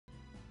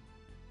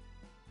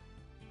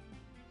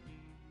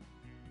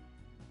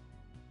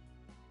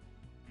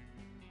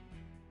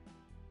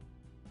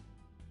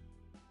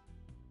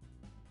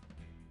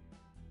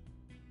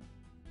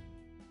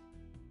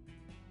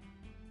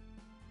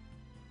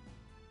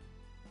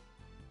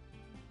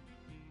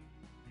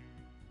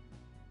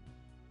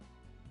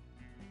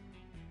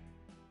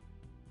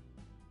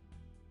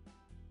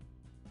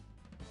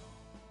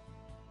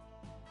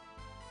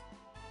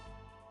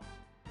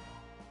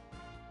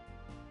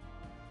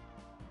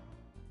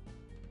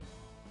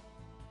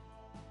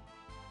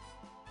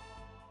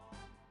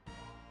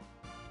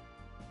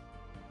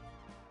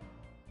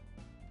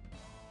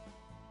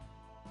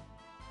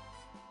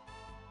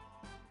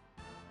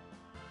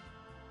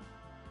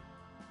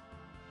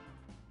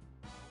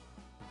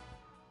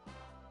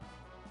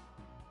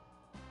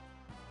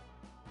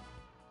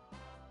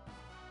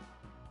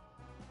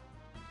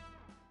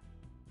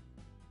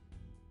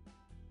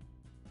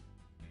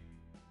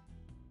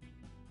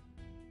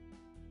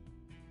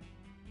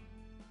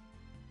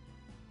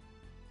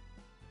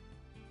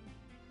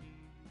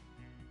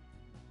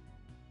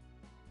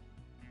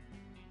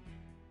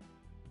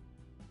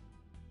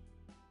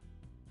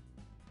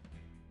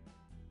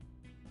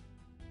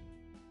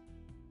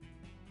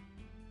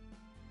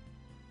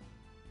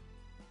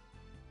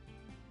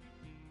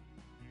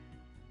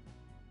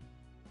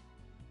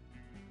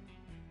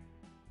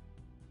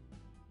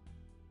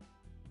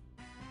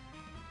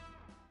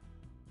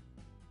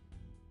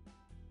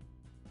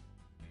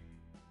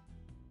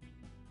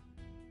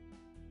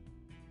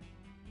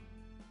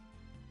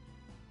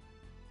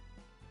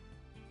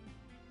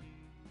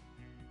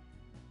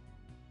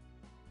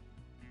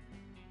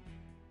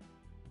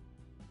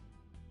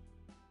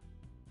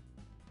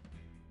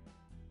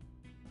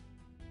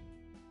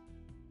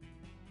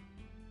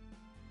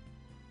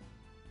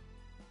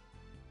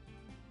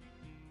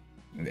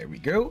There we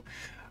go.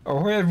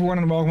 Ahoy everyone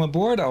and welcome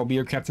aboard. I'll be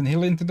your Captain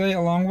Hillyan today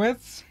along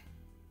with...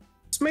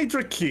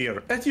 Smadrick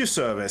here, at your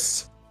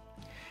service.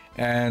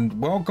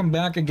 And welcome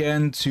back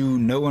again to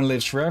No One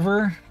Lives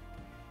Forever.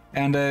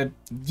 And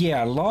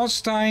yeah,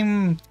 last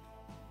time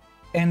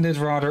ended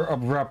rather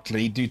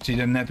abruptly due to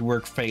the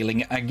network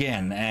failing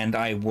again. And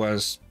I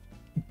was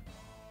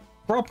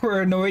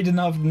proper annoyed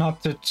enough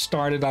not to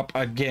start it up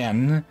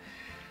again.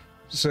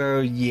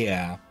 So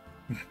yeah,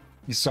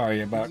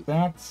 sorry about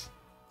that.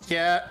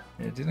 Yeah,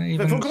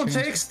 but for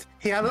context,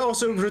 he had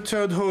also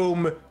returned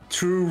home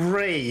through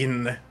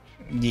rain.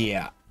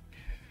 Yeah.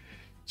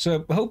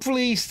 So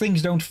hopefully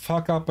things don't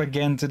fuck up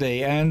again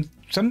today. And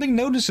something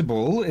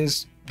noticeable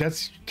is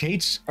that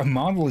Kate's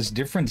model is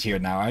different here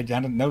now. I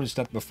hadn't noticed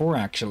that before,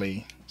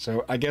 actually.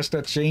 So I guess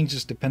that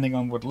changes depending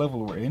on what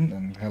level we're in.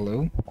 And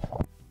hello.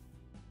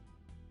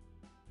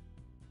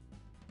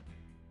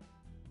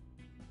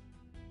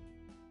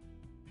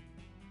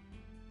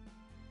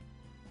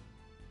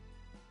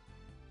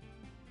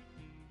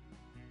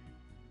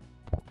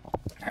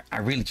 I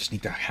really just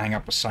need to hang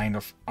up a sign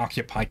of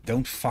occupied.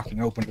 Don't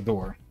fucking open the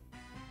door.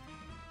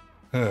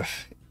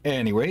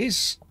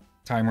 Anyways,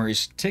 timer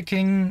is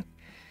ticking.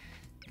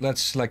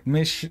 Let's select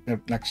mission.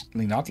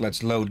 Actually not.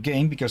 Let's load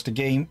game because the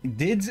game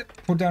did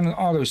put down an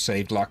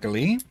autosave,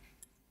 luckily.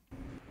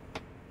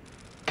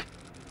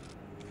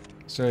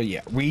 So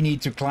yeah, we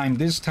need to climb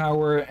this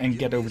tower and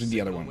get over to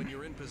the other one. When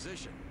you're in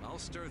position, I'll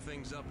stir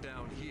things up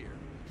down here.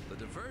 The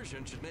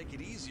diversion should make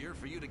it easier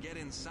for you to get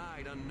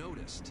inside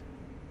unnoticed.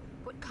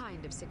 What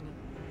kind of signal?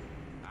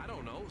 I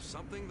don't know,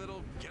 something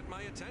that'll get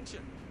my attention.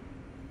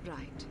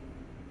 Right.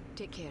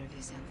 Take care of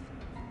yourself.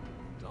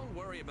 Don't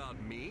worry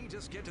about me,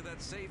 just get to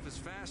that safe as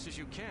fast as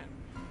you can.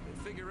 And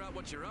figure out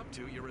what you're up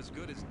to, you're as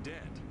good as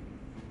dead.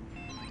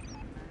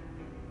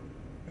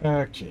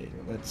 Okay,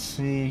 let's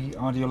see.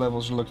 Audio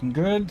levels are looking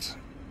good.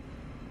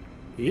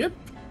 Yep.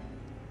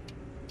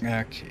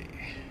 Okay.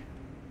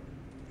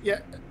 Yeah,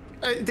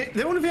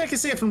 the only thing I can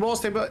say from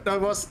last time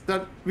was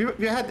that we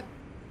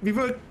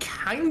were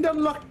kinda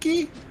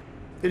lucky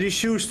that he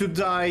chose to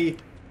die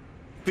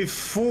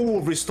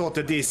before we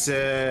started this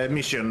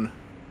mission.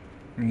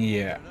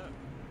 Yeah.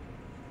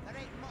 There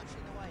ain't much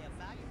in the way of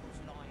valuables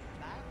lying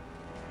about.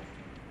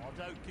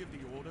 I don't give the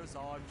orders,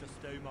 I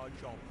just do my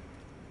job.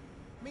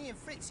 Me and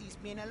Fritzy's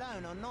been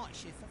alone on night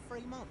shift for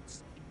 3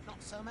 months.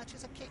 Not so much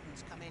as a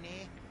kitten's come in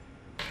here.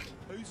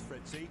 Who's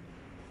Fritzy?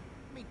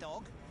 Me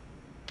dog.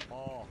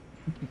 Oh,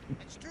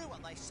 It's true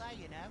what they say,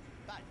 you know,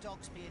 about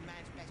dogs being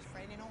man's best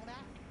friend and all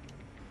that.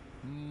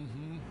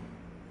 mm-hmm.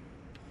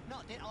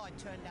 Not that I'd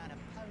turn down a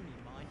pony,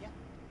 mind ya.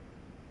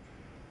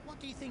 What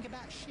do you think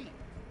about sheep?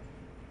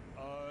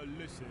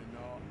 Listen,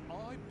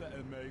 I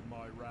better make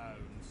my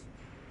rounds.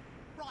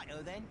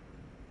 Righto then.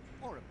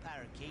 Or a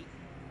parakeet.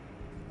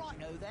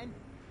 Righto then.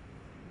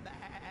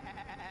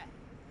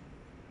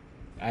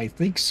 I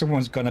think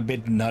someone's gone a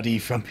bit nutty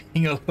from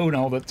being alone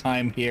all the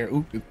time here.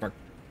 Ooh, fuck.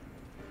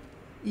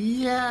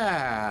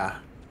 Yeah.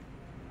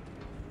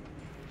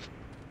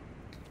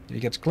 If he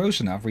gets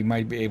close enough, we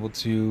might be able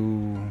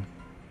to...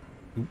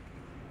 Oop.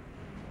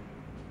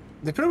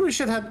 They probably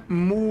should have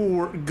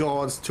more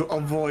guards to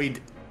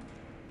avoid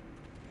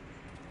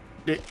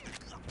the...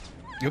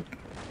 Yep.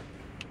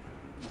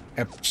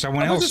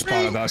 Someone else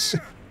spotted us.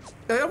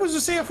 I was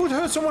just saying, I thought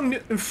I heard someone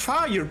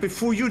fire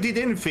before you did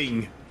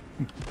anything.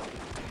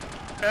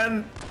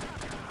 And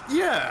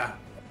yeah,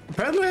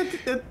 apparently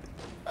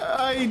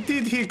I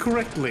did hear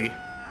correctly.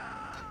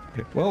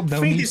 Well,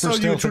 no need for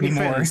stealth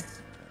anymore.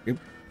 Yep.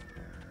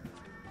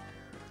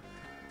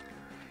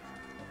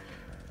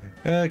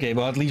 Okay,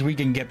 well at least we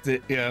can get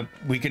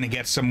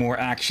get some more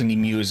actiony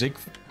music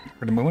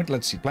for the moment.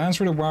 Let's see. Plans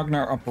for the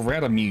Wagner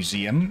Operative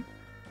Museum.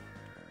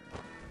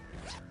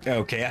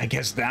 Okay, I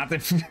guess that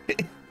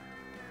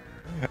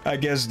I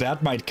guess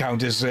that might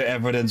count as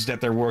evidence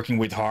that they're working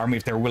with harm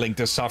if they're willing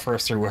to suffer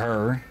through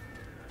her.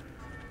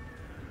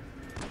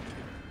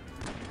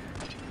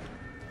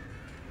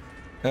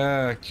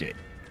 Okay.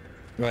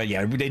 Well,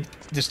 yeah,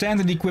 the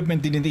standard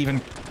equipment didn't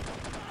even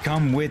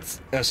come with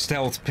a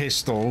stealth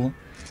pistol.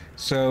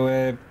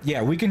 So,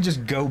 yeah, we can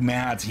just go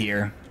mad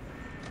here.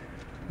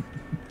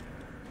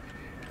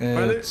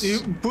 Well,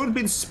 you would have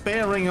been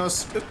sparing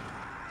us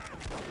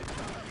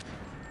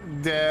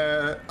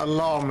the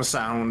alarm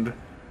sound.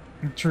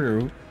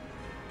 True.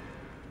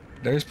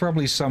 There's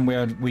probably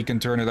somewhere we can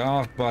turn it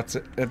off, but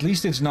at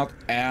least it's not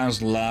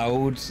as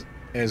loud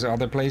as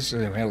other places.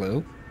 Oh,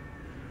 hello.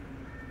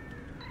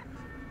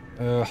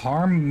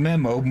 Harm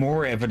memo,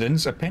 more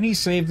evidence. A penny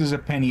saved is a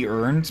penny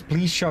earned.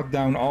 Please shut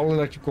down all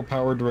electrical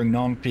power during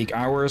non-peak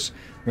hours.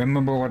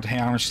 Remember what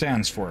harm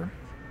stands for.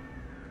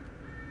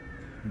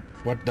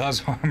 What does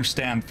harm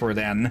stand for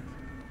then?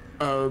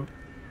 Oh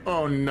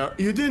no,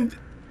 you didn't...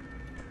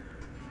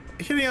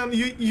 Hillyan,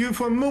 you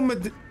for a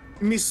moment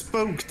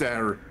misspoke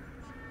there.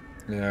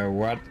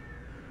 What?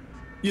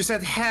 You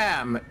said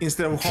ham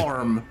instead of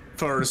harm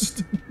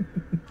first.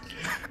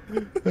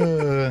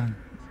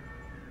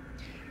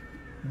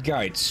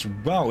 Guides.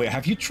 Wow,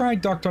 have you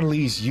tried Dr.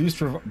 Lee's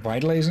used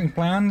revitalizing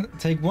plan?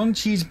 Take 1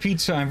 cheese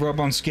pizza and rub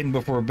on skin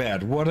before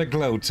bed. What a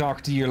glow.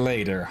 Talk to you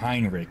later.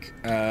 Heinrich.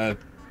 I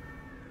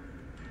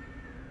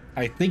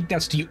think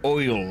that's the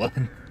oil.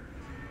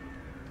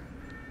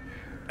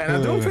 And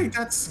I don't think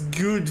that's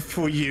good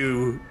for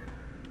you.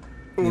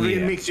 Or Yeah.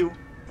 it makes you...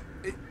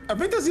 I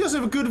think that's just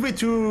a good way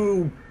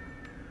to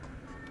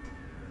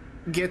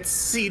get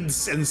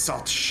seeds and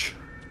such.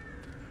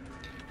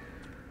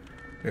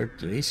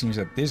 Okay, seems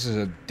that this is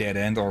a dead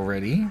end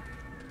already.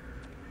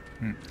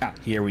 Ah,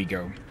 here we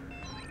go.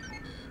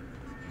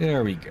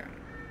 There we go.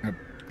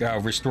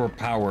 Restore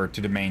power to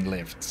the main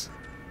lift.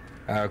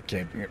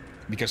 Okay,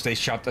 because they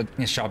shut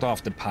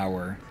off the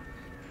power.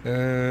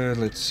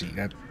 Let's see.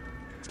 That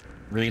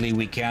really,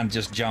 we can't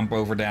just jump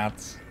over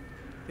that.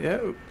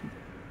 Yeah.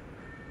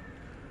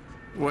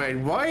 Wait,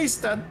 why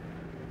is that?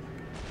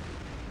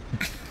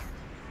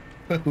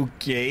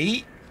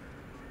 Okay.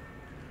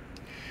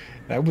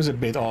 That was a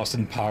bit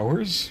Austin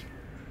Powers.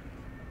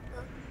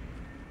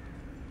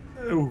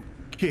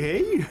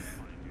 Okay.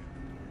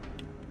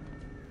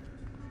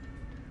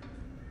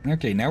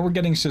 Okay, now we're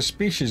getting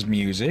suspicious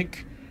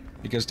music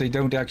because they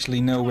don't actually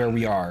know where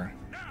we are.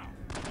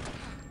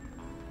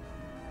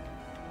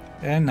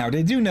 And now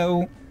they do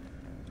know.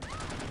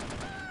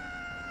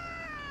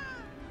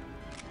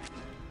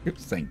 Yep,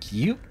 thank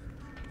you.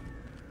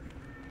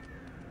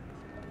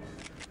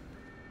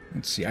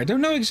 Let's see, I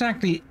don't know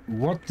exactly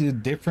what the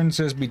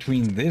differences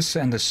between this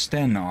and the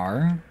Sten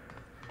are.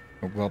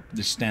 Or, well,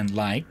 the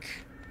Sten-like.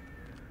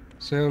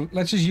 So,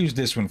 let's just use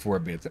this one for a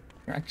bit.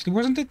 Actually,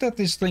 wasn't it that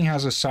this thing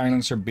has a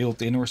silencer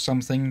built in or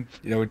something?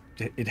 You know,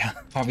 it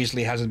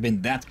obviously hasn't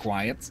been that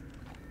quiet.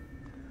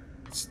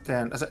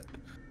 Sten.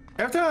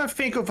 Every time I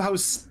think of how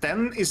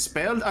Sten is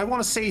spelled, I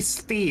want to say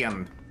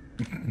Sten.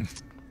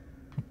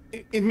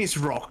 It means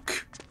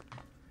rock.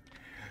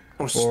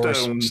 Or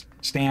stone. Or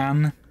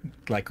Stan,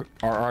 like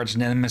our arch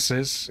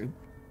nemesis.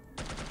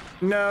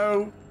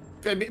 No.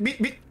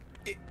 It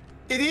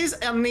is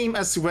a name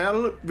as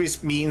well,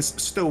 which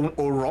means stone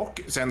or rock,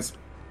 since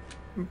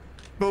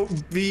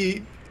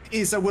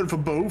is a word for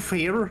both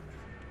here.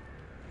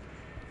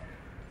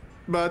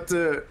 But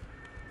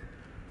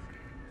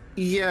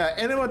yeah,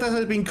 anyone that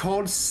has been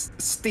called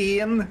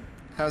Sten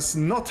has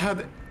not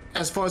had,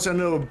 as far as I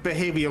know,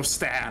 behavior of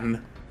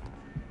Stan.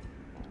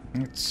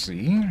 Let's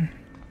see.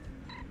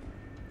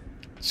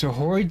 To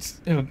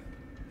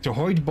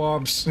Hoyt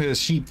Bob's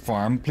sheep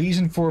farm, please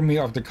inform me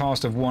of the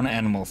cost of 1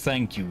 animal.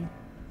 Thank you.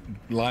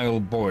 Lyle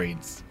Boyd.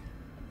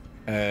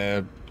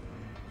 I'm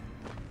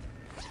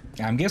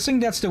guessing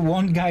that's the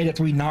one guy that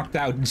we knocked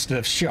out instead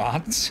of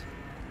shot.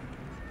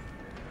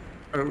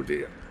 Oh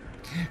dear.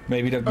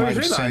 Maybe that might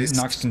have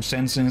knocked some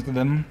sense into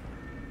them.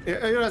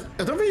 Yeah,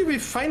 I don't think we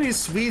find his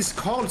Swedes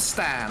called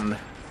Stan.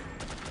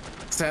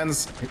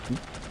 Since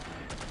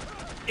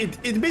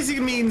it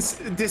basically means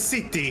the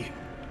city.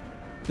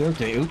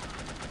 Okay. Oop.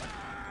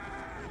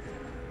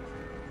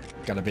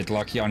 Got a bit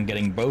lucky on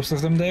getting both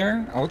of them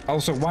there.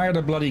 Also, why are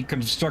the bloody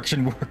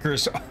construction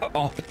workers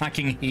all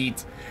packing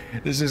heat?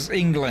 This is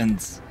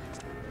England,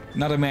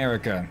 not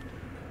America.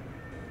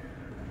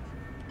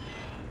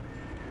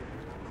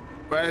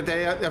 Well,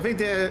 I think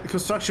the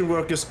construction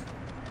workers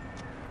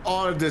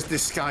are the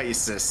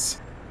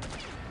disguises.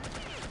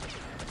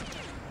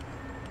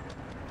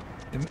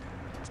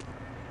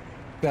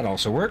 That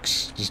also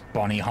works. Just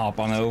bunny hop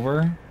on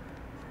over.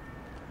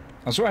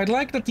 Also, I'd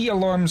like that the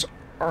alarms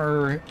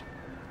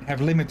have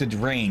limited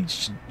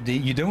range.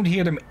 You don't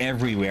hear them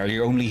everywhere.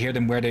 You only hear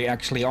them where they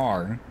actually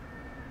are.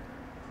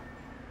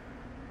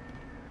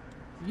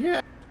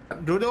 Yeah,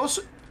 but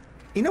also,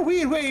 in a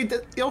weird way,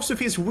 it also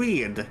feels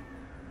weird.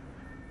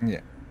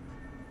 Yeah.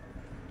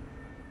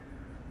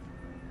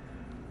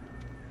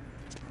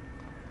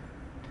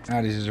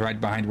 Ah, this is right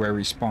behind where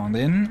we spawned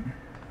in.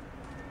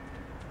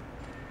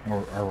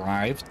 Or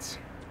arrived.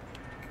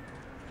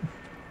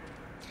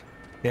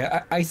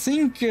 Yeah, I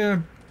think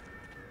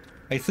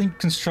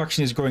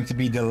construction is going to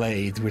be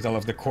delayed with all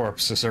of the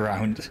corpses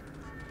around.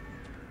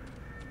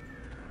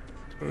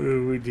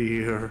 Oh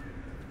dear.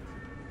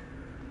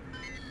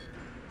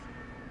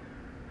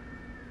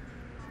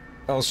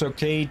 Also,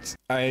 Kate,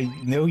 I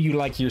know you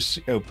like your...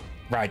 Oh,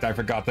 right, I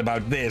forgot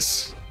about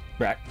this.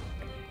 Right.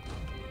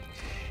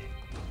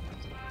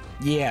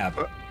 Yeah.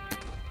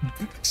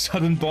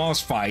 Sudden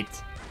boss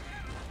fight.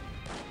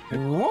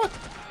 What?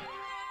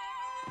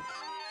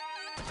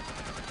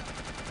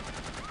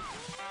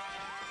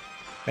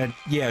 And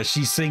yeah,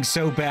 she sings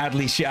so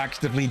badly she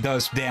actively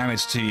does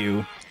damage to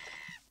you.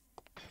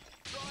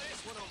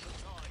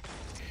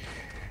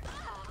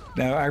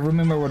 Now, I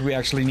remember what we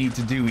actually need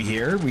to do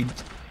here.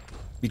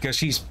 Because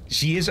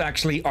she is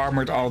actually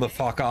armored all the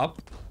fuck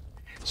up.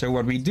 So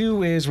what we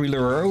do is we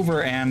lure her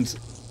over and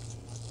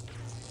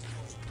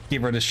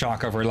give her the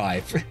shock of her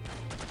life.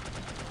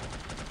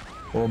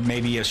 Or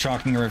maybe a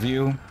shocking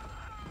review.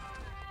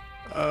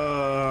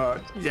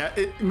 Yeah,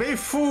 it may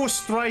force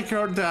strike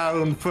her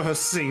down for her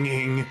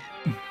singing.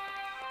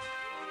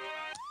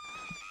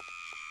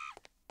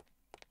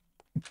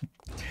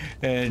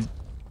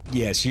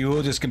 Yes, you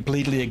will just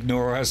completely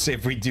ignore us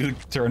if we do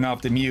turn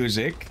off the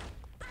music.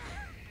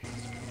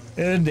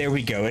 And there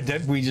we go.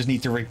 That we just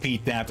need to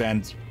repeat that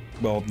and,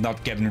 well,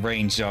 not get in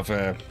range of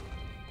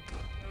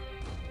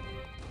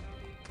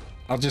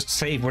I'll just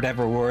save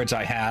whatever words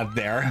I had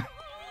there.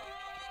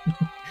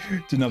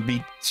 To not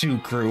be too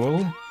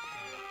cruel.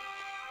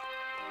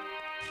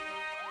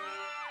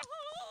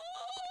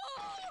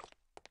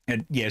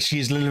 And yeah,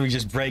 she's literally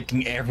just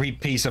breaking every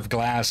piece of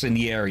glass in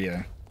the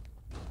area.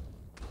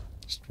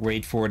 Just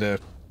wait for the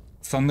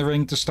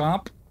thundering to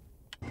stop.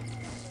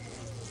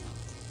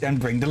 Then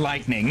bring the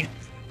lightning.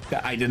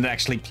 I didn't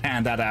actually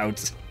plan that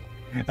out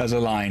as a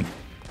line.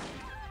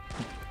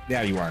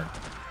 There you are.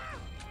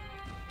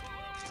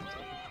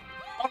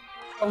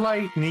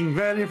 Lightning,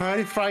 very,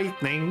 very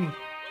frightening.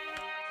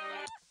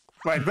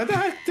 Wait, where the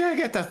heck did I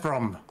get that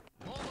from?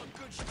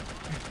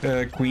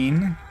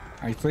 Queen,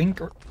 I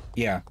think. Or,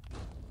 yeah.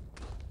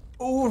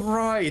 Oh,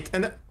 right.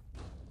 And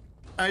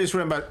I just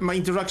remember my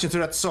introduction to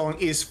that song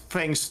is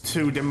thanks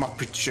to the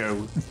Muppet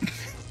Show.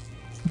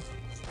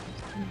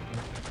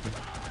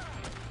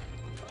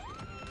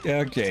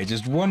 Okay,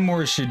 just one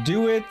more should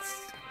do it.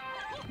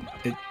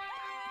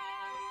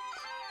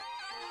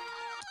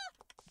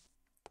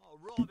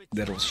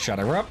 That'll shut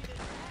her up.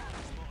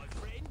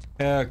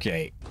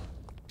 Okay.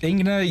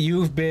 Ingna,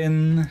 you've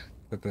been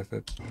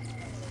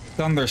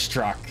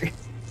thunderstruck.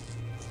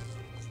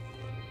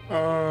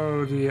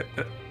 Oh dear.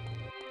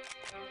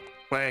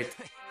 Wait.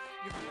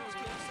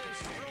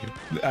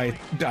 I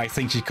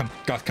think she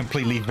got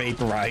completely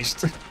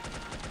vaporized.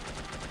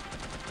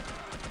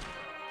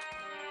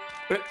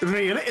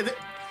 Really?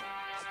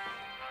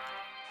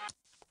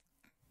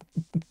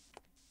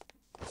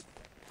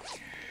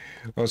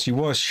 Well, she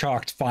was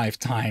shocked 5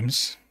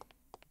 times.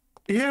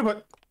 Yeah,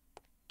 but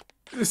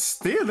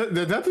still,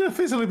 that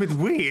feels a little bit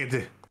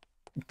weird.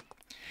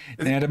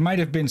 Yeah, there might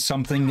have been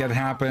something that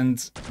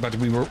happened, but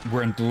we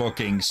weren't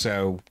looking,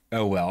 so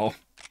oh well.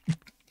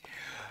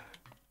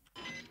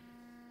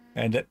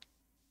 And that,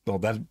 well,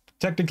 that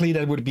technically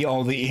that would be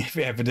all the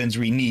evidence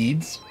we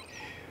need,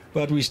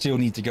 but we still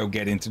need to go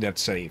get into that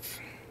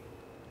safe.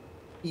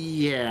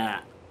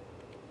 Yeah.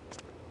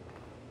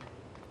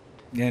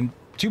 And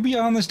to be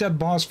honest, that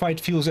boss fight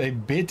feels a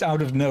bit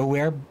out of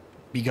nowhere,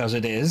 because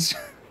it is.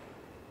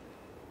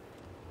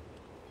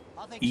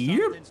 I think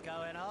Yep. something's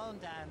going on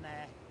down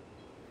there.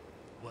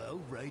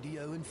 Well,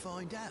 radio and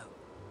find out.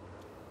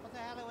 What the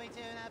hell are we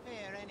doing up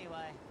here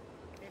anyway?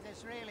 If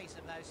there's really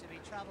supposed to be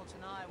trouble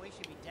tonight, we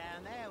should be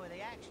down there where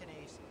the action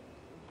is.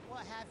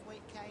 What have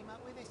we came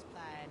up with this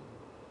plan?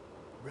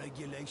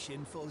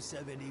 Regulation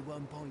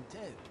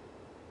 471.2.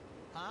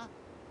 Huh?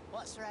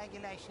 What's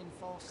regulation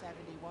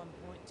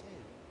 471.2?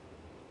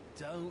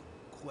 Don't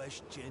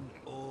question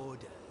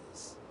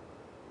orders.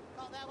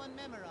 Got that one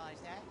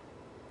memorized, eh?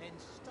 Been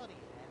studying,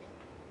 have you?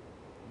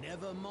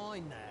 Never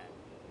mind that.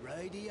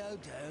 Radio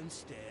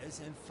downstairs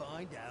and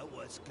find out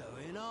what's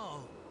going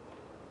on.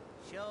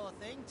 Sure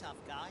thing, tough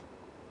guy.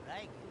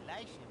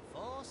 Regulation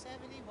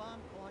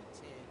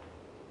 471.2.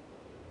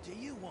 Do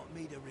you want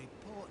me to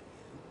report you?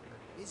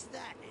 Is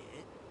that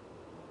it?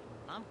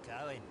 I'm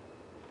going.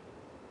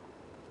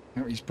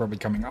 Oh, he's probably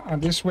coming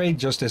on this way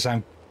just as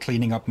I'm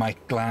cleaning up my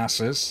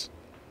glasses.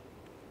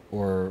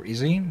 Or is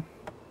he?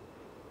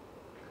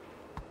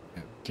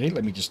 Okay,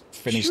 let me just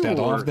finish that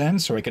off then,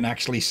 so I can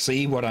actually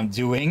see what I'm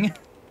doing.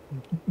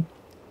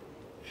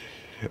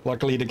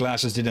 Luckily, the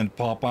glasses didn't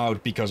pop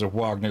out because of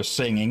Wagner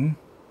singing.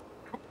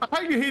 A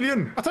tiger,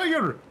 Hillyan! A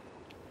tiger!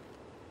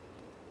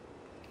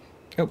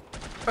 Oh.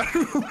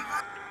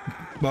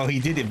 Well, he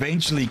did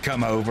eventually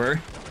come over.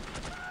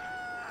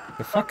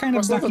 The fuck kind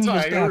of That's not a ducky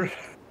was tiger.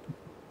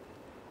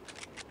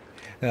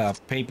 that?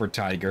 Paper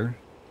tiger.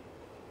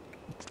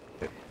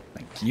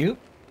 Thank you.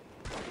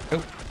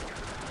 Oh.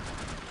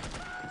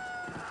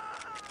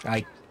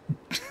 I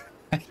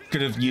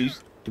could have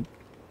used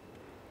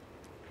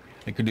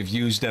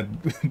that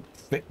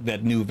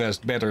that new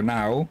vest better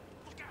now.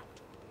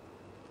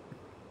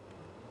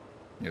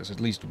 There's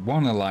at least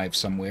one alive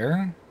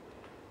somewhere.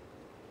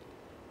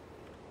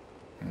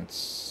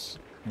 That's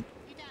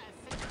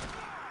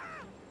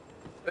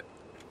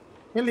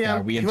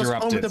Hillyan, we he was home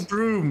interrupted. with a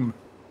broom.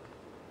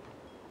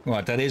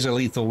 what? That is a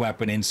lethal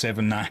weapon in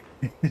 7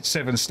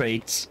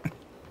 states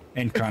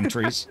and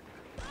countries.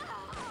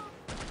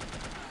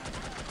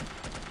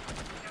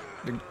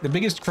 The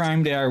biggest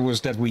crime there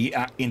was that we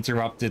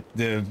interrupted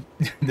the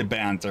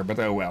banter, but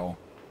oh well.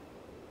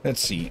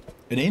 Let's see.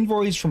 An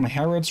invoice from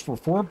Harrods for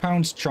 4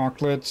 pounds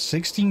chocolate,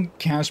 16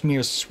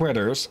 cashmere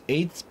sweaters,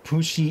 8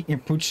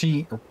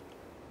 pushy, or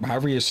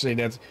however you say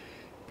that,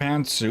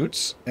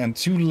 pantsuits, and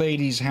 2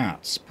 ladies'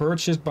 hats,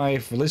 purchased by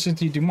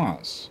Felicity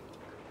Dumas.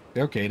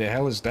 Okay, the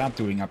hell is that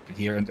doing up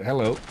here? And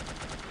hello.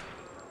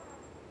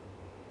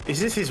 Is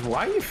this his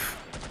wife?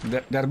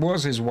 That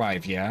was his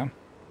wife, yeah.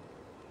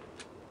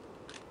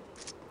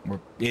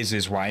 Or is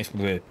his wife,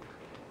 but...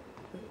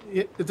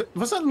 Yeah,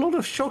 was that a lot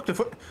of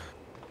chocolate?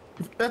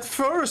 At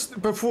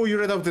first, before you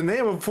read out the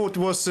name, I thought it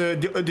was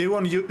the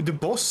one the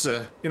boss,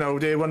 you know,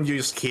 the one you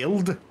just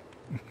killed.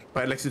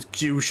 by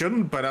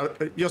electrocution,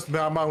 but just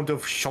the amount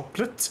of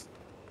chocolate.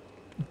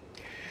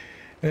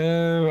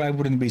 I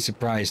wouldn't be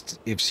surprised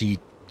if she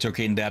took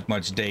in that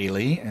much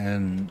daily,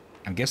 and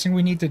I'm guessing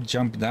we need to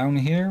jump down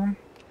here.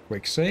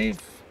 Quick save.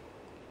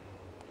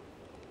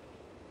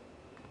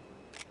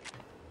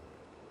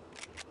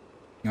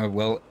 Oh,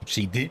 well,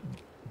 she did.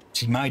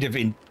 She might have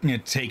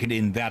taken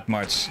in that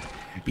much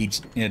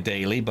each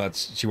daily, but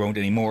she won't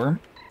anymore.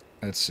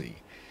 Let's see.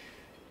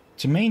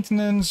 To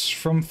maintenance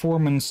from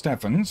Foreman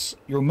Steffens,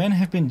 your men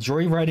have been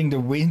joyriding the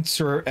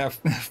Windsor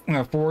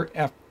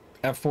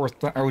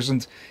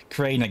F4000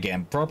 crane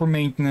again. Proper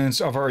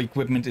maintenance of our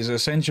equipment is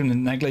essential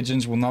and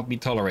negligence will not be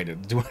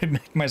tolerated. Do I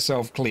make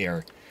myself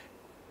clear?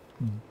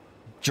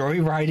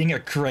 Joyriding a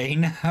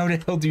crane? How the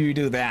hell do you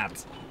do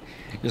that?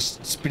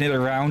 Just spin it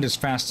around as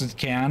fast as it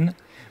can,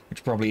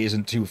 which probably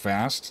isn't too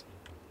fast.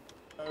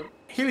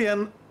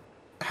 Hillyan,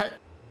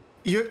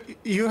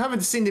 you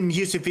haven't seen the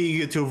music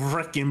video to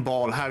Wrecking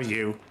Ball, have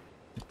you?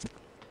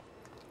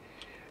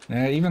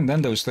 Even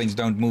then, those things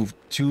don't move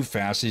too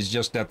fast. It's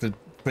just that the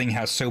thing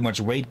has so much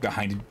weight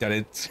behind it that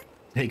it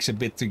takes a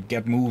bit to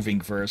get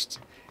moving first,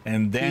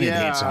 and then it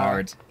hits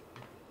hard.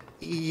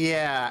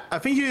 Yeah, I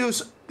think you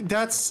use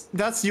that's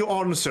your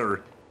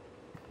answer.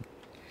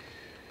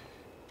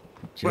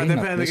 Okay, But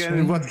depending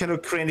on what kind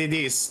of crane it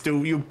is,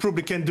 you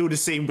probably can do the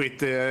same with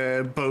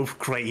both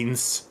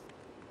cranes.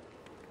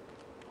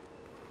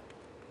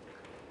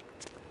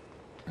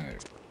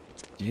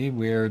 Okay,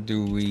 where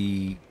do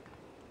we...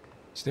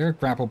 Is there a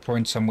grapple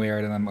point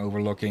somewhere that I'm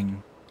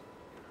overlooking?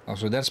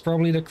 Also, that's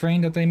probably the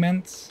crane that they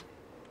meant.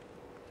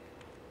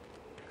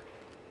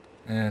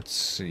 Let's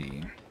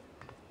see.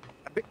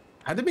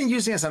 Had they been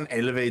using it as an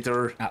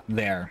elevator? Ah,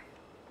 there.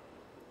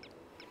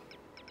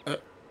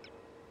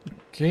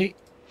 Okay,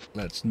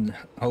 let's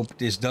hope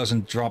this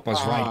doesn't drop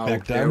us right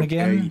back down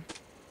again.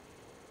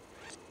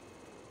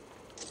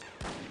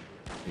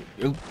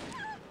 Oop.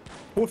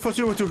 What for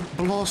you to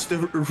blast the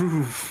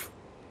roof?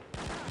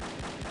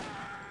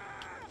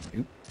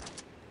 Oop.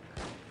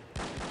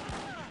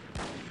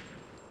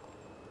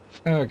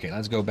 Okay,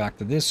 let's go back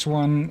to this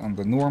one on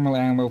the normal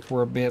ammo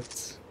for a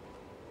bit.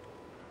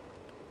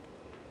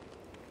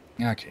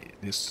 Okay,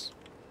 this...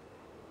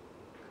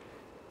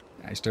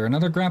 Is there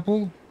another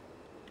grapple?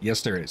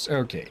 Yes, there is.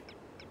 Okay.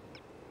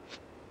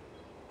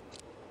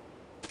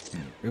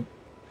 Oop.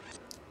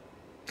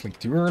 Click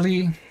too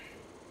early.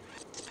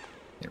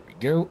 There we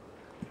go.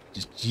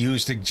 Just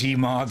use the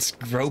Gmod's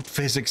rope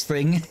physics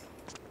thing.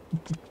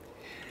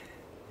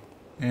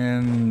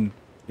 And...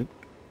 Oop.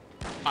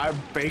 I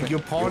beg your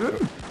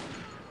pardon?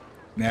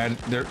 Now,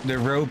 the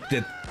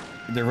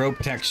rope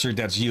texture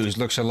that's used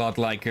looks a lot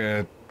like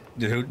the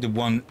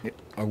one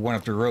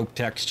of the rope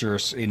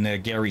textures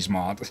in Gary's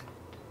mod.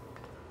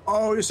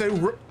 Oh, you say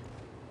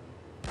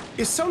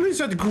it sounded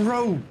like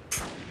grope.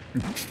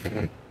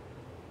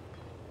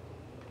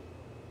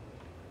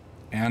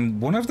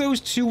 And one of those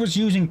two was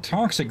using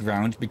toxic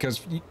rounds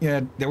because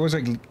there was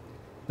a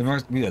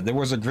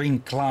green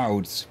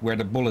cloud where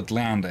the bullet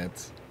landed.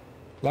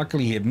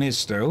 Luckily, it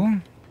missed though.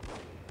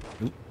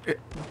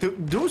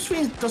 Those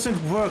things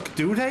doesn't work,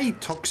 do they?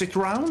 Toxic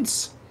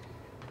rounds?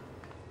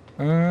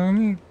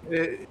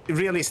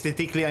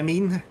 Realistically, I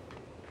mean.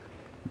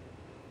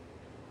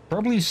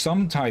 Probably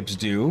some types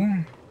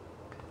do.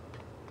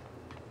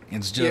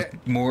 It's just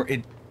more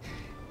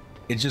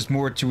it's just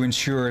more to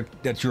ensure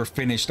that you're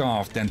finished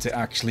off than to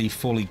actually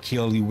fully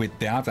kill you with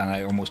that, and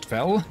I almost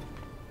fell.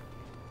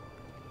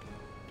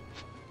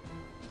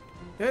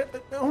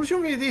 I'm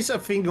sure it is a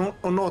thing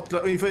or not,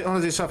 if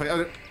on this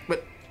subject,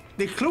 but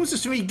the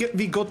closest we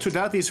got to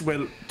that is,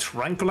 well,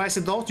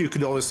 tranquilizer dot. You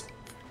could always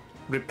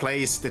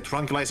replace the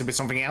tranquilizer with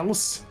something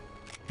else.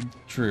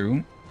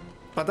 True.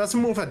 But that's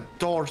more of a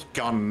dart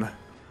gun.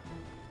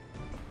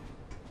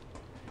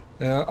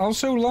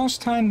 Also, last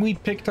time we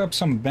picked up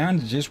some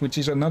bandages, which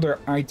is another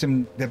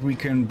item that we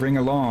can bring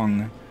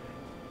along.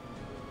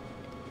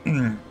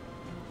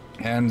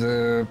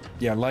 And,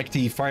 yeah, like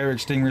the fire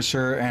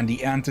extinguisher and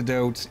the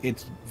antidote,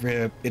 it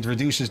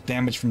reduces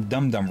damage from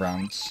dum-dum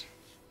rounds.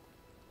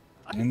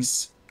 Nice. And,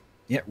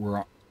 yeah,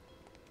 we're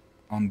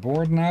on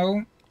board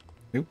now.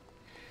 Oop.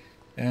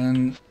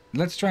 And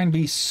let's try and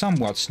be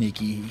somewhat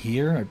sneaky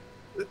here.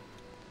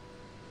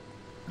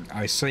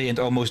 I say it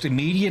almost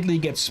immediately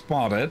gets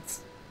spotted.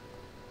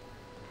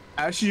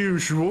 As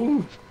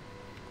usual.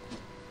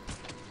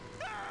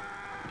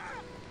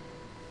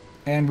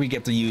 And we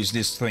get to use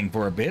this thing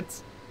for a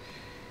bit.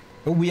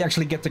 But we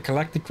actually get to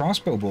collect the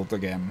crossbow bolt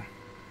again.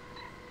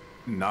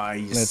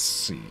 Nice. Let's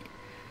see.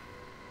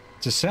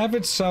 To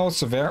Savage South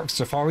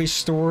Safari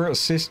Store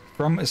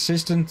from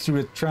assistant to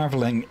a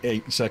traveling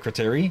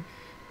secretary,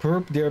 per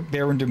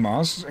Baron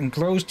Dumas,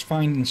 enclosed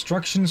find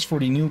instructions for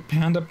the new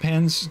panda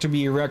pens to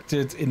be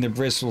erected in the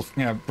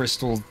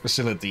Bristol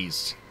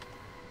facilities.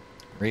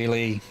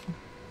 Really?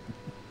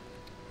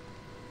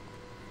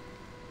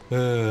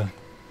 Not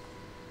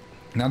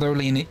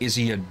only is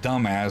he a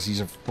dumbass, he's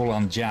a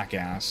full-on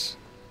jackass.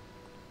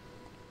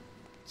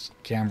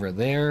 Camera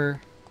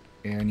there.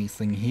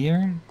 Anything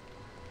here?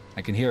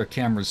 I can hear a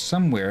camera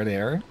somewhere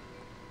there.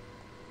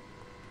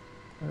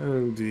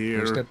 Oh Or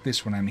dear. is that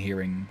this one I'm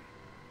hearing?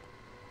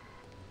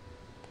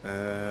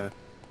 There's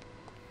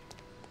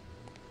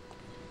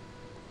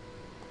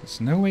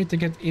no way to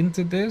get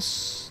into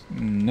this?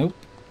 Nope.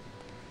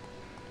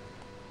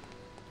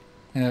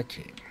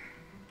 Okay.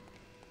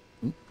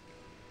 Oop.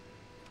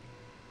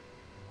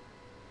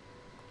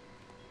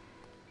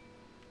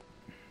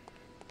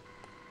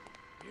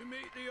 You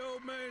meet the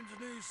old man's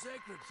new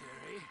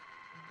secretary?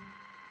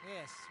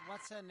 Yes,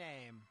 what's her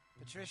name?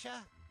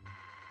 Patricia?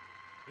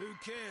 Who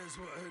cares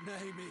what her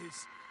name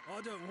is?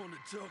 I don't want to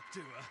talk to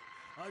her.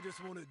 I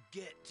just want to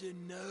get to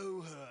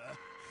know her,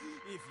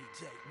 if you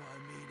take my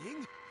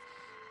meaning.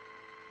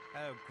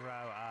 Oh,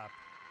 grow up.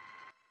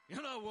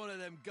 You're not one of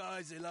them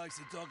guys who likes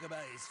to talk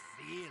about his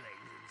feelings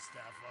and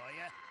stuff, are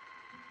you?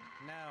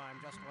 No,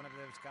 I'm just one of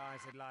those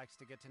guys that likes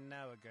to get to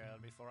know a girl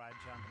before I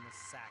jump in the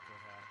sack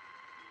with her.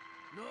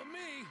 Not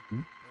me.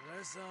 The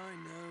less I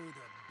know,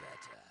 the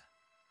better.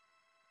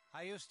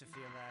 I used to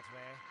feel that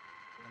way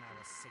when I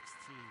was 16.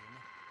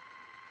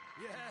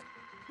 Yeah?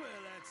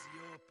 Well, that's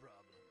your problem.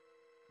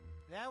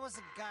 There was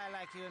a guy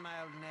like you in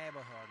my old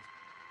neighborhood.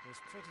 He was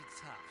pretty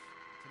tough,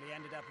 till he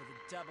ended up with a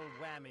double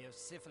whammy of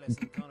syphilis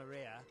and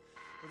gonorrhea,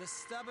 with a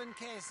stubborn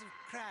case of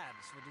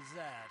crabs for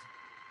dessert.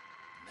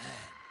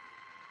 Man.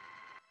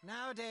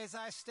 Nowadays,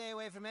 I stay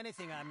away from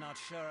anything I'm not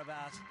sure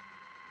about.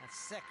 That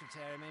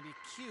secretary may be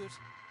cute,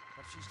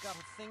 but she's got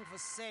a thing for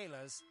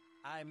sailors.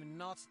 I'm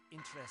not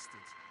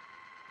interested.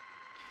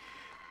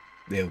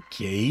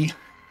 Okay.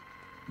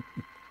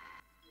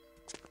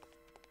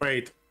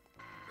 Wait.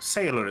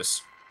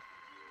 Sailors.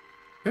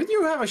 Did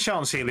you have a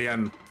chance,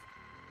 Hillyan?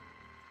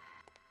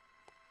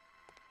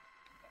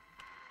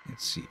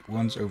 Let's see.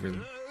 One's over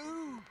there.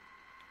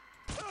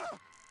 Hello?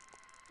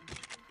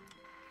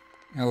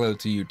 Hello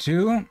to you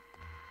too.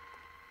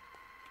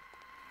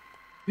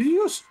 Did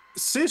you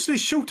seriously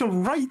shoot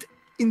him right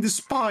in the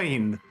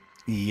spine?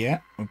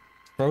 Yeah.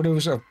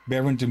 Photos of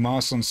Baron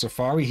Dumas on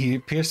safari. He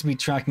appears to be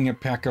tracking a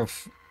pack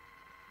of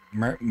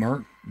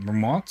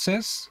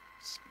marmosets?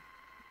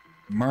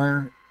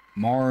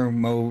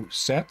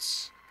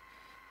 Marmosets?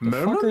 The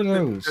fuck are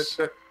those?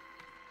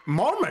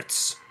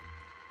 Marmots.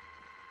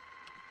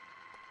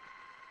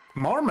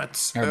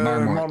 Marmots.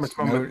 Marmots.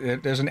 Marmot. No,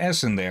 there's an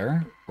S in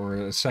there. Or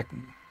a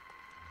second.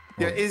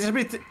 Yeah, it's a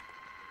bit...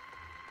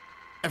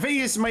 I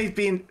think it might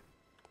be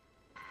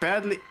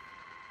badly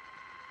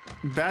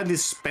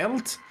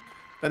spelled.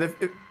 But if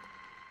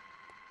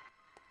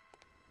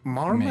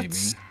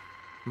marmots? Maybe.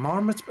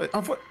 Marmots?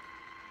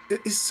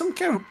 Is some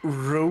kind of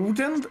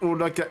rodent or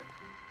like a...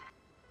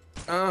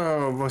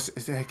 Oh, what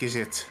the heck is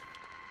it?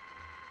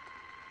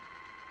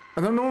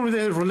 I don't know if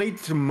they're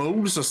related to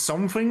moles or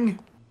something.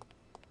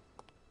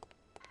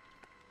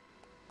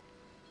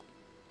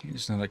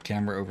 There's another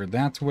camera over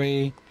that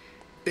way.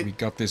 We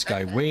got this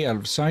guy way out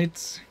of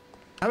sight.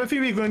 I have a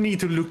feeling we're gonna need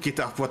to look it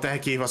up what the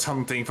heck he was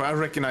hunting for. I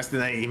recognize the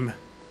name.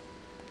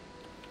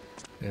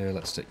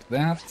 Let's take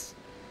that.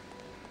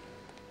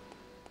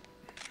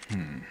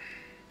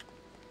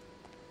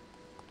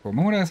 For a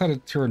moment I thought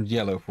it turned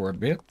yellow for a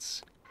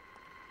bit.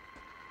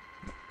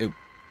 Oh.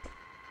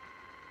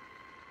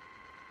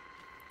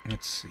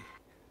 Let's see.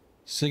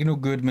 Signal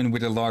Goodman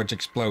with a large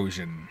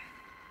explosion.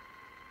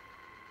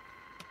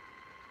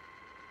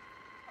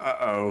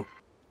 Uh-oh.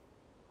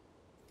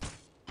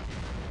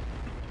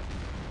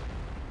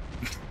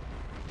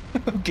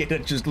 Okay,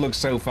 that just looks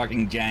so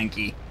fucking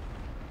janky.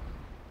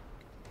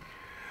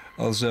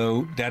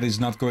 Also, that is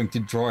not going to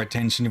draw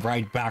attention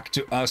right back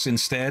to us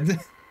instead.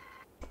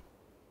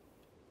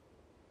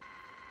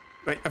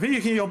 Wait, I think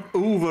you can jump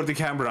over the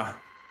camera.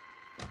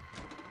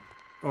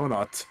 Or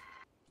not.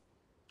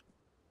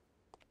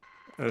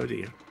 Oh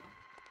dear.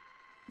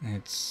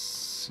 Let's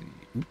see.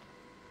 Oop.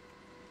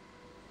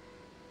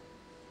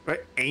 Wait,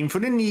 aim for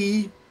the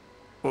knee.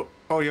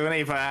 Oh, you're gonna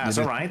aim for ass,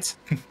 alright.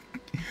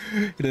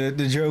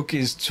 The joke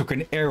is took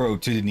an arrow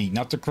to the knee,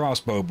 not the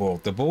crossbow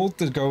bolt. The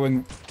bolt is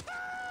going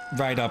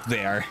right up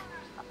there.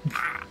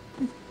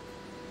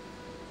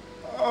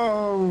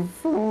 Oh,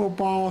 poor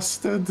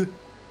bastard.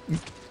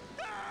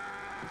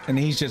 And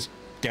he just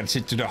gets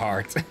it to the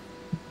heart.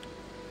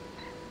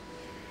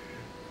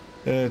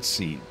 Let's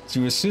see.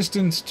 To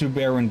assistance to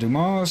Baron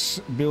Dumas,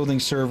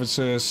 building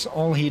services,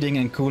 all heating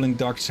and cooling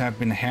ducts have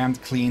been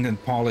hand cleaned and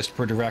polished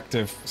per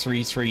directive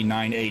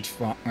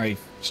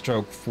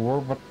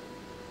 33985/4.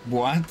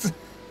 What?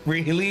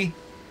 Really?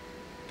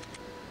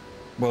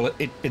 Well,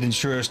 it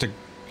ensures the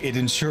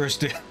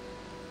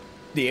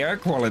air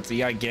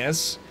quality, I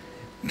guess.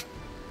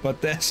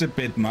 But that's a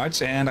bit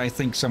much, and I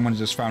think someone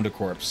just found a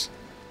corpse.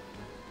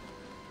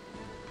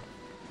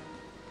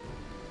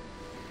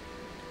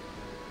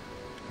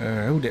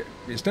 Oh,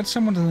 is that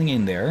someone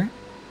in there?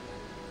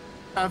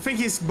 I think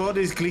his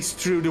body's glitched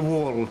through the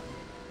wall.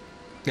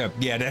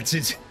 Yeah, that's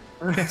it.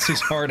 That's his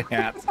hard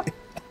hat.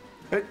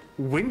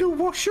 Window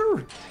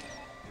washer?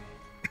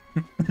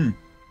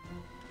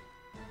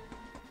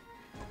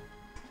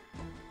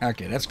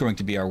 Okay, that's going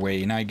to be our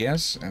way in, I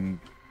guess. And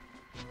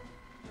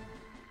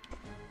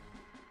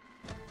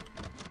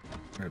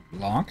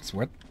Locked?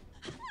 What?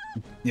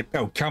 Yep.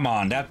 Oh, come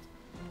on, that...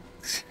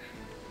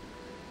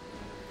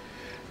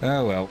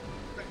 Oh, well.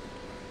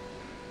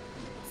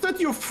 Is that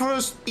your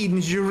first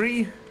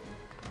injury?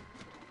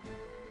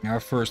 Our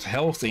first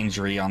health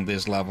injury on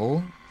this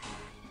level.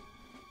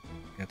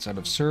 Gets out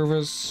of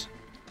service.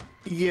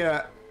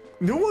 Yeah.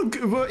 No one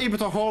were able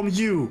to harm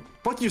you,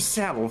 but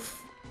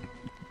yourself.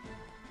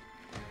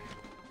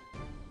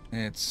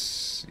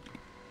 It's...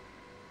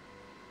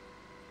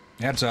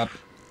 Heads up.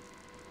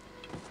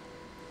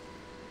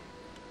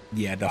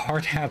 Yeah, the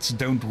hard hats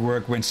don't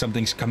work when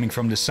something's coming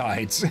from the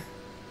sides.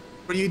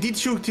 But you did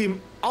shoot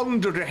him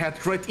under the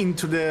hat, right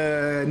into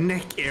the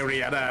neck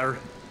area there.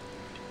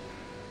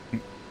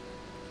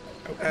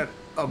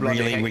 Oh, bloody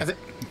Really? heck. We...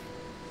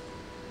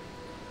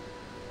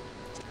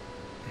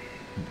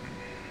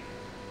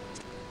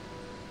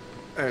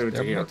 Oh Is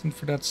there a dear. button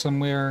for that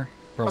somewhere?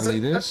 Probably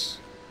this.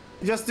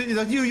 Just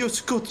that you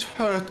just got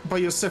hurt by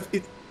yourself.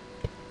 It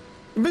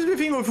makes me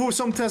think of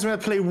sometimes when I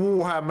play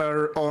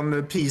Warhammer on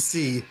a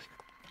PC.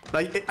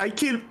 Like, I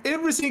kill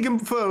every single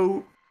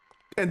foe,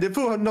 and the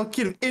foe had not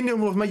killed any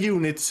of my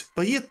units,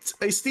 but yet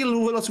I still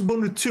lost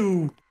 1 or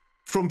 2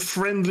 from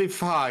friendly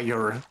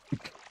fire.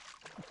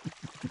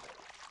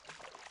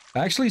 I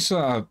actually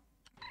saw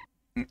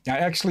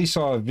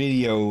a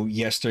video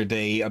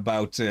yesterday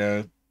about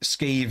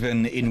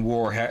Skaven in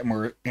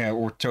Warhammer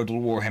or Total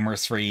Warhammer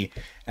 3,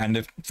 and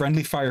the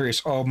friendly fire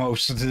is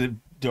almost the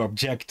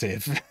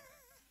objective.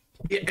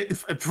 Yeah,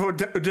 for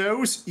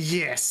those,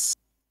 yes.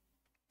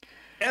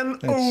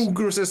 And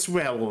ogres as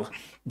well,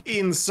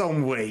 in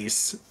some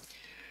ways.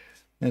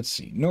 Let's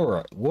see.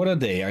 Nora, what a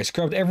day. I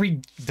scrubbed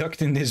every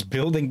duct in this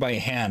building by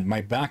hand.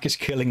 My back is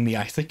killing me.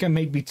 I think I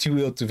may be too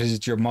ill to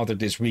visit your mother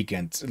this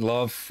weekend.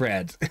 Love,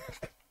 Fred.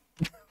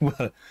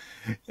 Well,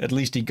 at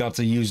least he got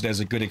to use it as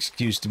a good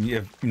excuse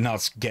to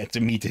not get to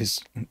meet his,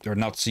 or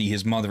not see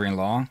his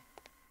mother-in-law.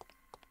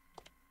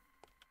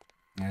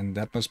 And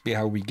that must be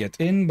how we get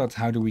in, but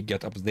how do we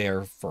get up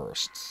there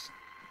first?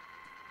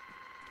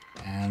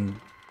 And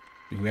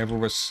whoever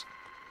was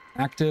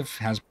active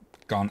has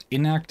gone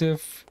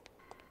inactive.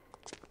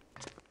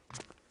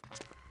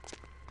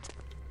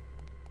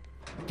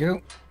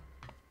 Go.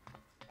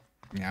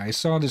 Yeah, I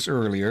saw this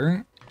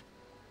earlier.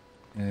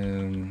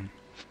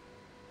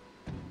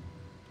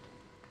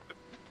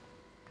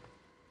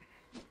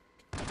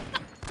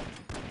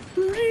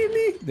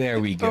 Really? There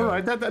we go.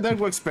 Alright, that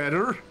works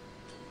better.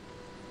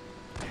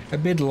 A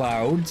bit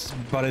loud,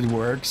 but it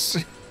works.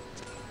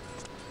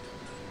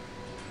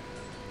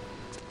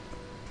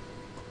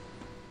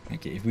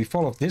 Okay, if we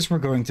fall off this, we're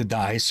going to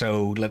die,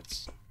 so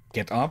let's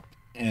get up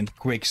and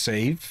quick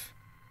save.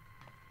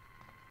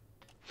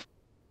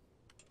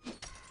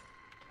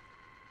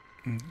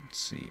 Let's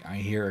see, I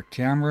hear a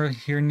camera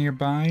here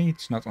nearby.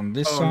 It's not on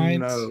this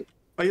side. No.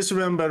 I just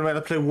remember when I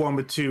played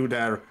Warhammer 2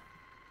 there.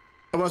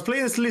 I was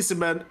playing as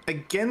Elizabeth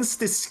against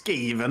the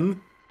Skaven.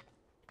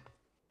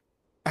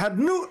 I had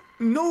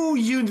no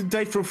unit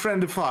died from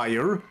friendly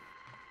fire.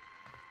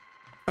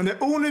 And they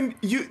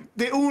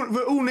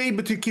were only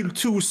able to kill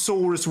 2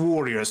 Saurus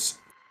warriors.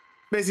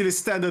 Basically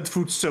standard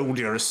foot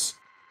soldiers.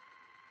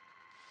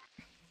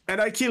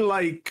 And I killed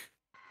like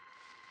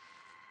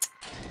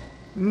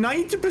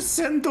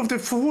 90% of the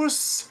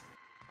force.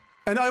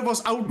 And I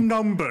was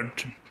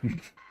outnumbered.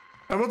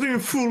 I was doing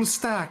full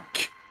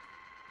stack.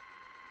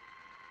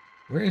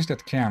 Where is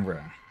that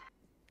camera?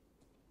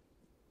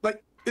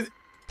 Like,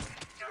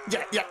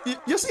 yeah.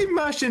 Just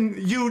imagine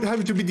you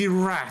having to be the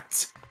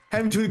rat,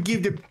 having to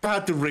give the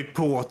battle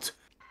report.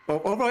 Oh,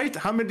 all right,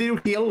 how many did you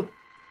kill?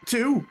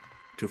 2?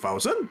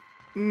 2,000?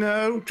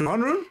 No.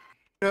 200?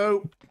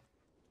 No.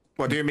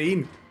 What do you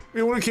mean?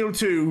 We only killed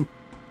 2.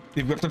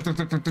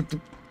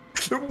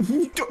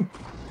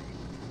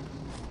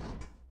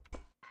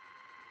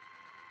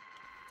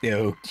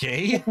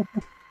 Okay.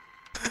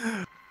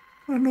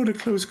 Another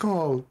close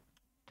call.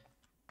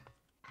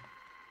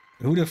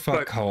 Who the fuck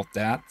Right. called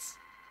that?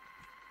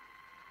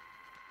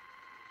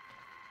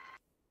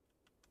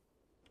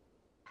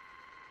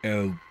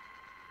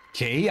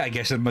 Okay, I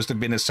guess it must have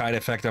been a side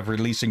effect of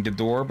releasing the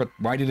door, but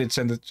why did it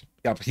send it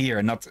up here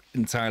and not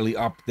entirely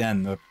up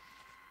then?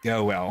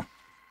 Oh well.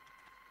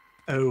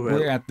 Oh, well.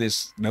 We're at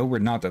this... No, we're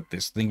not at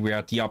this thing. We're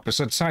at the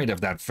opposite side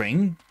of that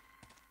thing.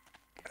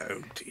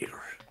 Oh,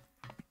 dear.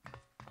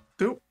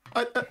 So,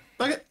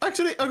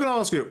 actually, I'm gonna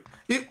ask you.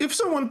 If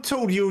someone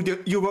told you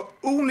that you were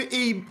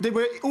they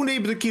were only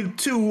able to kill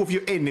 2 of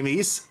your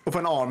enemies of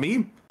an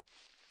army,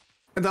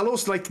 and I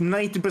lost like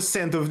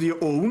 90% of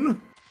your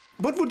own,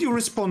 what would your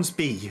response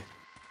be?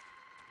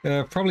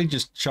 Probably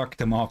just chuck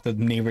them off the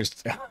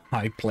nearest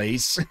high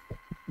place.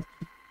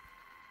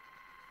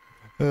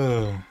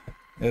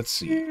 Let's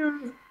see.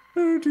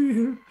 Oh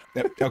dear.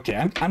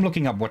 Okay, I'm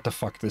looking up what the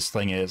fuck this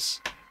thing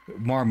is.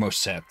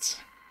 Marmoset.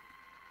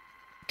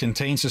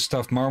 Contains a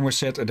stuffed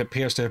marmoset. It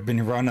appears to have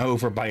been run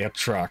over by a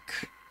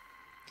truck.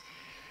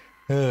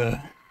 Let's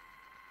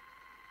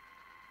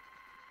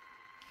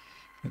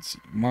see.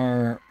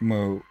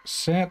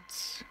 Marmoset.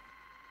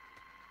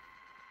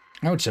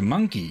 Oh, it's a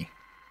monkey.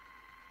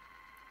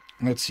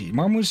 Let's see.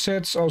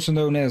 Marmosets, also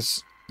known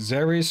as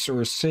Zeris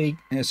or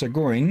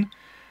Sagoin,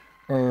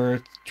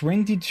 are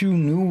 22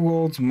 New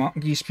World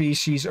monkey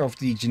species of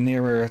the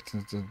genera.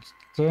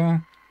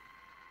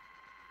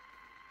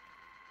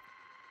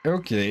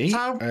 Okay.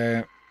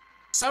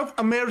 South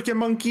American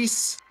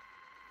monkeys.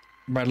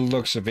 By the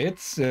looks of it,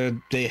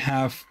 they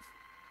have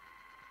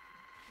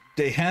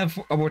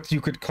what you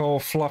could call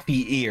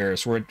fluffy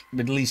ears, or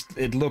at least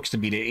it looks to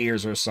be the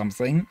ears or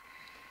something.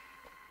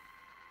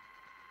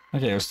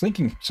 Okay, I was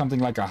thinking something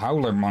like a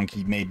howler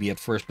monkey maybe at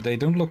first, but they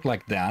don't look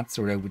like that,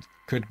 so that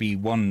could be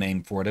one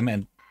name for them.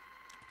 And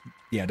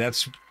yeah,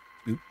 that's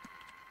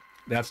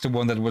the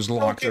one that was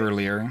locked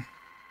earlier.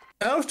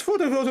 I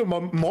thought it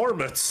was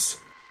marmots.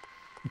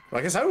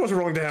 I guess I was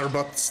wrong there,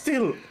 but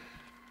still.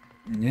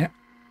 Yeah.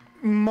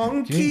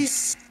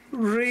 Monkeys?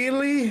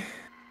 Really?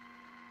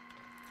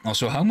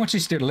 Also, how much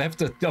is there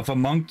left of a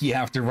monkey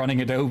after running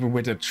it over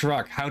with a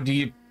truck? How do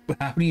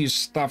you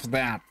stuff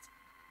that?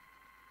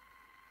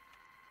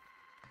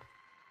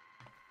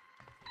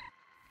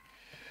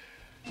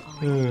 Oh,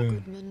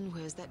 Goodman,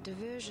 where's that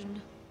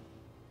diversion?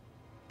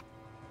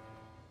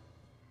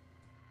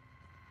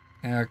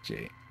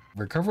 Okay.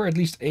 Recover at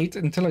least 8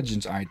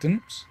 intelligence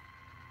items.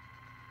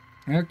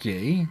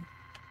 Okay.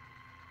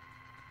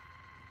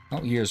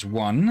 Well, here's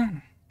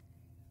one.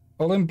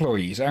 All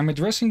employees, I'm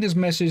addressing this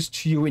message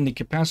to you in the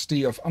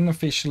capacity of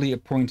unofficially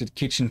appointed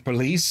kitchen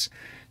police.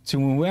 To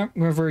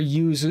whoever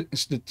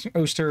uses the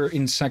toaster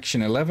in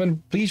section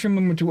 11, please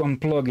remember to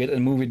unplug it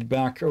and move it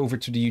back over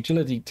to the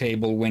utility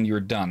table when you're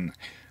done.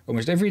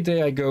 Almost every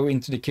day I go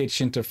into the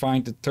kitchen to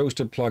find the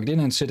toaster plugged in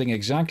and sitting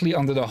exactly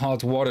under the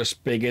hot water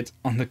spigot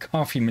on the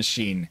coffee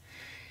machine.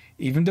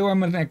 Even though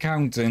I'm an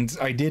accountant,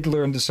 I did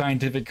learn the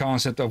scientific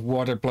concept of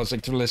water plus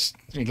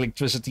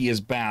electricity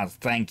is bad.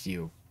 Thank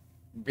you.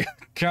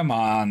 Come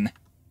on.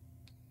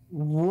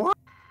 What?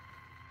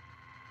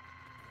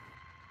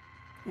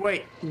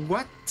 Wait,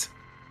 what?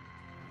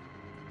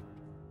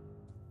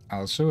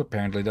 Also,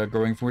 apparently they're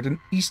going for an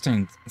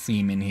Eastern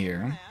theme in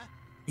here.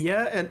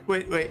 Yeah, and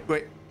wait.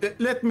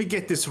 Let me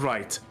get this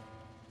right.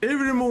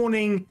 Every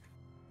morning,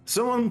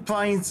 someone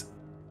finds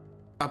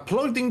a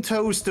plugged-in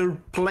toaster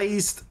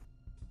placed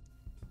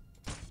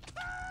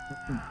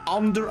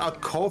under a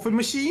coffee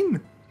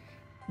machine?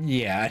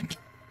 Yeah.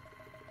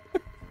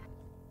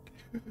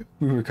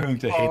 We were going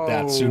to hit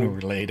that sooner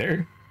or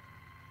later.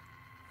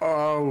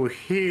 Oh,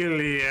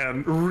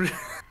 Hillyan.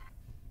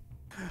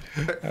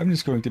 I'm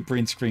just going to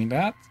print screen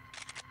that.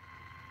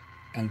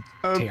 And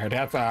tear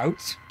that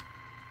out.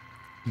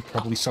 And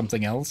probably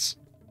something else.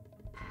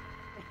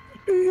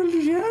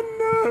 Hillyan,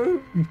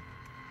 no.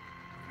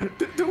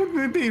 Don't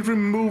maybe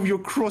remove your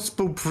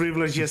crossbow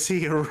privileges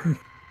here.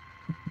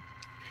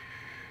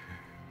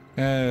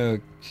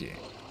 Okay.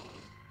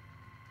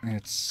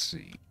 Let's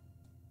see.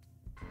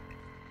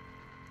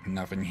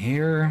 Nothing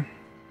here.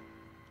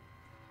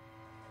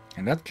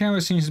 And that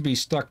camera seems to be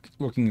stuck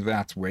looking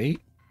that way.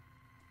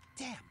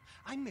 Damn,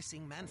 I'm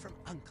missing Man from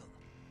Uncle.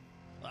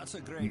 That's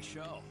a great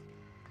show.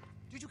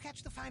 Did you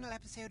catch the final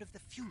episode of The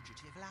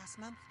Fugitive last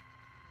month?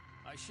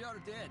 I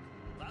sure did.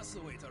 That's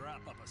the way to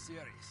wrap up a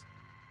series.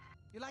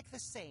 You like The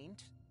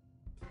Saint?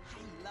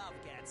 I love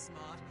Get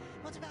Smart.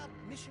 What about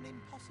Mission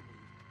Impossible?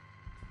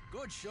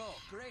 Good show,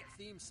 great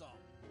theme song.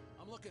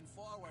 I'm looking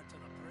forward to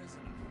The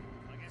Prisoner.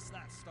 I guess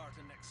that's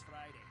starting next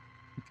Friday.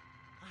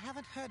 I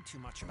haven't heard too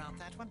much about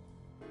that one.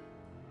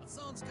 That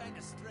sounds kind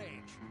of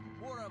strange.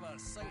 More of a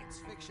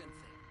science fiction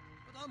thing.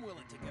 But I'm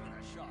willing to give it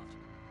a shot.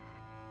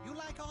 You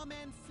like our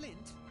man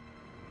Flint?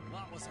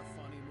 That was a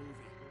funny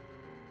movie.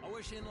 I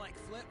wish In Like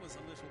Flint was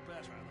a little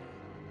better,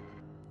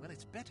 though. Well,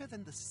 it's better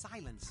than The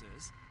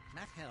Silencers.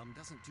 Matt Helm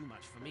doesn't do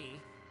much for me.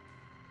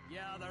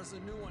 Yeah, there's a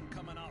new one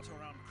coming out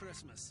around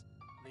Christmas.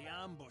 The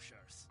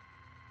Ambushers.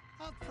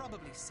 I'll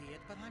probably see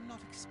it, but I'm not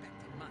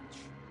expecting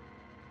much.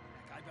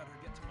 Heck, I better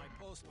get to my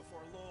post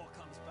before Lowell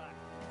comes back.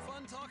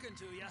 Fun talking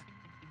to ya.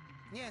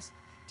 Yes,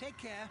 take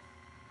care.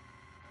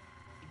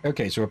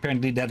 Okay, so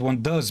apparently that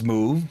one does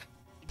move.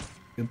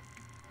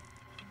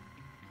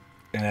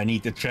 And I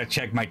need to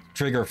check my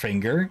trigger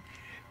finger.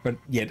 But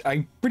yet,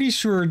 I'm pretty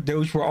sure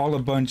those were all a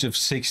bunch of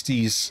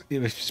 60s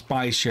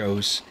spy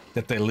shows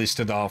that they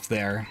listed off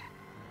there.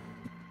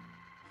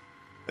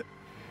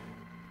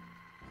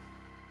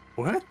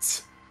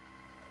 What?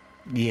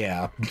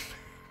 Yeah.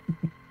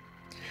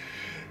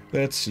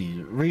 Let's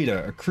see.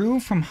 Rita, a crew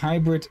from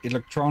Hybrid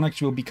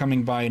Electronics will be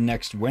coming by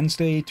next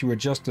Wednesday to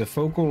adjust the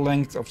focal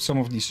length of some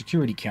of the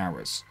security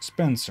cameras.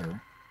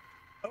 Spencer.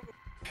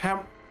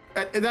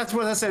 That's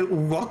what I said.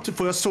 What?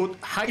 For a sort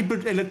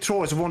Hybrid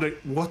Electronics. I wonder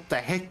what the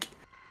heck?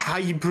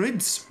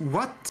 Hybrids?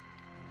 What?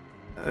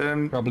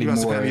 Probably you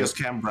more. Have just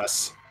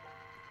cameras.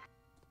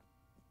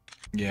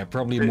 Yeah,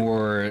 probably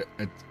more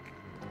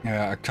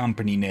a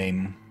company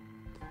name.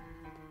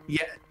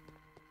 Yeah.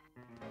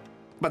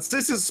 But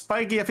this is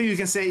spiky. I think you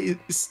can say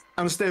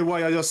understand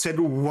why I just said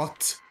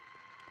what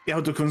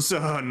out of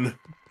concern.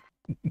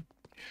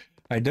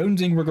 I don't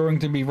think we're going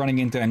to be running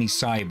into any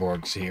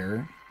cyborgs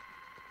here.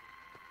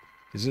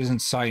 This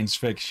isn't science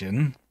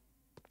fiction.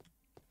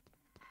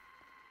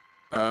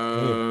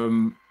 Are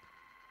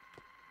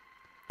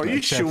you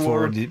except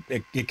sure?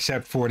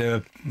 Except for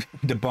the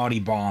the body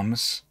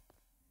bombs.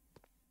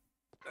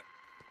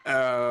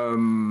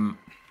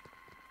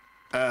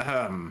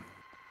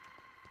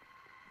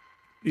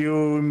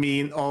 You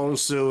mean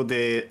also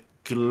the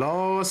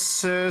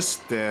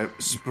glasses, the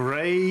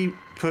spray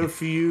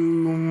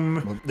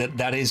perfume? Well,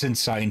 that isn't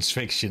science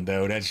fiction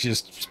though. That's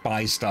just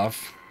spy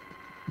stuff.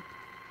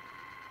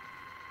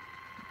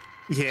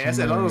 Yes,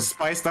 a lot of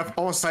spy stuff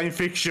or science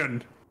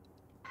fiction.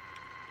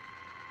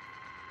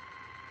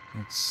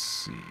 Let's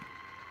see.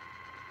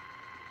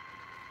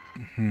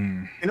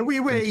 In a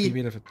weird That's a way,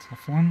 bit of a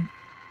tough one.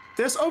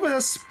 there's always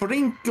a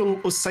sprinkle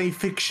of science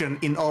fiction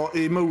in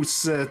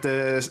most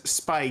the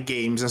spy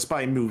games and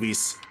spy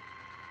movies.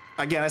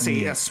 Again, I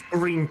say a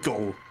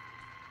sprinkle.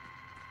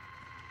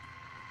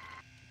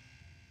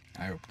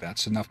 I hope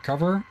that's enough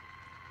cover.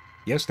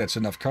 Yes, that's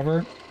enough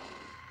cover.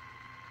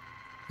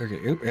 Okay,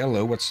 oh,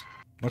 hello, what's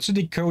the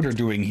decoder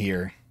doing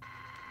here?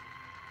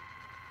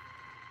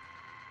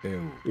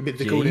 Oh, You bit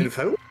the code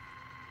info.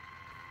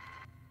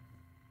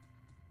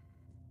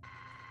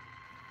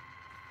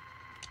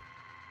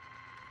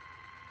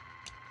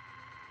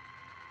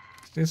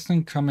 Is this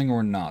thing coming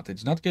or not?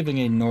 It's not giving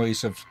a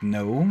noise of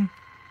no.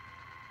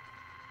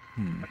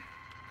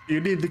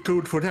 You need the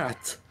code for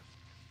that.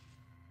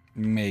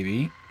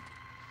 Maybe.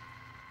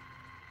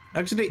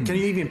 Actually, can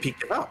you even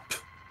pick it up?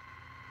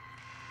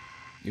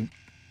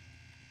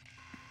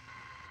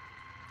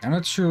 I'm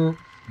not sure.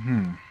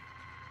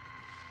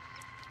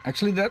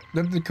 Actually, that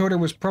decoder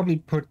was probably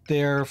put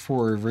there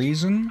for a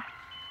reason.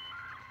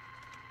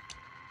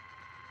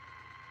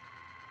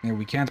 Yeah,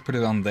 we can't put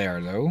it on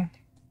there, though.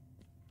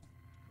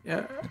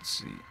 Yeah. Let's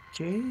see.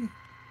 Okay.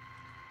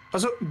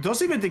 Also,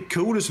 does even the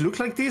coders look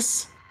like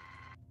this?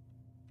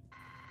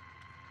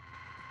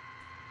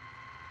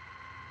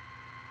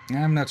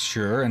 I'm not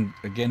sure, and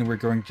again, we're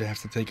going to have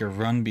to take a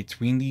run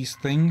between these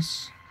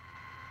things.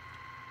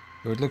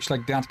 So it looks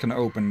like that can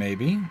open,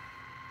 maybe.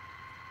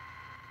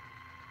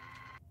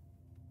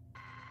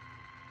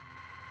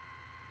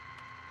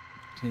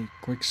 Okay,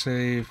 quick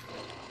save.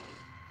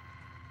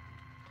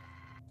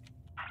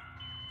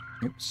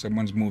 Yep,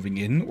 someone's moving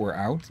in or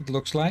out, it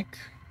looks like.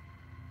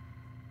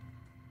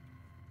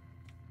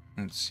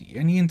 Let's see,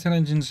 any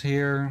intelligence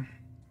here?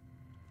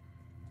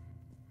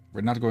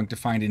 We're not going to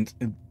find it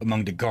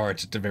among the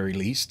guards at the very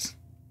least.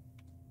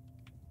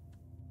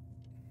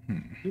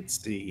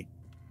 Let's see.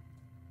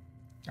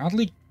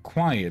 Oddly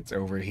quiet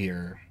over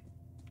here.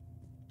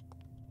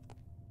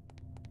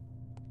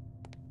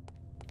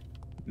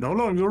 No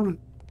longer.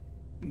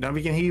 Now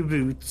we can hear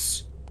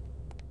boots.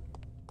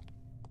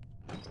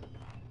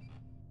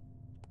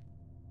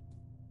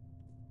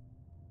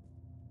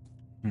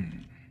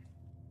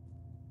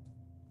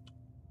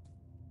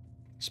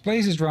 This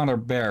place is rather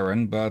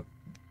barren, but,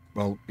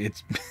 well,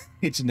 it's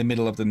it's in the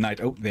middle of the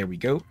night. Oh, there we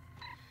go.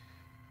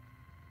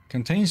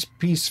 Contains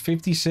piece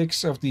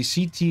 56 of the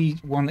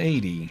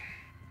CT-180.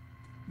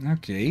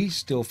 Okay,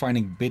 still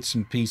finding bits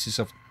and pieces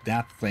of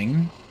that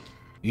thing.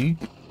 Okay,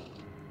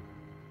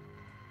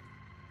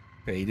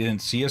 he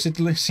didn't see us, it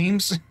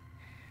seems.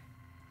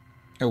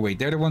 Oh wait,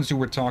 they're the ones who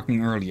were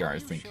talking earlier, I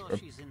think. Sure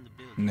she's in the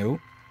building? No.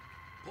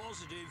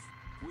 Positive.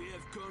 We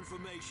have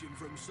confirmation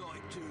from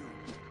Site 2.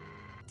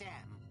 Damn,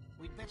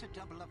 we'd better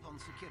double up on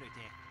security.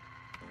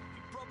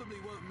 You probably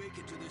won't make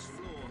it to this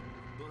floor,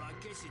 but I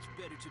guess it's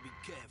better to be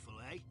careful,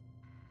 eh?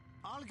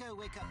 I'll go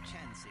wake up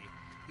Chansey.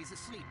 He's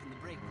asleep in the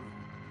break room.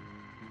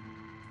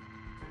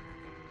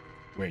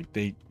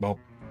 Wait, well,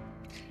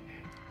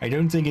 I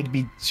don't think it'd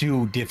be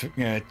too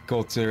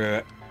difficult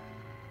to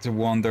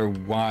wonder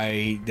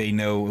why they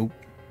know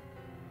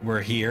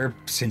we're here,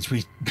 since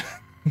we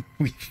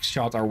we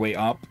shot our way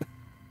up.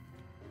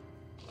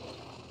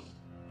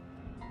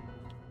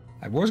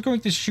 I was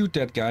going to shoot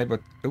that guy,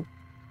 but oh.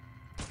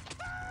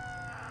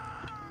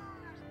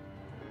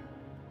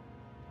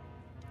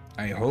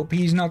 I hope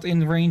he's not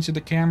in range of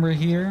the camera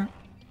here,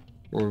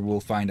 or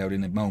we'll find out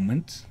in a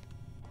moment.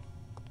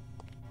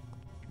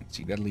 Let's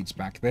see, that leads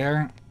back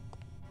there.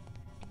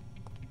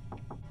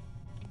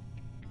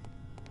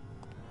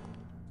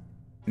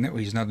 No,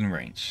 he's not in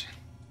range.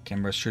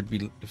 Camera should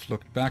be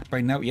looked back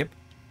by now. Yep.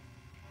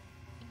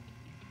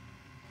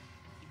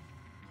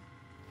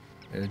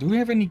 Do we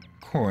have any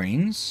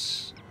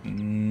coins?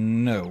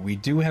 No, we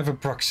do have a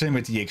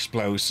proximity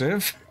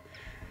explosive.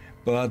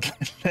 But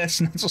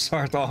let's not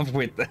start off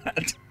with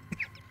that.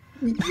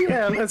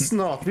 Yeah, let's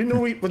not. We know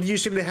what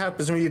usually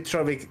happens when you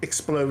throw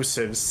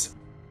explosives.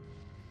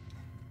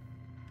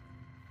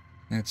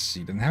 Let's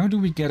see, then how do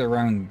we get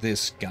around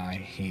this guy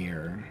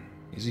here?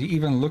 Is he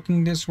even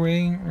looking this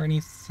way or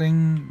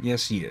anything?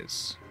 Yes, he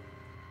is.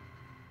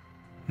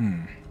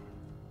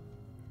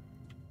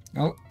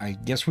 Well, I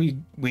guess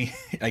we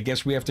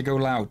have to go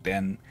loud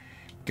then,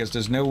 because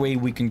there's no way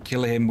we can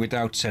kill him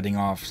without setting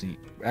off the...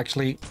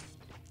 Actually,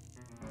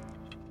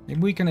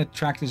 maybe we can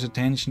attract his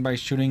attention by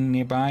shooting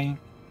nearby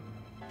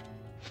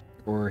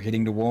or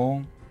hitting the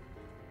wall.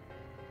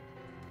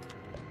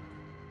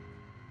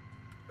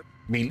 I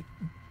mean,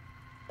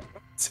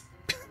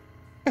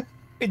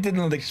 I did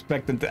not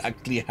expect them to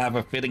actually have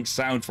a fitting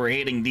sound for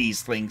hitting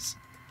these things.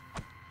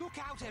 Look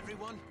out,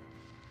 everyone!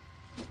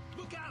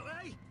 Look out,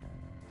 eh?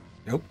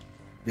 Nope.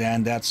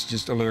 And that's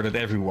just alerted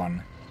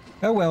everyone.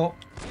 Oh well.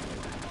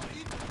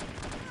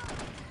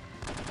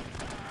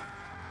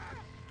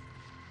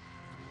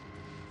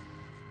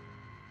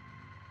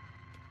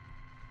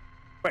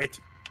 Wait.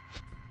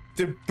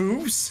 The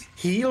boobs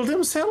heal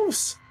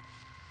themselves?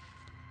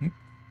 You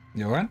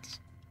know what?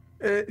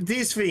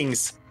 These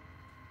things.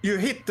 You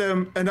hit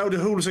them and now the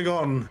holes are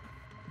gone.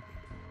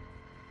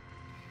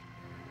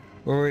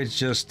 Or it's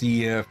just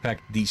the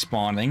effect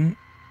despawning.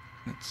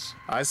 It's...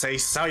 I say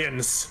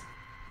science.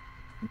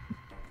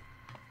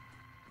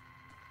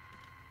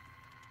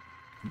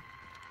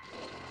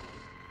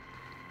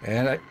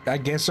 And I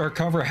guess our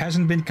cover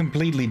hasn't been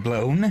completely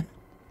blown.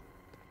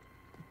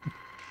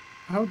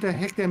 How the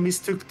heck they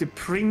mistook the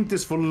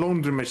printers for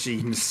laundry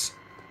machines?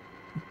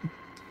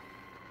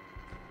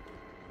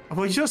 I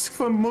was just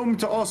for a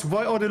moment to ask,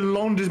 why are the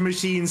laundry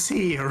machines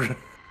here?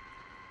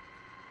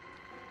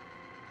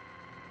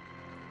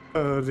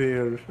 Oh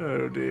dear,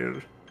 oh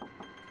dear.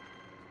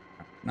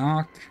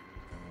 Knock.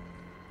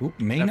 Oop,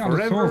 main And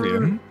forever-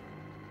 auditorium.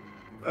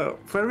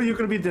 Forever you're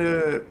gonna be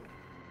the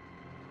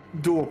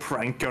door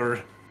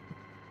pranker.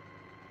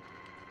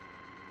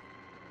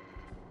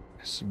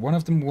 So one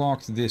of them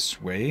walked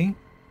this way.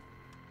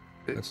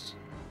 Let's...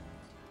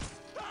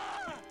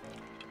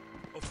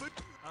 Oh,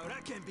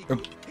 that can't be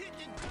good.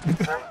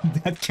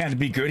 That can't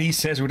be good, he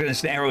says with an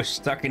arrow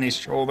stuck in his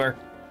shoulder.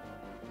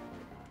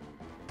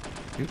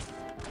 Oop.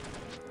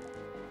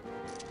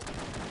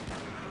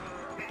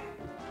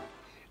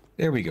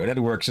 There we go, that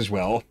works as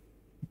well.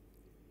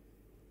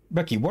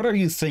 Becky, what are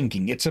you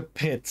thinking? It's a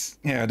pit.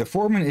 Yeah, the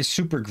foreman is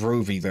super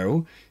groovy,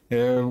 though.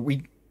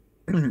 We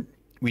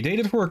we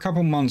dated for a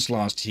couple months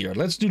last year.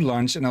 Let's do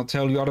lunch and I'll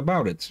tell you all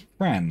about it.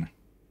 Fran.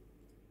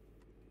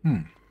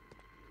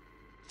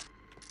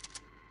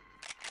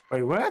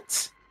 Wait,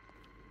 what?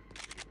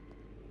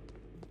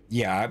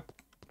 Yeah.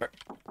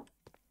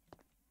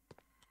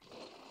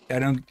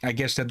 I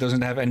guess that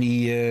doesn't have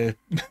any,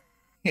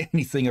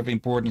 anything of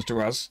importance to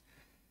us.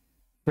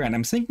 Fran,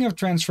 I'm thinking of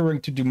transferring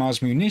to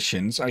Dumas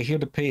Munitions. I hear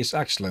the pay is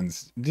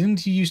excellent.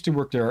 Didn't you used to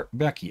work there,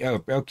 Becky?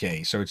 Oh,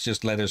 okay. So it's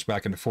just letters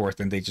back and forth,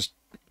 and they just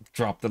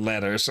drop the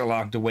letters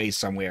along the way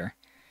somewhere.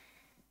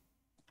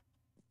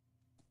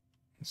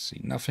 Let's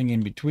see, nothing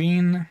in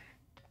between.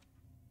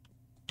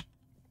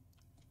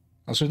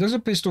 Also, does a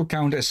pistol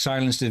count as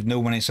silenced if no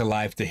one is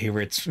alive to hear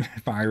it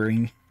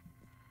firing?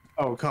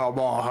 Oh, come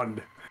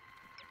on.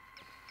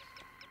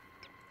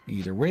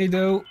 Either way,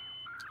 though,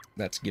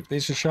 let's give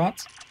this a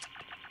shot.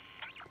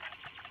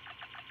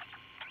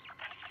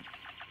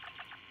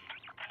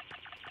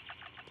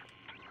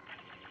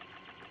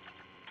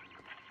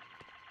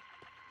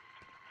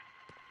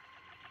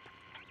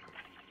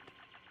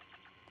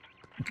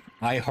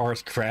 I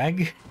heart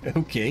Crag.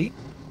 Okay.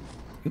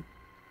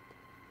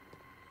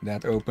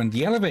 That opened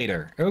the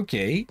elevator.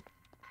 Okay.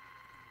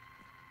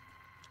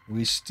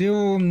 We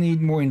still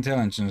need more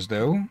intelligence,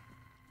 though.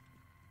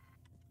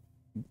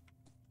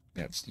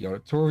 That's the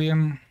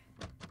auditorium.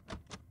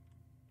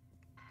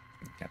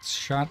 That's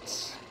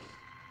shut.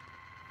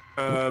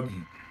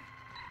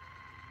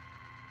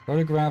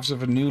 Photographs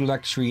of a new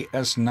luxury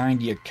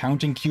S90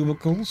 accounting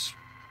cubicles.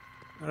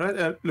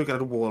 Alright, look at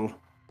the wall.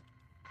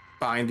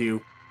 Behind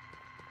you.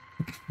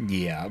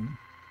 Yeah.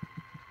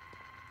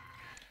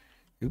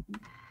 Oop.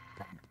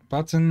 Wrong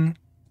button.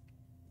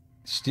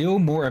 Still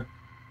more...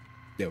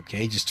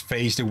 Okay, just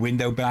phase the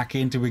window back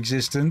into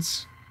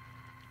existence.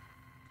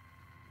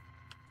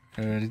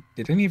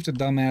 Did any of the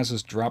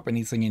dumbasses drop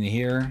anything in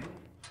here?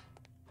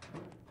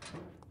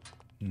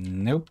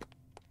 Nope.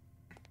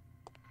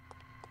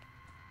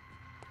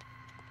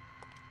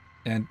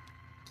 And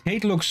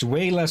Kate looks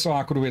way less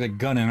awkward with a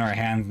gun in her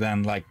hand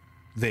than, like,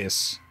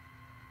 this.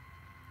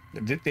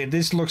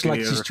 This looks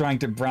like she's trying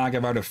to brag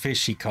about a fish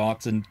she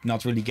caught and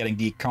not really getting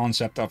the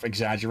concept of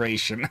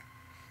exaggeration.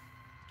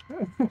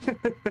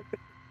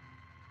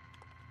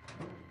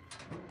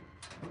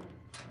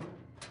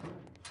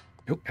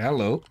 Oh,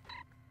 hello.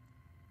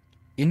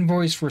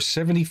 Invoice for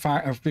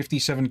 75 or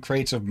 57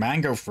 crates of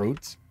mango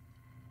fruit.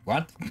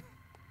 What?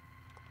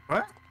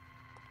 What?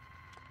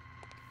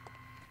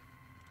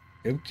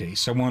 Okay,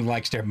 someone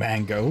likes their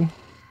mango.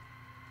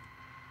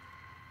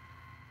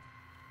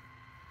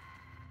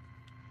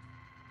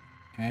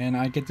 And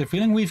I get the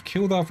feeling we've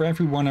killed off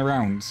everyone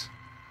around.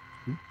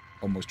 Oop,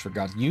 almost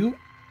forgot you.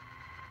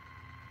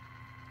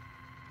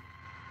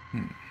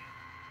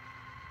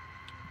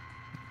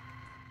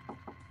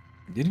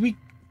 Did we...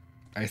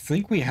 I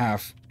think we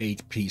have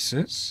 8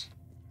 pieces.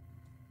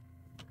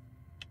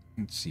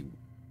 Let's see.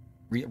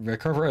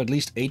 Recover at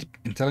least 8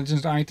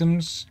 intelligence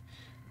items.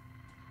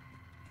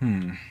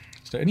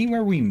 Is there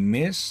anywhere we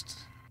missed?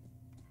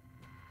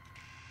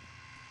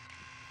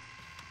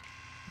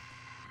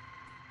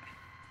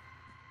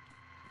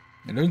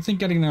 I don't think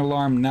getting an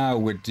alarm now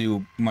would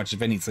do much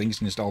of anything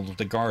since all of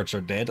the guards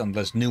are dead,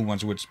 unless new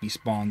ones would be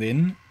spawned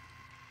in.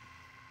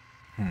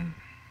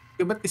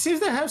 Yeah, but it seems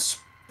they have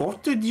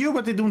spotted you,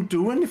 but they don't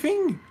do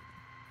anything.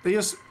 They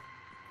just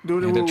do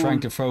the. Yeah, they're trying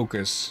to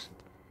focus.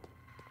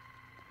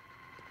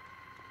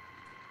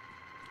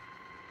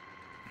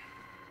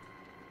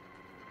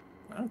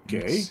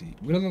 Okay. Let's see.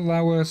 Will it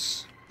allow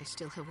us? I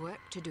still have work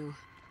to do.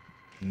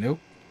 Nope.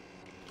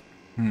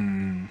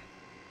 Then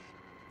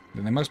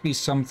there must be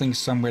something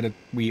somewhere that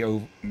we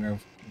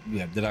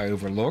that I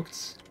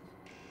overlooked.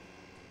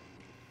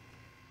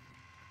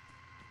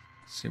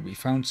 So we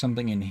found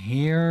something in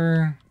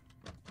here.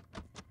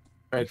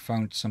 We Right.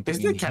 found something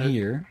Is in the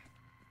here.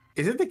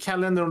 Is it the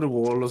calendar on the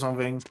wall or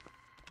something?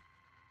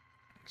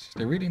 Is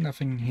there really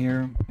nothing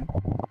here?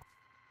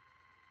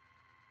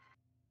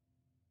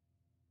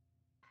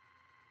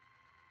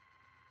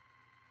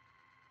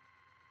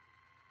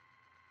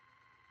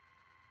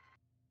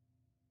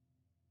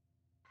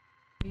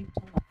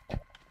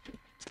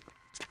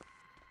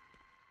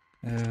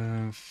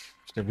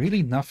 Is there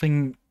really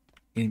nothing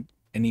in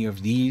any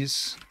of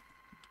these?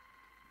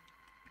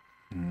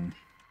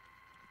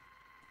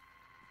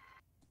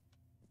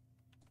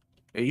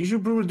 You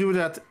should probably do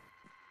that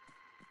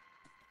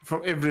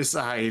from every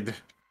side.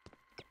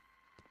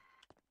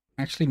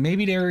 Actually,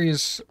 maybe there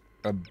is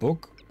a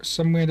book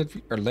somewhere that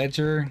or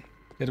ledger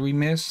that we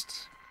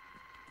missed.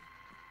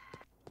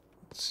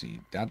 Let's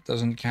see, that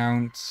doesn't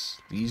count.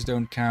 These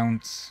don't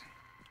count.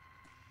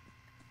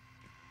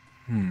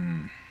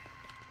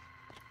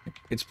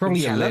 It's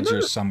probably a ledger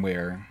calendar?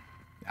 somewhere.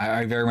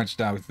 I very much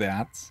doubt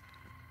that.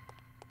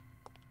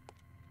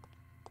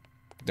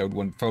 Don't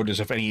want photos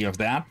of any of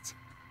that.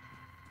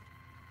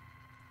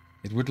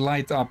 It would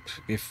light up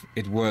if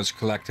it was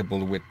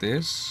collectible with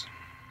this.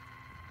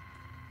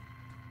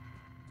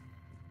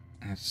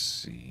 Let's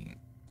see.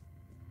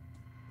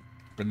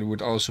 But it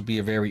would also be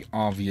a very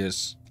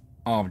obvious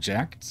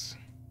object.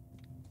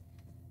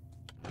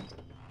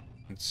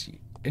 Let's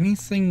see.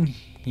 Anything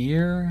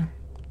here?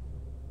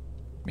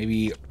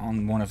 Maybe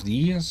on one of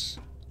these?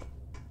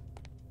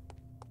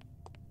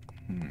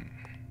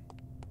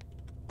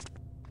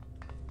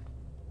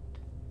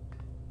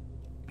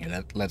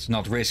 Yeah, let's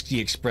not risk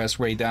the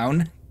expressway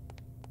down.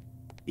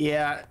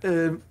 Yeah,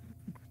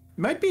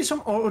 might be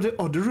some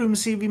other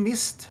rooms here we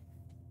missed.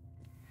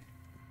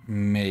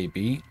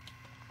 Maybe.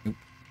 Oop.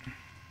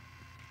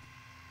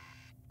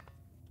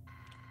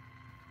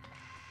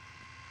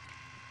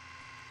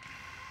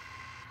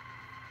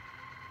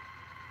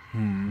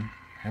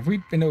 Have we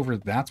been over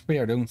that way?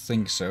 I don't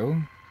think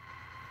so.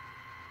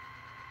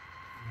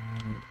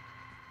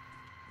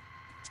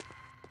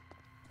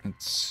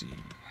 Let's see.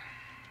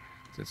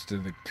 That's the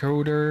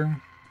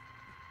decoder.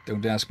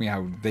 Don't ask me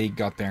how they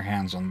got their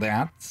hands on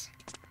that.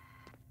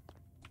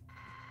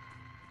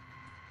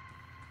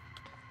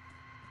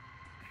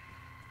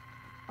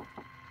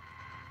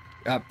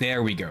 Up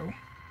there we go.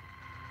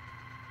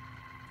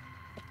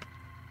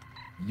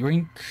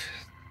 Yoink.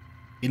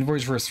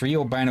 Invoice for 3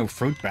 albino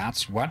fruit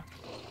bats. What?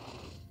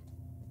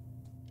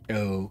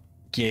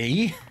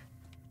 Okay.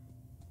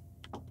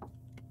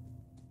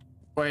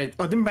 Wait,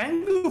 the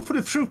mango for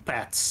the fruit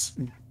bats.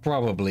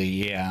 Probably,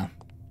 yeah.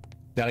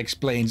 That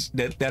explains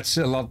that. That's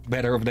a lot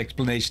better of an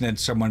explanation than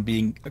someone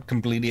being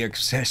completely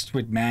obsessed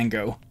with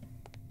mango.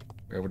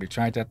 We already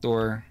tried that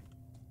door.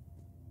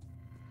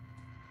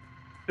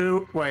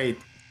 Oh, wait.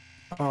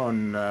 Oh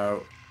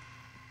no.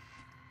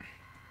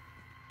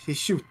 He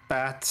shoot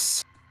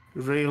bats.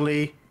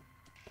 Really?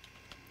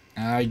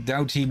 I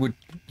doubt he would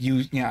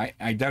use. Yeah,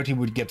 I doubt he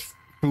would get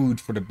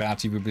food for the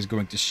bats if he was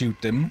going to shoot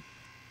them.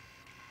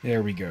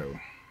 There we go.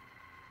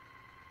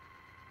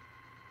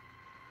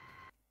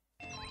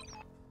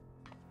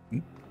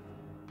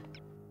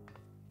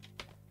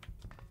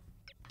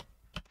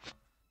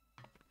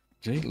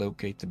 Okay,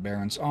 locate the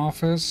Baron's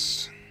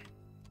office.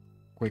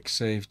 Quick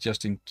save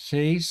just in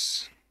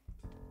case.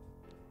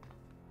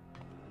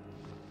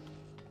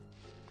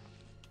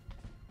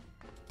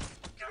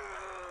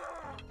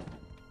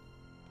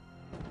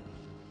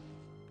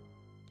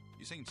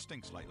 You seen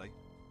Stinks lately?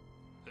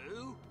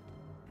 Who?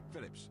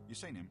 Phillips, you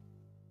seen him?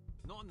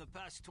 Not in the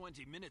past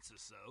 20 minutes or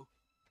so.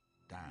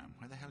 Damn,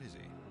 where the hell is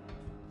he?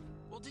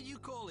 What did you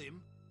call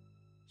him?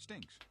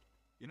 Stinks.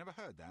 You never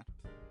heard that?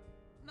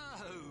 No,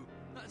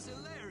 that's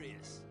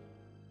hilarious.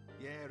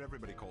 Yeah,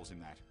 everybody calls him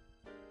that.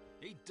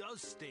 He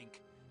does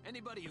stink.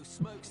 Anybody who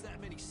smokes that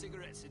many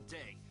cigarettes a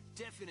day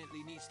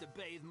definitely needs to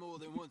bathe more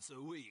than once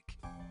a week.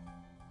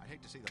 I'd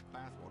hate to see the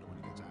bathwater when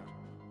he gets out.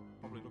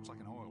 Probably looks like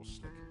an oil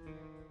slick.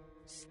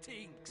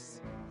 Stinks.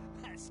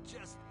 That's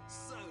just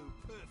so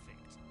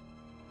perfect.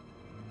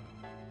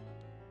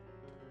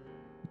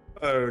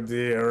 Oh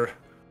dear.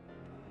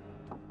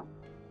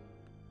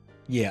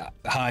 Yeah,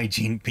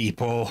 hygiene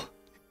people.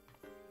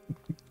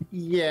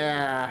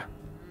 Yeah.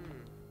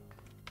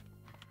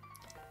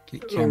 Okay,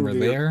 camera dear.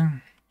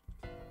 there.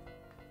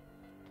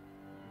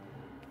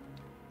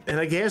 And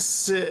I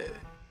guess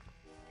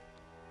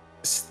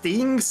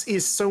Stings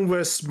is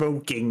somewhere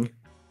smoking.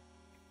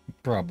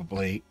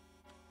 Probably.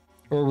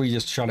 Or we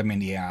just shot him in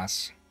the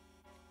ass.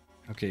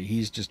 Okay,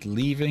 he's just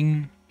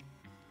leaving.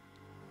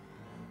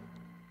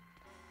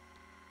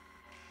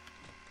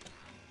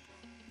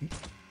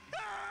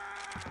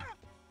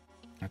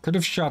 could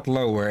have shot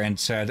lower and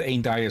said,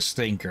 "Ain't I a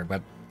stinker?"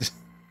 But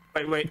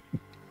Wait.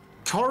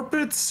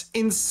 Carpets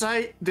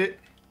inside the...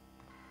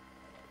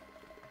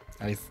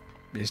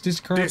 Is this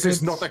carpet? This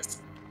is not...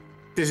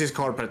 This is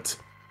carpet.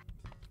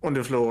 On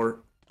the floor.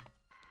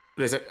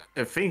 I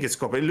think it's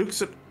carpet. It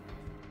looks...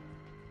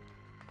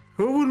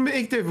 Who would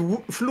make the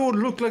floor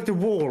look like the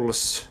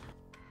walls?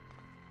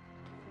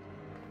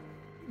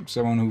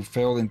 Someone who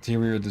failed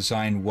interior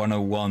design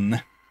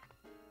 101.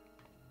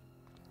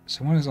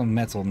 Someone is on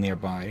metal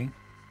nearby.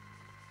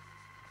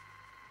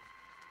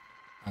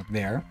 Out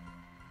there.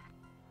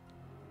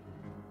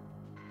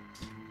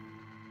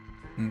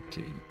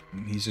 Okay,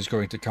 he's just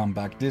going to come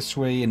back this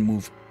way and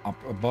move up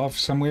above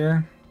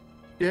somewhere.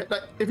 Yeah,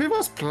 like, if it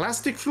was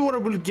plastic floor, I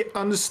would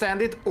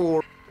understand it,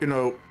 or, you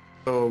know,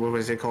 what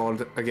was it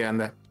called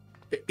again?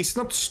 It's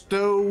not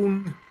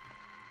stone.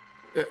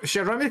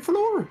 Ceramic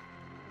floor?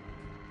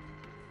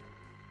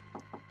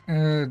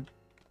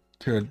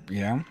 Could,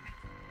 yeah.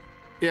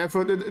 Yeah,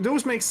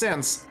 those make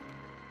sense.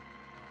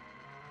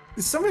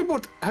 Something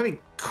about having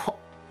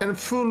a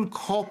full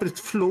carpet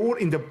floor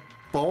in the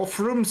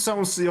bathroom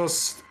sounds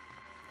just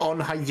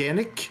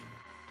unhygienic.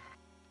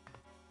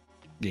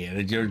 Yeah,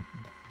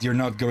 you're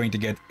not going to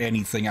get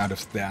anything out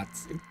of that.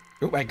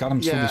 Oh, I got him.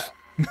 Yeah.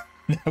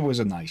 That was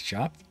a nice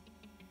shot.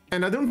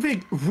 And I don't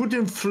think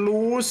wooden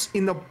floors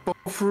in a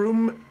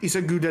bathroom is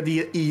a good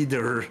idea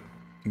either.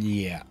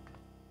 Yeah.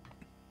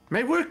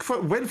 May work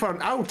well for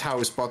an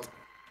outhouse, but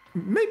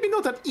maybe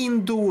not an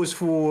indoors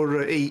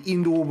for a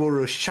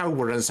indoor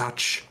shower and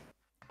such.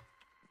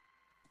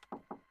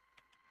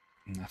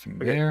 Nothing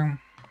there.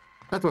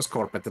 That was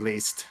carpet at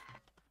least.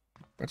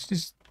 What's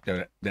this?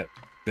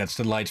 That's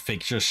the light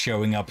fixture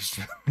showing up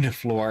on the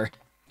floor.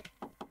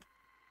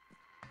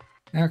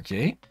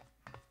 Okay.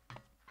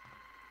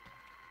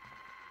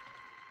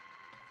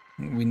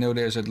 We know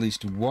there's at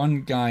least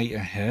one guy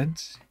ahead.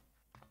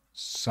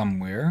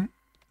 Somewhere.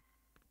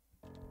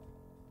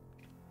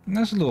 And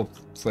there's a little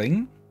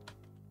thing.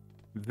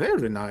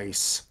 Very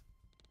nice.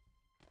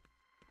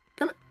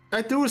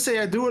 I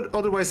do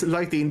otherwise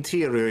like the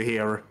interior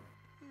here.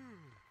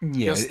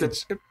 Yeah,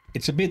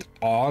 it's a bit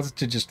odd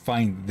to just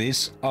find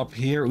this up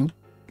here. Oop.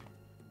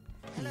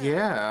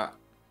 Yeah.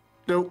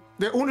 No,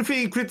 the only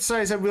thing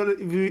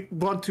we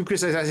want to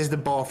criticize is the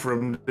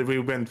bathroom that we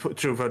went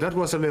through. That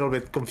was a little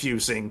bit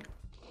confusing.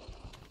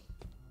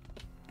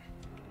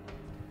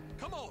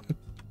 Come on.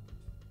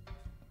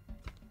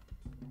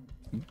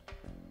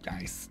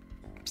 I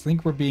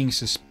think we're being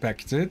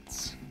suspected.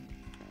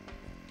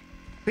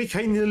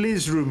 Behind the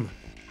Liz room.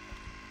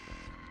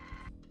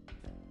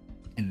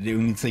 And the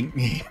only thing...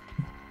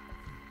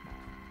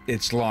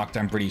 it's locked,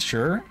 I'm pretty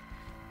sure.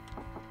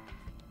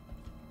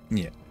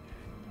 Yeah.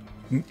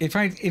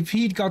 If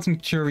he'd gotten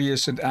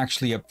curious and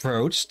actually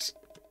approached,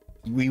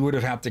 we would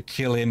have had to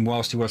kill him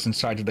whilst he was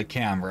inside of the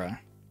camera.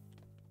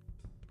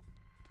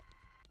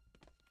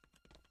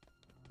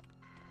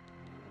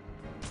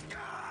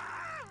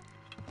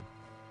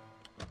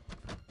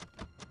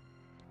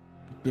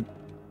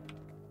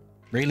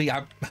 Really?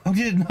 How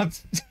did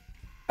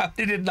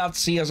it not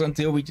see us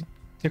until we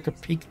took a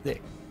peek there?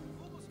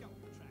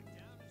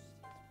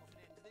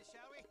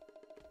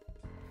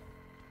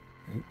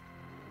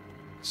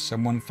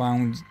 Someone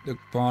found the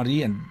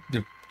body and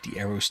the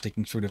arrow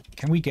sticking through the...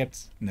 Can we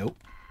get... Nope.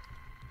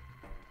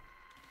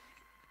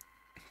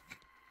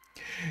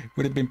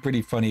 Would have been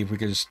pretty funny if we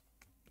could just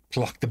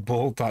pluck the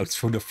bolt out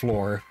through the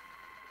floor.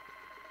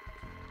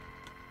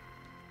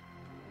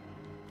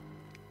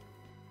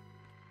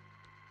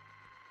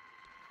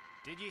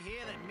 Did you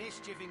hear that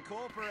Mischief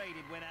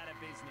Incorporated went out of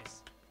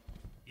business?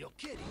 You're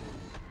kidding.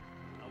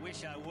 I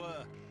wish I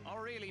were. I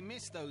really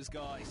miss those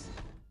guys.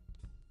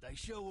 They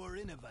sure were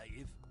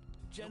innovative.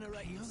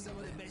 Generated some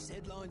of the best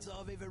headlines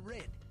I've ever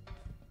read.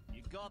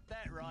 You got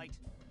that right.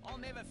 I'll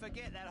never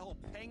forget that whole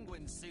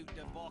penguin suit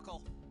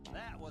debacle.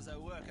 That was a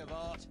work of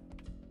art.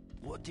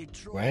 What did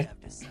Troy What? have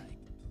to say?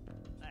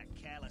 That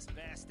callous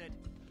bastard.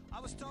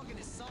 I was talking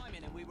to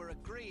Simon and we were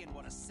agreeing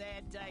what a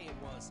sad day it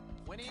was.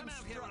 When in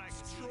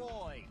struts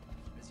Troy.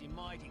 As you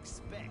might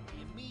expect,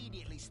 he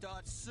immediately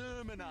starts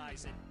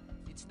sermonizing.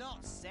 It's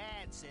not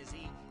sad, says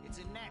he. It's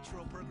a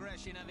natural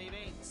progression of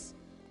events.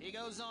 He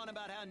goes on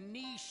about how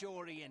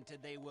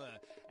niche-oriented they were,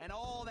 and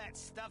all that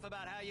stuff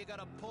about how you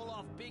gotta pull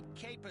off big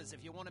capers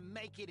if you want to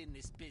make it in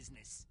this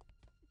business.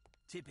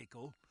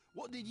 Typical.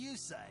 What did you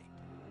say?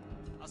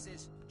 I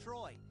says,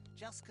 Troy,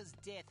 just 'cause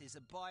death is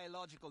a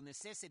biological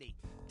necessity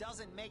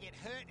doesn't make it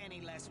hurt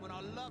any less when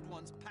our loved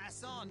ones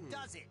pass on,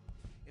 does it?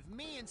 If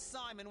me and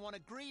Simon want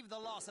to grieve the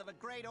loss of a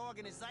great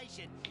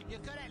organization, you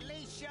could at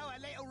least show a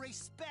little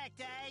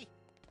respect, eh?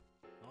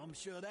 I'm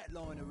sure that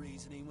line of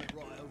reasoning went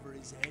right over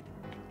his head.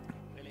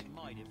 Well, it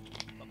might have,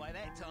 but by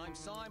that time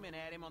Simon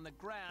had him on the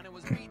ground and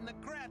was beating the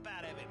crap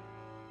out of him.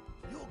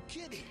 You're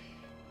kidding.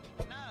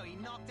 No, he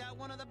knocked out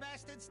one of the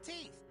bastard's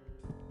teeth.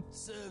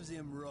 Serves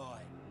him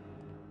right.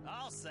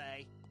 I'll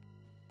say.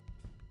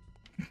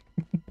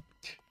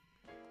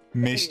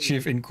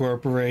 Mischief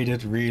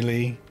Incorporated,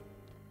 really?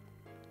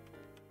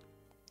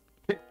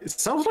 It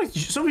sounds like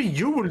something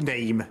you will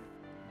name.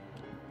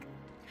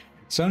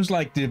 Sounds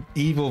like the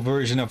evil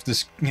version of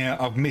this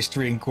of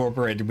Mystery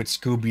Incorporated with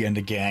Scooby and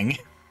the gang.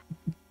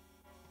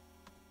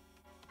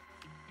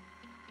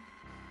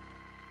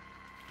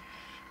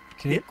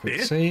 Okay,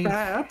 quick save.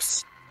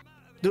 Perhaps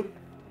the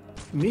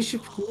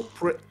Mischief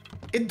Corporate.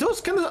 It does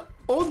kind of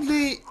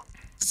oddly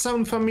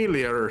sound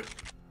familiar.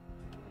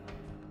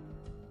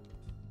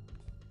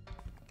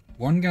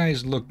 One guy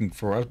is looking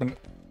for us, but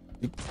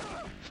I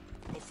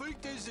think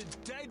there's a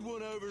dead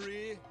one over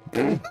here.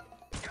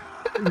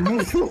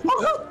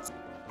 What?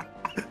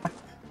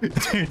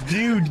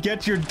 Dude,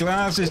 get your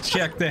glasses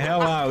checked the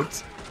hell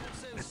out.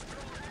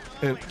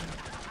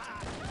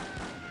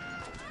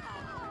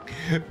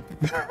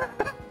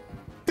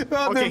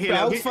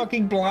 How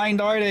fucking blind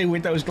are they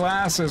with those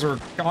glasses or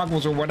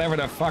goggles or whatever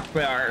the fuck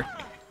they are?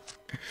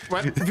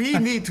 Well, we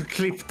need to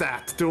clip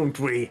that, don't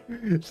we?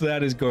 So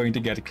that is going to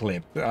get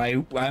clipped.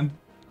 I'm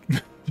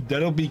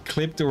that'll be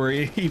clipped, or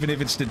even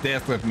if it's the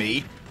death of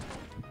me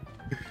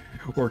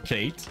or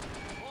Kate.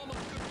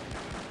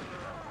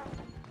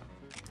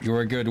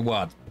 You're a good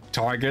what?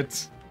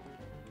 Target?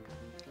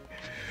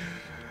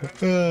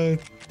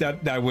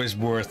 That was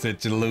worth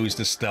it to lose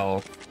the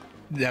stealth.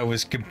 That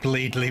was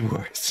completely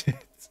worth it.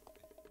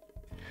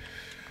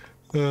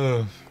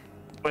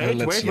 Wait,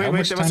 let's see. there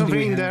was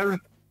something in there.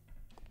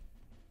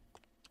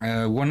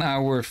 1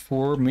 hour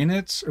 4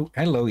 minutes. Oh,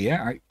 hello,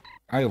 yeah,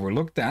 I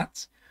overlooked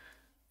that.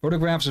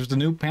 Photographs of the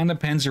new panda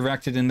pens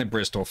erected in the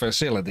Bristol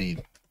facility.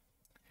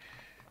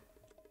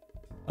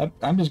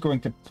 I'm just going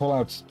to pull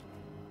out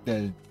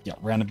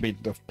random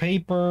bit of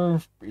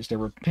paper. Is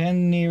there a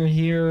pen near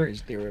here?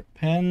 Is there a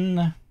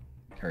pen?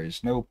 There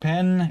is no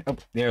pen. Oh,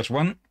 there's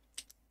one.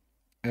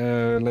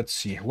 Let's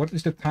see. What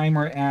is the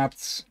timer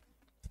at?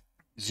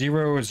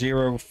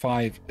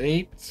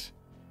 0058.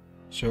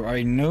 So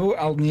I know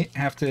I'll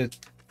have to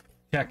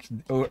check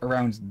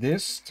around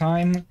this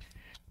time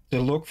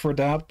to look for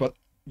that, but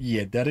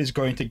yeah, that is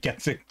going to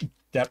get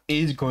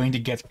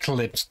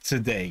clipped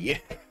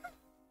today.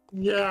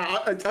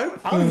 Yeah,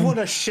 I want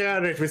to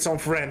share it with some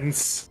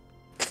friends.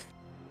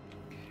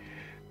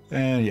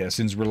 Yeah,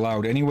 since we're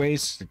loud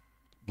anyways,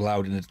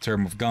 loud in the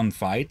term of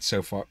gunfight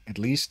so far at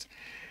least.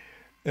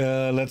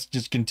 Let's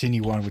just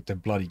continue on with the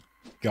bloody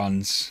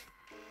guns.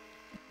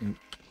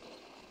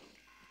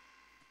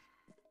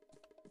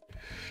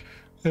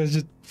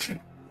 Just...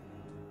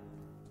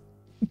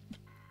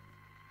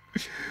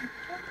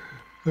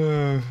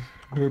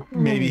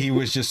 maybe he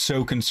was just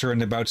so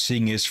concerned about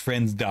seeing his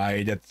friend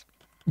die that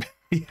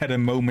he had a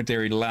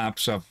momentary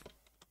lapse of,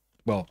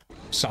 well,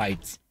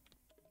 sight.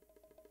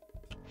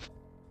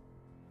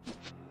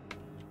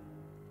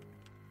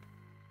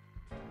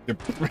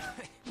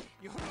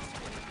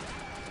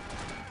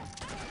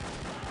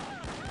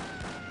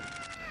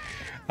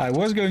 I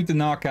was going to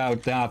knock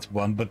out that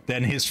one, but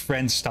then his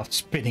friend stopped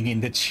spinning in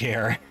the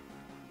chair.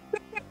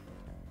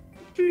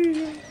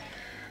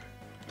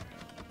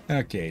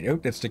 Okay,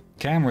 nope, that's the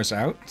cameras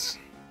out.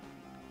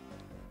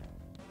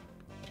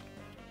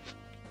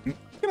 Look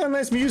at that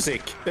nice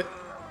music.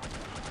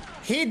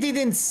 He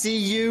didn't see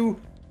you.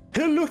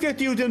 He looked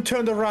at you, then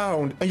turned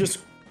around and just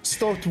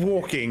started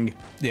walking.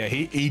 Yeah,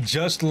 he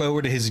just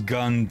lowered his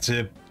gun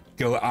to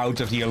go out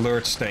of the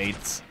alert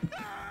state.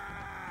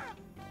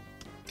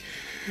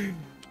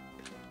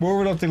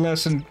 Moral of the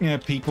lesson,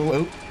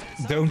 people,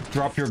 don't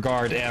drop your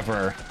guard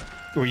ever,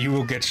 or you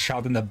will get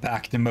shot in the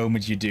back the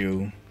moment you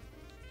do.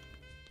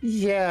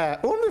 Yeah,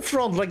 on the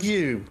front like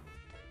you.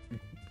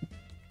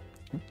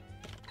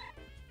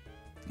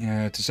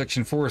 To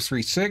section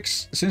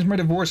 436. Since my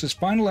divorce is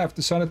final, I've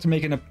decided to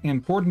make an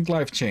important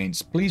life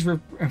change. Please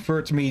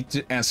refer to me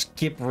as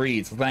Kip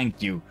Reed.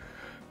 Thank you.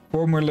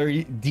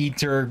 Formerly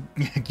Dieter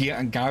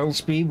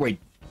Gilesby. Wait,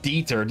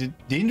 Dieter?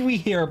 Didn't we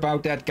hear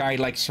about that guy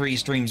like 3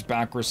 streams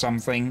back or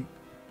something?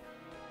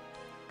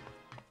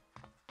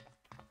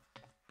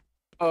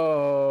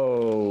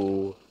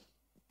 Oh.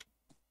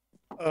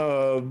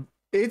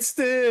 It's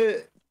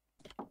the...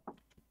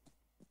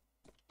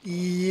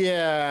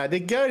 Yeah, the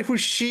guy who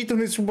cheated on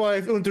his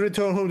wife and to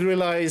return home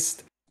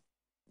realized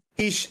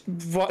his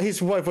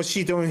wife was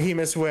cheating on him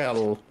as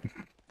well.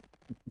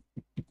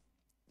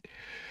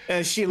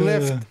 And she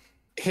left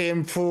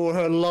him for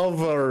her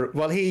lover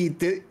while he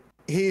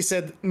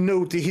said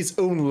no to his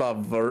own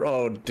lover.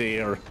 Oh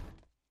dear.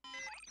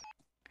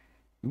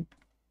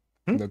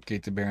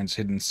 Locate the Baron's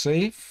hidden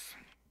safe.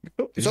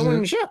 Oh, someone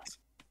in the chat.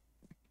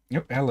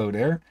 Yep, hello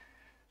there.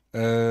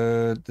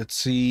 Let's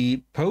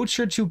see.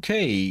 Poacher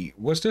 2K.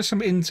 Was there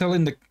some intel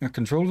in the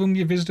control room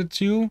you visited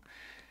to?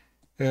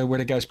 Where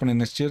the guy's putting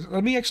this shit?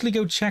 Let me actually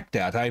go check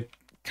that. I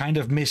kind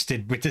of missed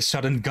it with the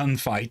sudden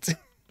gunfight.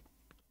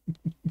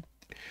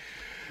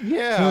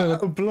 Yeah,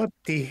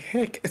 bloody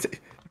heck.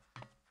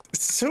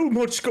 So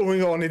much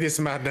going on in this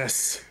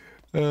madness.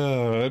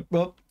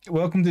 Well,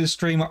 welcome to the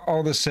stream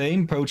all the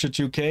same, Poacher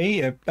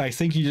 2K. I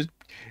think you just...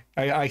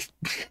 I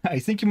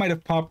think you might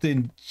have popped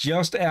in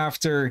just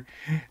after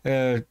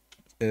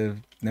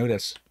no,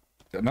 that's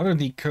another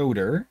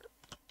decoder.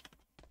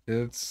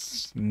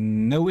 It's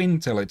no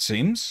intel, it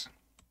seems.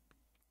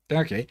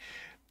 Okay.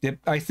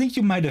 I think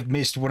you might have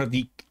missed one of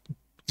the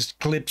just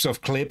clips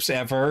of clips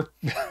ever.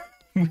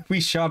 We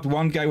shot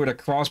one guy with a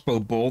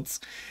crossbow bolt,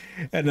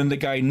 and then the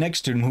guy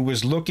next to him, who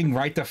was looking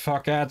right the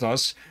fuck at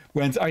us,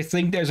 went, I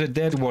think there's a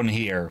dead one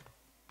here.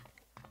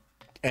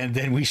 And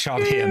then we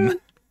shot him.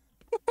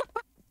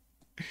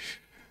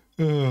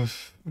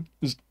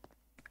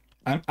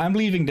 I'm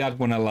leaving that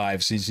one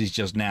alive since he's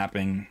just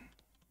napping.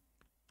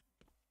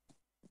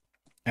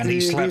 And he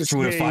slept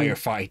through a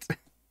firefight.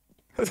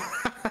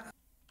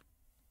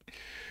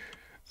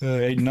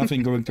 Ain't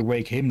nothing going to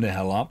wake him the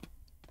hell up.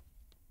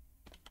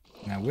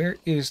 Now, where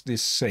is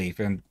this safe?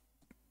 And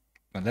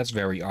well, that's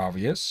very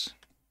obvious.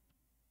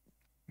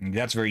 And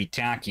that's very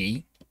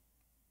tacky.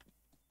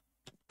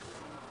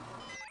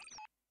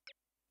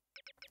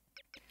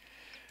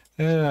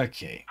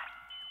 Okay.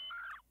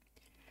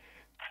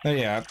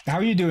 Yeah, how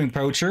are you doing,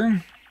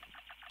 Poacher?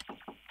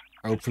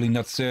 Hopefully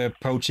not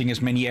poaching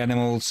as many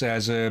animals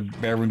as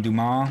Baron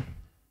Dumas.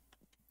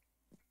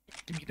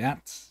 Give me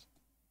that.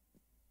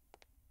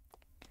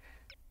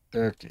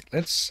 Okay,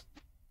 let's...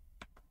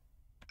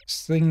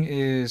 This thing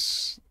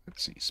is...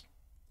 Let's see.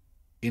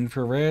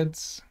 Infrared.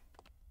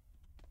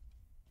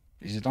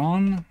 Is it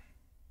on?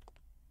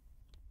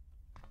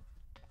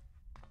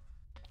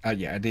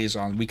 Yeah, it is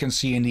on. We can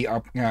see in the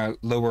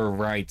lower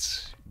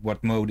right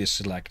what mode is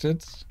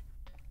selected.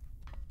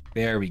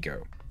 There we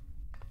go.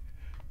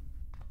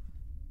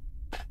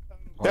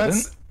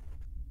 That's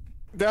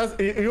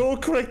you're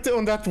correct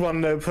on that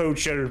one,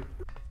 Poacher.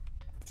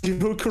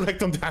 You're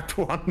correct on that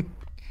one.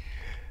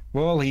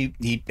 Well,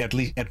 he at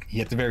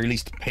the very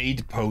least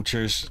paid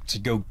poachers to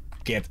go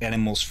get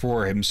animals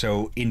for him,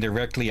 so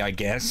indirectly, I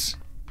guess,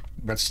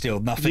 but still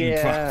nothing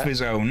of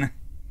his own.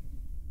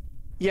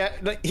 Yeah,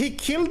 like, he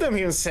killed them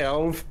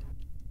himself,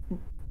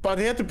 but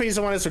he had to pay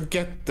someone else to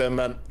get them,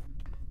 and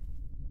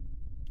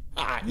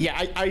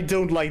yeah, I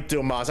don't like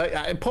Dumas.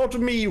 Part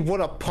of me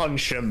wanna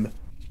punch him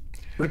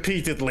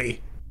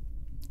repeatedly.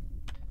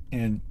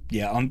 And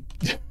yeah,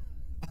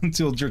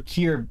 until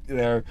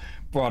Drakir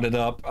brought it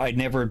up, I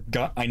never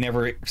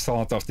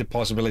thought of the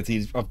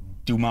possibility of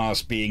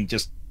Dumas being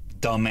just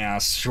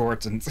dumbass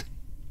short, and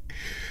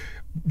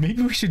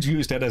maybe we should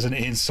use that as an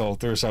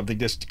insult or something,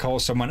 just to call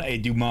someone a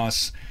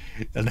Dumas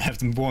and have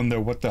them wonder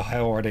what the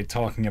hell are they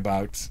talking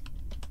about.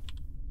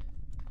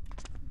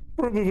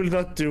 Probably will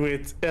not do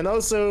it. And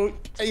also,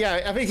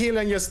 yeah, I think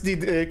Hillyan just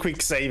did a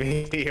quick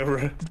save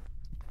here.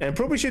 And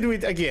probably should do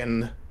it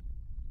again.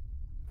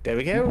 There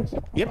we go.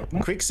 Yep,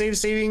 quick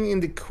saving in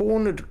the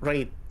corner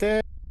right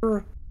there.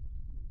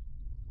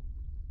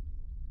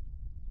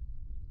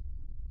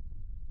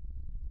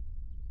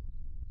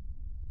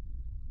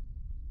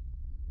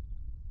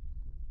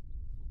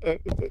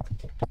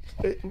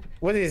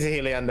 What is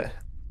it, Hillyan?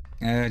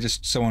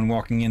 Just someone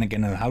walking in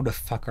again. How the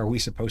fuck are we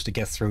supposed to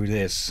get through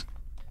this?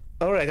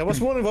 Alright, I was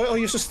wondering why are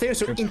you staring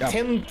so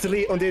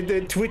intently on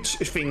the Twitch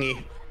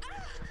thingy?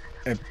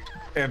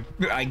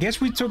 I guess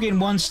we took in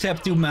one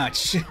step too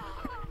much.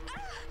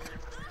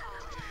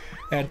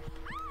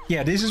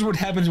 Yeah, this is what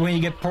happens when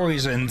you get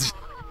poisoned.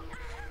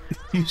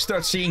 You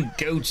start seeing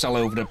goats all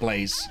over the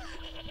place.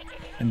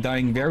 And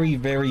dying very,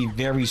 very,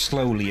 very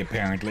slowly,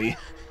 apparently.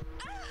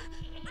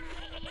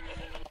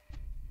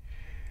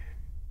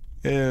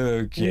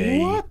 Okay.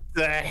 What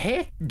the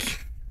heck?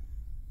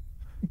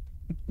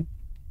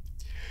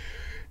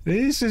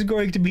 This is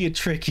going to be a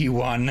tricky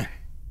one.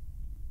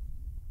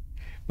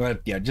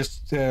 But yeah,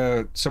 just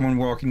someone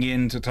walking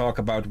in to talk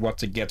about what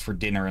to get for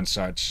dinner and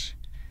such.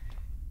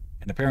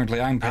 And apparently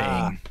I'm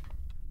paying.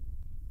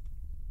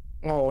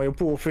 Oh, you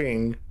poor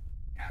thing.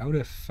 How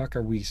the fuck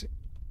are we...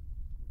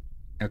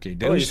 Okay,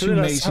 those two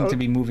may seem to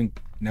be moving...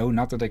 No,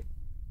 not that they...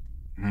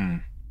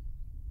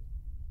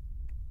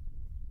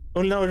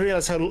 Oh, now I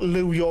realize how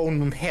low your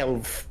own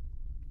health.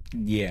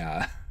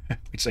 Yeah.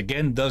 Which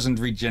again doesn't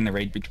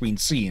regenerate between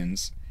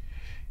scenes.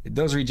 It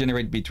does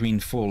regenerate between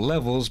full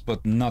levels,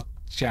 but not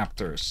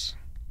chapters.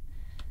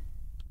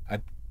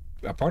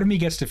 A part of me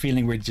gets the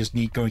feeling we're just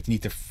going to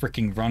need to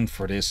freaking run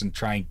for this and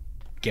try and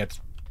get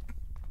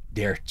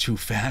there too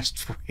fast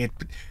for it.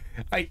 But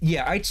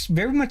I'd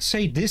very much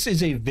say this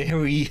is a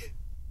very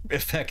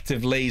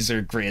effective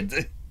laser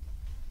grid.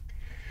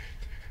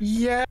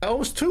 Yeah, it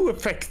was too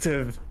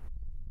effective.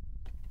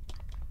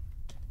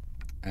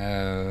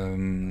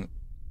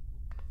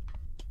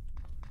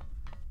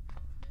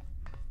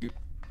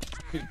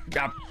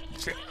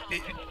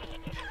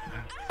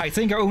 I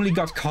think I only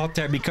got caught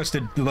there because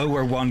the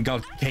lower one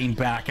came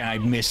back and I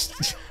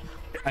missed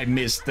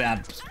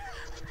that.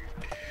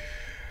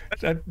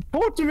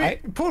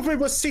 Poor me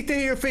was sitting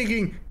here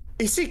thinking,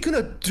 is he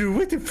gonna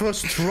do it the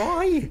first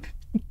try?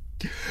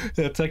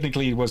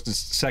 Technically it was the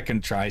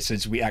second try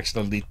since we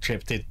accidentally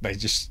tripped it by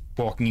just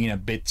walking in a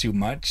bit too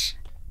much.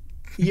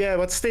 Yeah,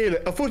 but still,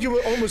 I thought you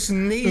were almost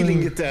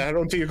nailing it there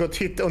until you got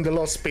hit on the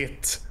last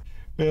bit.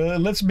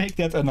 Let's make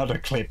that another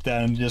clip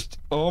then. Just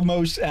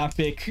almost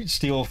epic,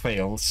 still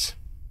fails.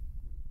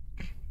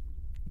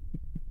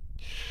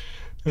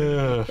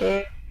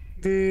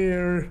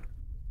 Dear.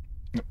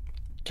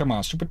 Come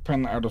on, stupid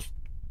pen out of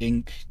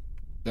ink.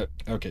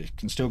 Okay,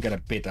 can still get a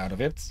bit out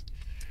of it.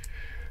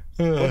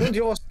 Why don't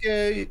you ask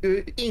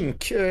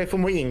ink for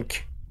more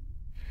ink?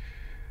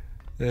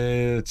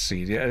 Let's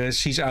see.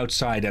 She's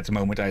outside at the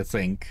moment, I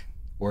think.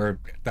 Or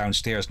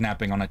downstairs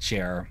napping on a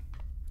chair.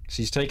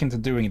 She's taken to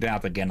doing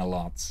that again a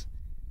lot.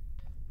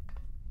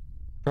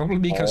 Probably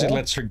because it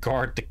lets her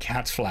guard the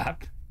cat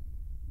flap.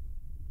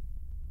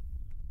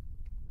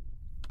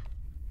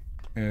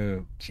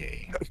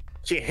 Okay.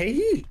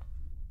 Okay.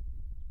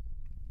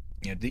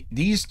 Yeah,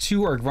 these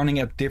two are running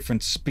at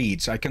different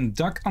speeds. I can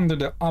duck under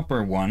the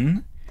upper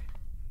one.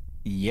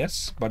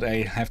 Yes, but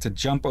I have to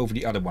jump over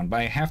the other one. But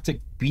I have to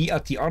be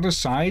at the other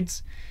side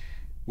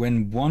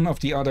when one of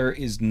the other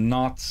is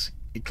not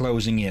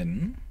closing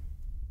in.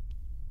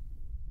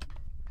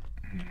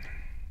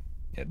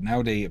 Yeah,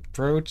 now they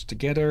approach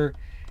together.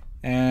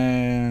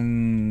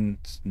 And...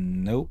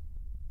 nope.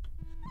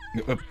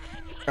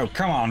 Oh,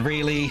 come on,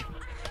 really?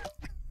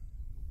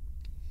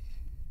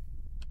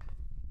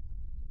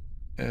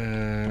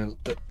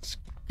 Let's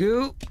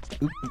go.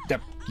 Oop,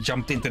 that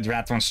jumped into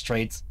that one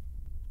straight.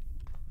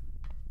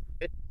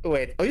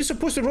 Wait, are you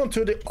supposed to run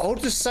to the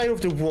other side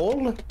of the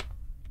wall?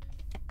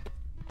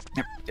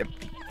 Yep.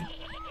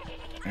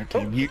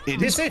 Okay,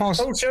 it is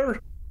possible. Sure.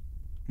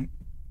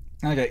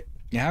 Okay,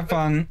 you have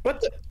fun.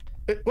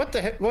 What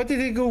the heck? Why did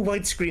it go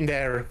widescreen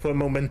there for a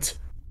moment?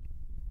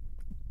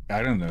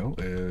 I don't know.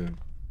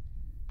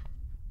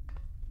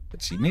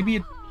 Let's see, maybe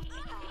it...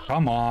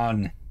 Come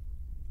on.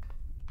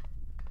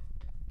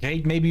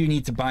 Okay, maybe you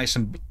need to buy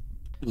some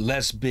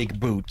less big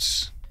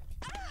boots.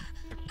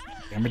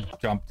 Damn it,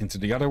 jumped into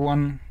the other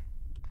one.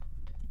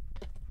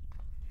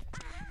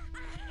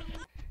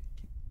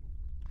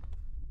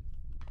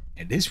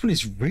 And this one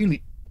is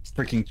really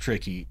freaking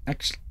tricky.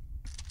 Actually,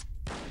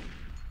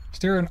 is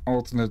there an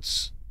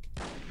alternate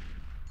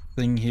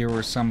thing here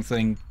or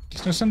something?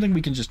 Is there something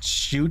we can just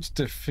shoot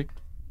to fix?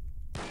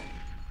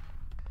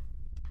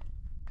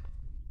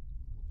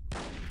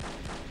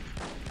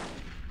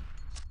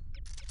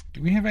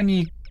 Do we have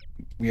any...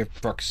 We have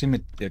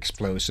proximity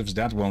explosives.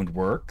 That won't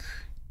work.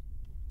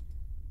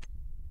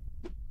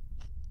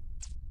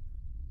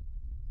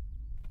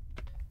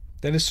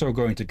 That is so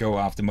going to go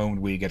off the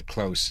moment we get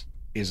close,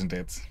 isn't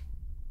it?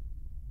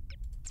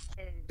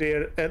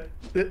 Dear,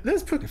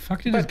 let's put The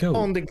fuck did it go?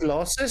 on the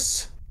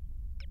glasses.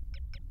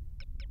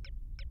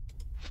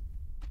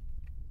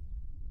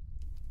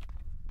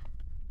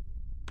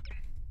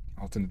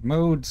 Alternate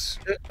modes.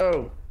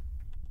 Oh.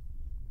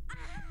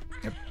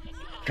 Yep.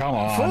 Come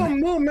on. For a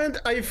moment,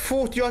 I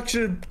thought you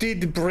actually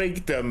did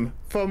break them.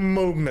 For a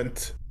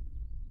moment.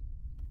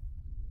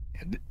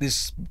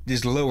 This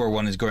lower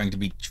one is going to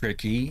be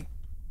tricky,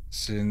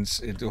 since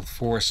it will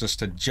force us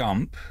to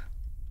jump.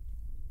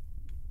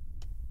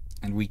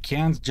 And we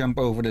can't jump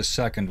over the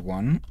second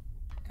one.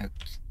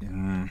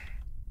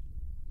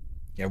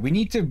 Yeah, we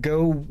need to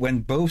go when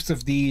both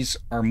of these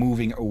are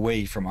moving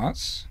away from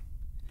us.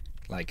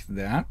 Like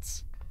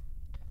that.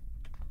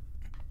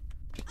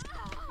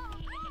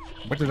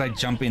 What did I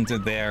jump into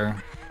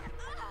there?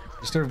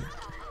 Is there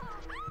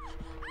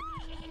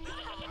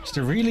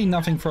really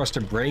nothing for us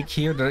to break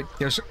here?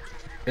 There's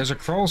a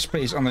crawl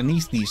space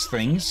underneath these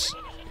things.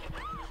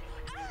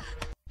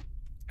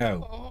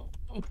 Oh.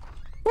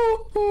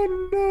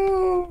 Oh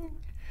no!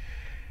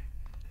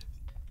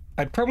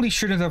 I probably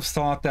shouldn't have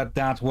thought that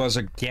that was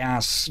a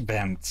gas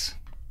vent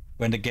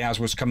when the gas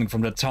was coming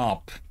from the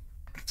top.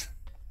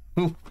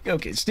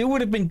 Okay, still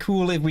would have been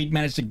cool if we'd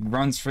managed to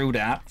run through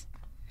that.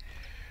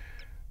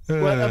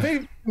 Well, I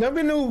think now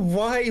we know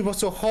why it was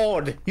so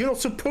hard. You're not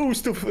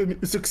supposed to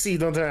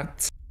succeed on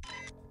that.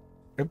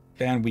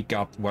 And we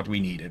got what we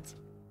needed.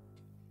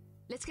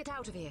 Let's get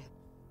out of here.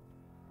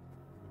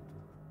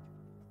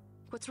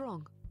 What's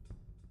wrong?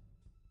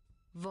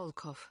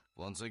 Volkov.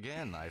 Once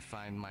again, I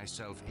find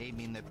myself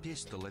aiming a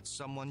pistol at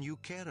someone you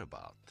care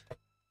about.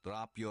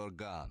 Drop your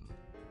gun.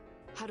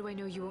 How do I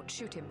know you won't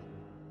shoot him?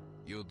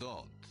 You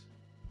don't.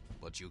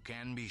 But you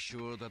can be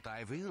sure that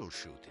I will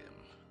shoot him.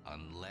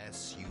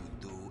 Unless you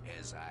do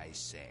as I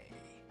say.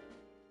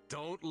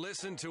 Don't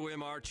listen to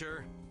him,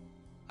 Archer.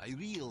 I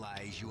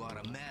realize you are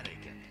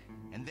American,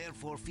 and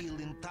therefore feel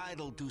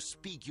entitled to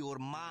speak your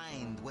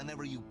mind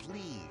whenever you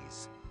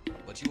please.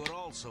 But you are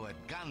also at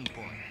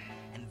gunpoint,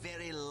 and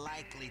very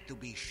likely to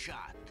be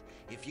shot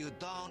if you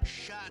don't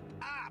shut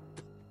up!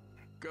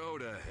 Go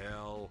to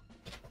hell.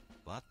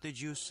 What did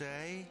you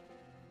say?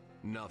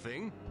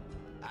 Nothing.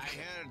 I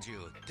heard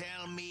you.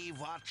 Tell me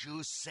what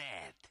you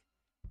said.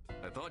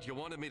 I thought you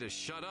wanted me to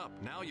shut up.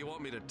 Now you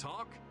want me to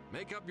talk?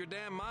 Make up your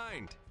damn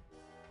mind.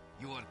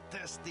 You are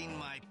testing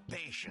my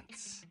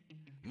patience.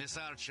 Miss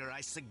Archer,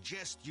 I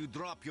suggest you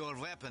drop your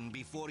weapon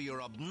before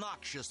your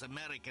obnoxious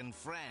American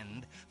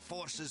friend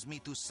forces me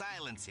to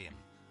silence him,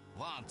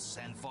 once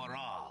and for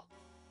all.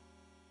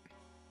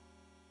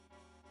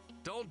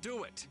 Don't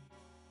do it.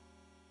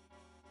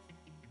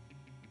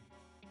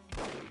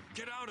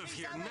 Get out of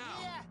here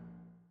now.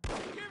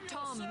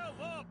 Tom!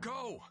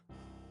 Go.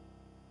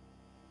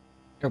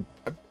 Oh,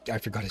 I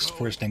forgot his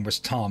first name was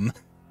Tom.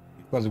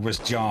 Well, it was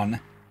John.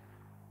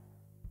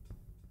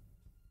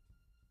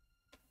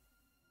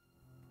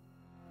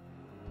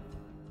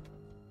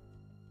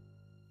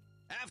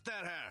 After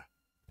her!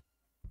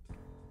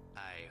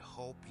 I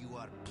hope you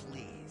are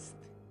pleased.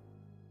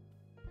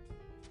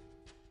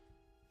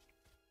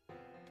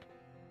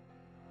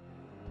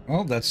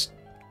 Well, that's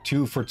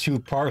 2 for 2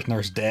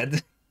 partners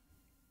dead.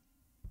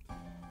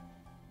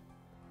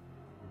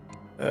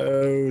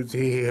 Oh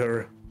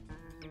dear.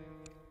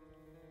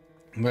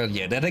 Well,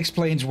 yeah, that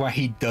explains why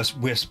he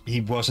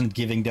wasn't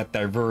giving that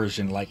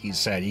diversion, like he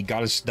said. He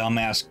got his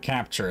dumbass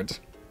captured.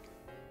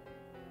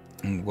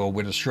 And, well,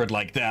 with a shirt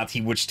like that,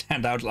 he would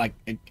stand out like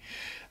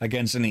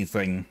against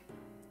anything.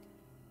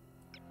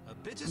 A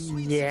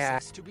bittersweet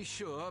success to be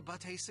sure,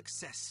 but a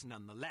success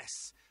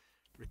nonetheless.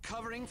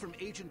 Recovering from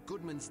Agent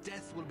Goodman's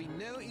death will be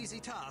no easy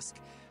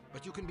task,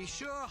 but you can be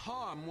sure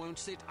Harm won't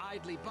sit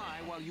idly by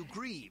while you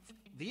grieve.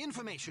 The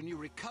information you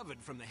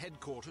recovered from the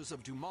headquarters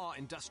of Dumas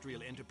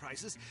Industrial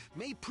Enterprises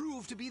may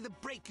prove to be the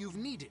break you've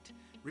needed.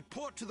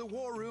 Report to the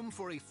War Room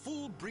for a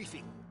full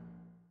briefing.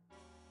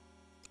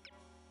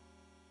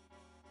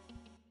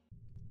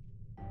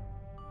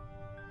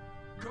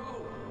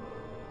 Go!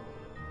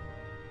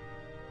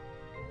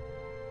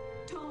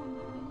 Tom!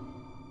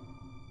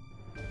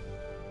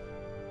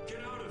 Get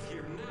out of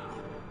here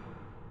now!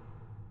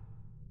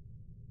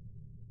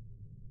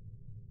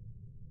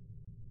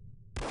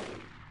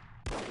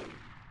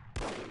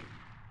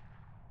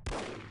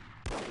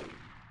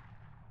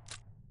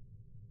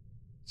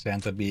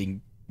 Santa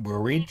being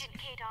worried. Agent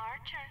Kate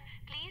Archer,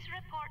 please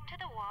report to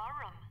the War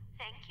Room.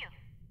 Thank you.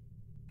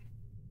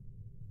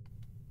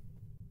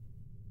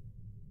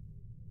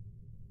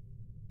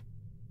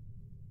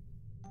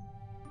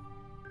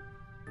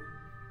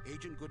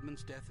 Agent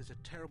Goodman's death is a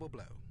terrible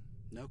blow,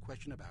 no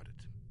question about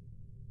it.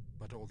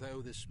 But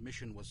although this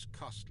mission was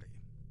costly,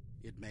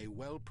 it may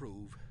well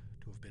prove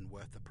to have been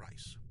worth the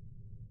price.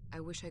 I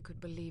wish I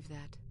could believe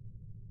that.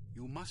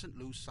 You mustn't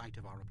lose sight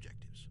of our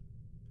objectives.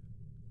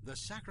 The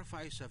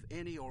sacrifice of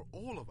any or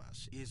all of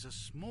us is a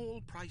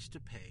small price to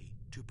pay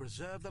to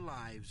preserve the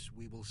lives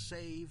we will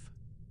save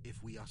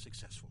if we are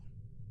successful.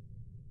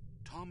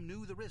 Tom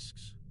knew the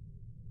risks.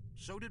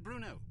 So did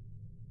Bruno.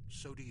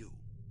 So do you.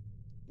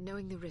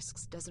 Knowing the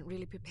risks doesn't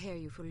really prepare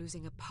you for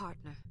losing a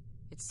partner.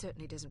 It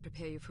certainly doesn't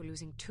prepare you for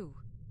losing 2.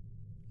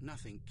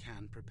 Nothing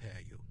can prepare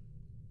you.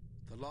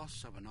 The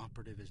loss of an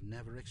operative is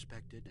never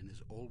expected and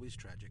is always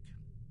tragic.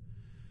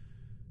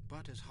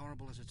 But as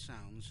horrible as it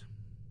sounds,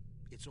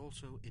 it's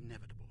also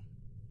inevitable.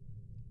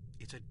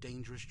 It's a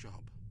dangerous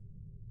job.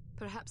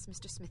 Perhaps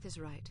Mr. Smith is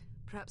right.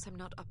 Perhaps I'm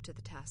not up to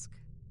the task.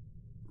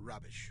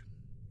 Rubbish.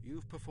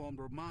 You've performed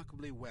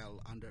remarkably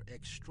well under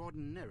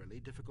extraordinarily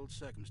difficult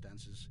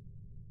circumstances.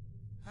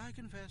 I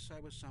confess I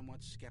was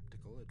somewhat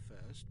skeptical at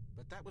first,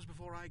 but that was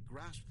before I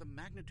grasped the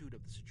magnitude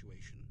of the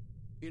situation.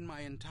 In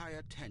my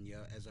entire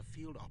tenure as a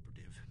field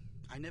operative,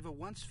 I never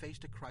once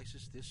faced a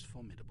crisis this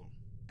formidable,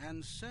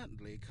 and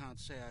certainly can't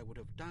say I would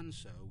have done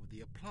so with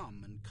the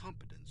aplomb and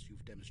competence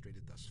you've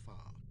demonstrated thus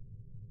far.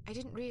 I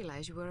didn't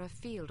realize you were a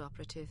field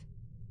operative.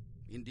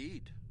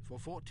 Indeed, for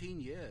 14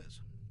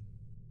 years.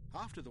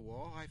 After the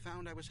war, I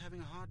found I was having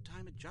a hard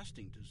time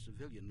adjusting to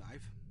civilian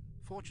life.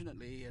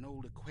 Fortunately, an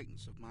old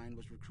acquaintance of mine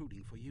was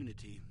recruiting for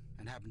Unity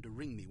and happened to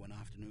ring me one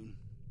afternoon.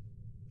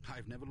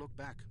 I've never looked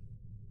back.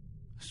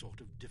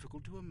 Sort of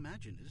difficult to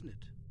imagine, isn't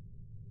it?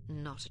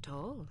 Not at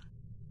all.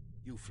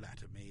 You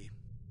flatter me.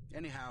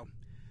 Anyhow,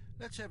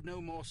 let's have no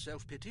more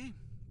self-pity.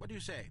 What do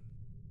you say?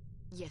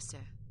 Yes,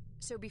 sir.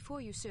 So before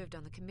you served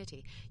on the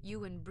committee,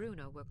 you and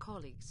Bruno were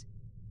colleagues.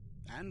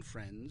 And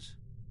friends.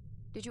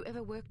 Did you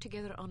ever work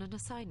together on an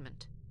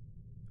assignment?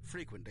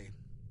 Frequently.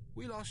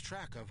 We lost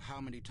track of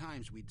how many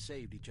times we'd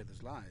saved each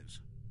other's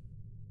lives.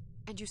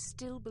 And you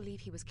still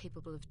believe he was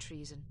capable of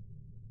treason?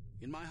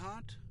 In my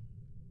heart?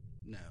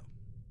 No.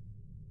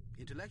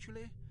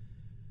 Intellectually?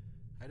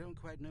 I don't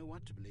quite know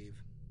what to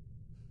believe.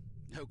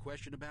 No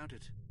question about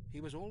it.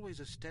 He was always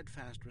a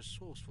steadfast,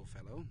 resourceful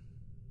fellow.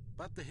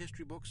 But the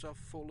history books are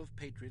full of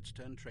patriots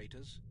turned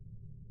traitors.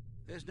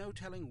 There's no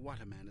telling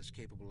what a man is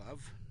capable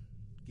of,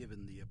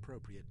 given the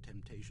appropriate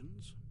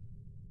temptations.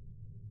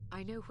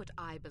 I know what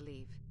I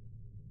believe.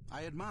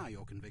 I admire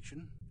your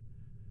conviction,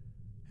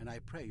 and I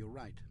pray you're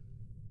right.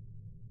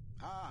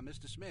 Ah,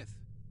 Mr. Smith,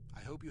 I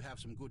hope you have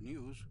some good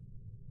news.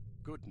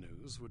 Good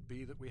news would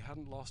be that we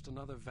hadn't lost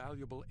another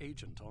valuable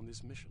agent on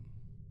this mission.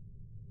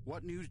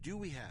 What news do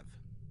we have?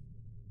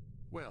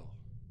 Well,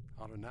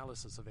 our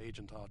analysis of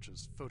Agent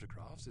Archer's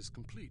photographs is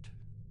complete.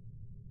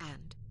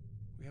 And?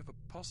 We have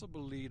a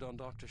possible lead on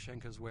Dr.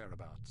 Schenker's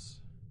whereabouts.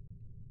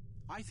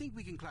 I think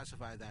we can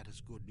classify that as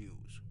good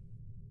news.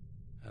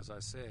 As I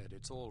said,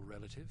 it's all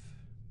relative.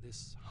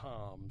 This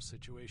harm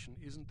situation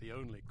isn't the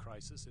only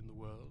crisis in the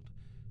world,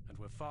 and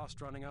we're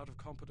fast running out of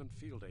competent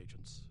field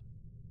agents.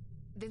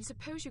 Then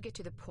suppose you get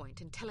to the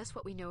point and tell us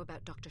what we know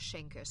about Dr.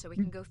 Schenker so we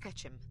can go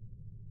fetch him.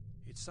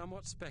 It's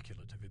somewhat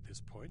speculative at this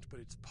point, but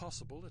it's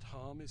possible that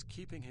Harm is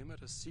keeping him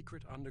at a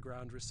secret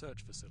underground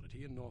research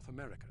facility in North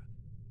America.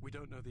 We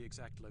don't know the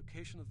exact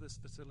location of this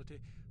facility,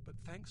 but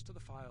thanks to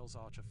the files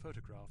Archer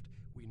photographed,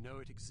 we know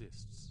it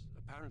exists,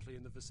 apparently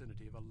in the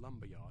vicinity of a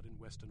lumberyard in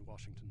western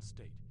Washington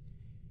state.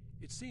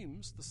 It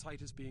seems the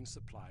site is being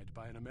supplied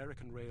by an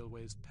American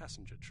Railways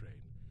passenger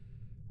train.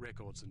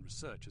 Records and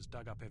researchers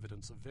dug up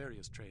evidence of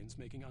various trains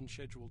making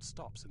unscheduled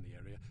stops in the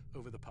area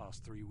over the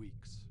past 3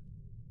 weeks.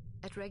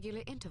 At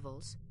regular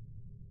intervals?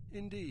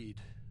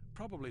 Indeed.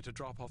 Probably to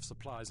drop off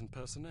supplies and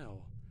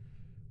personnel.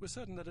 We're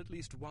certain that at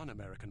least one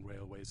American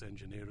Railways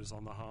engineer is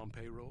on the harm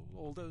payroll,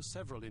 although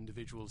several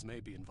individuals may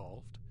be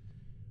involved.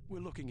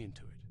 We're looking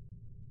into it.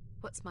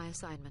 What's my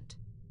assignment?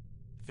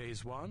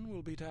 Phase 1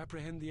 will be to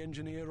apprehend the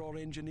engineer or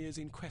engineers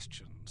in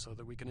question so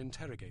that we can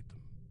interrogate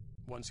them.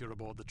 Once you're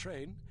aboard the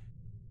train...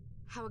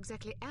 How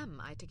exactly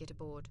am I to get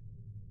aboard?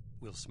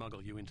 We'll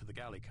smuggle you into the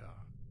galley car.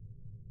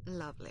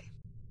 Lovely.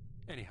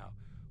 Anyhow,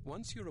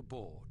 once you're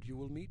aboard, you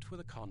will meet with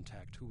a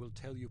contact who will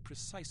tell you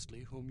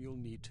precisely whom you'll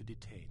need to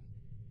detain.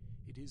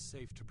 It is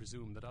safe to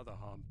presume that other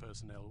harmed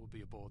personnel will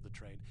be aboard the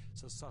train,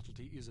 so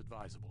subtlety is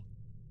advisable.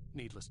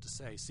 Needless to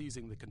say,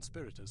 seizing the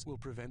conspirators will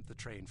prevent the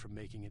train from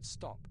making its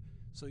stop,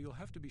 so you'll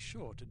have to be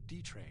sure to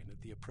detrain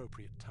at the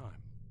appropriate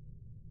time.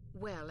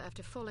 Well,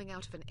 after falling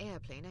out of an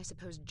airplane, I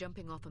suppose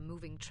jumping off a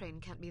moving train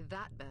can't be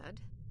that bad.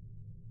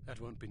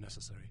 That won't be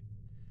necessary.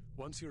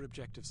 Once your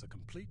objectives are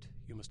complete,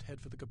 you must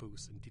head for the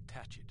caboose and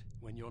detach it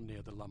when you're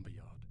near the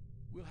lumberyard.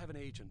 We'll have an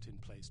agent in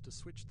place to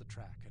switch the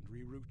track and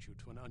reroute you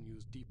to an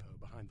unused depot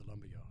behind the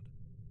lumberyard.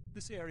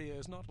 This area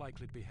is not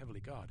likely to be heavily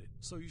guarded,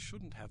 so you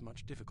shouldn't have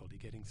much difficulty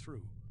getting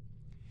through.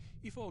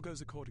 If all goes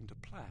according to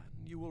plan,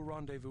 you will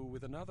rendezvous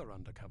with another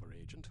undercover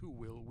agent who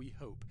will, we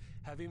hope,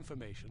 have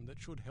information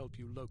that should help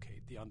you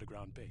locate the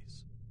underground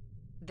base.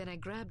 Then I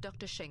grab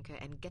Dr.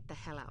 Schenker and get the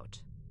hell out.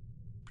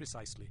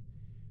 Precisely.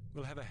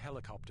 We'll have a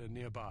helicopter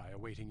nearby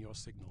awaiting your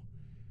signal.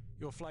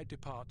 Your flight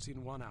departs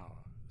in 1 hour,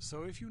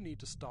 so if you need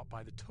to stop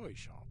by the toy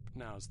shop,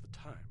 now's the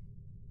time.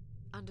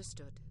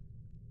 Understood.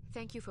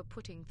 Thank you for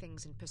putting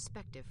things in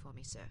perspective for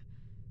me, sir.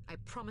 I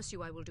promise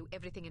you I will do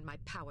everything in my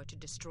power to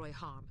destroy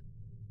harm.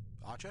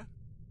 Archer?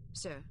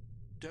 Sir?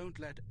 Don't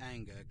let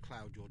anger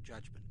cloud your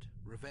judgment.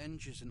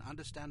 Revenge is an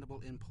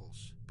understandable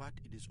impulse, but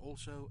it is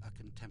also a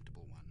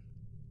contemptible one.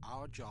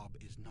 Our job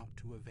is not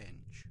to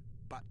avenge,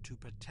 but to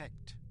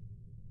protect.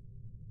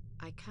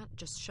 I can't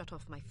just shut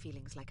off my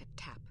feelings like a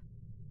tap.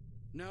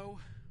 No,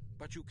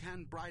 but you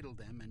can bridle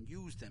them and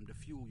use them to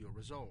fuel your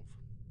resolve.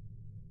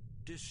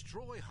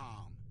 Destroy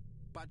harm,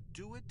 but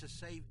do it to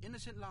save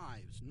innocent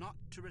lives, not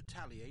to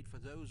retaliate for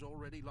those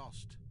already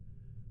lost.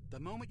 The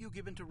moment you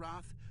give in to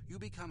wrath, you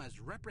become as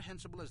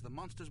reprehensible as the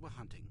monsters we're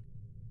hunting.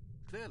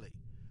 Clearly,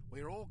 we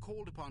are all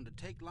called upon to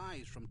take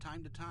lives from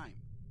time to time,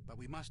 but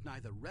we must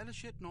neither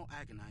relish it nor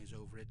agonize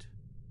over it.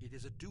 It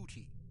is a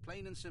duty,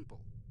 plain and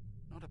simple.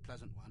 Not a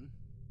pleasant one,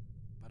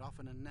 but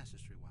often a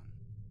necessary one.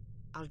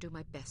 I'll do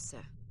my best,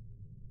 sir.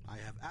 I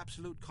have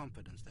absolute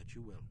confidence that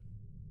you will.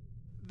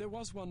 There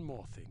was one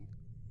more thing,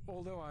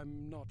 although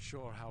I'm not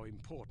sure how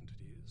important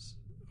it is.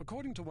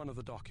 According to one of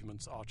the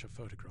documents Archer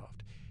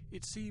photographed,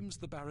 it seems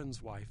the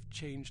Baron's wife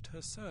changed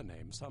her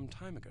surname some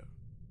time ago.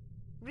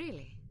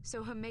 Really?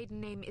 So her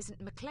maiden name isn't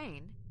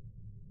McLean?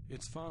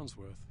 It's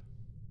Farnsworth.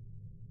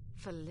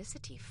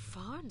 Felicity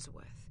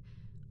Farnsworth?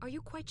 Are you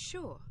quite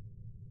sure?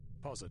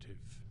 Positive.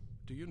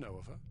 Do you know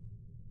of her?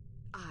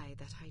 Aye,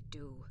 that I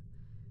do.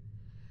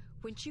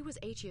 When she was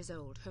 8 years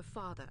old, her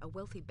father, a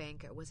wealthy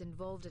banker, was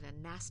involved in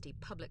a nasty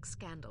public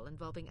scandal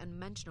involving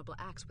unmentionable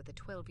acts with a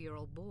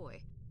 12-year-old boy.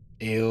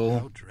 Ew.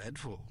 How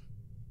dreadful.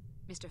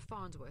 Mr.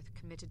 Farnsworth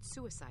committed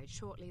suicide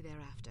shortly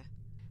thereafter.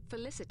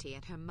 Felicity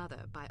and her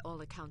mother, by all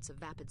accounts a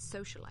vapid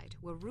socialite,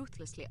 were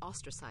ruthlessly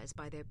ostracized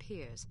by their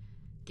peers.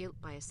 Guilt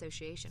by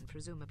association,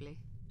 presumably.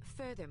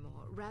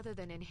 Furthermore, rather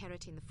than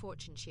inheriting the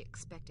fortune she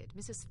expected,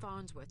 Mrs.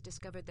 Farnsworth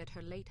discovered that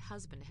her late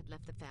husband had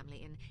left the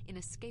family in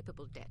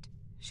inescapable debt.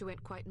 She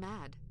went quite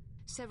mad.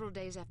 Several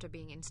days after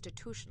being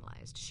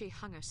institutionalized, she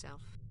hung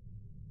herself.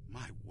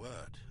 My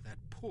word, that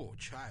poor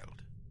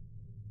child.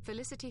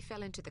 Felicity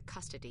fell into the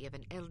custody of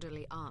an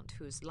elderly aunt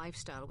whose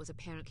lifestyle was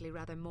apparently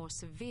rather more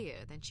severe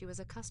than she was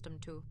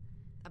accustomed to.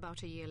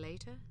 About a year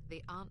later,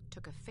 the aunt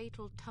took a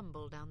fatal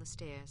tumble down the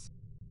stairs.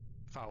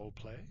 Foul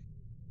play?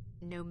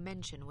 No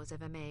mention was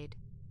ever made.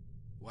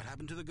 What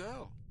happened to the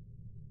girl?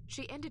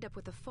 She ended up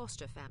with a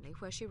foster family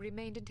where she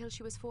remained until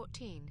she was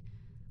 14.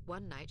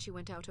 One night she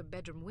went out her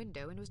bedroom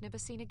window and was never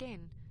seen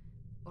again.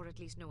 Or at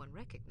least no one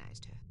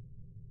recognized her.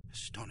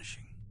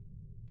 Astonishing.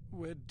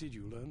 Where did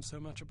you learn so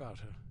much about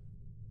her?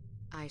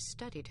 I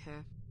studied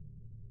her.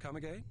 Come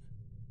again?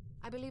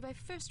 I believe I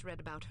first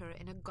read about her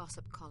in a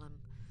gossip column.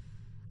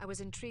 I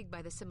was intrigued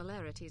by the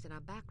similarities in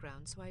our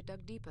background, so I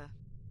dug deeper.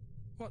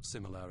 What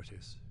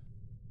similarities?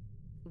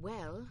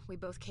 Well, we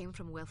both came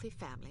from wealthy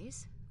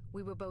families.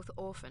 We were both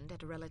orphaned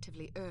at a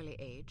relatively early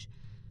age.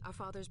 Our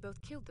fathers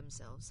both killed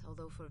themselves,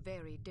 although for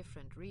very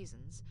different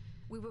reasons.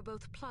 We were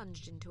both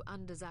plunged into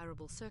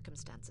undesirable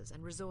circumstances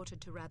and resorted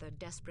to rather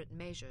desperate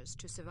measures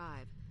to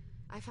survive.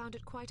 I found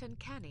it quite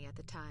uncanny at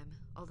the time,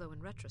 although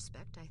in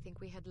retrospect I think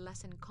we had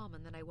less in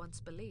common than I once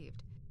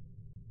believed.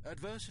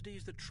 Adversity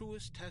is the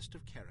truest test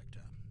of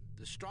character.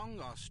 The strong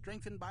are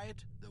strengthened by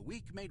it, the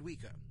weak made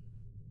weaker.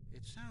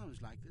 It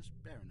sounds like this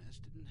Baroness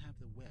didn't have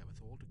the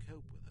wherewithal to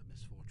cope with her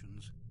misfortunes.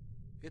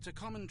 It's a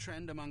common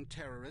trend among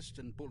terrorists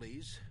and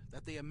bullies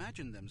that they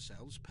imagine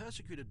themselves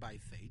persecuted by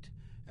fate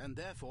and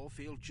therefore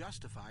feel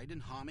justified in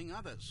harming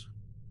others.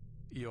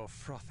 You're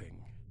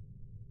frothing.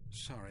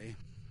 Sorry,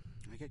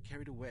 I get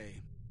carried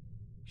away.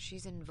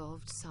 She's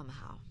involved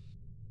somehow.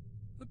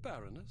 The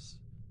Baroness?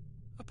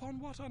 Upon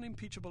what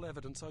unimpeachable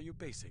evidence are you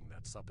basing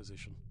that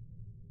supposition?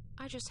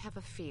 I just have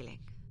a feeling.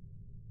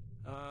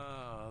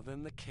 Ah,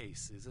 then the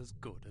case is as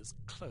good as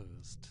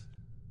closed.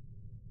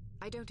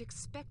 I don't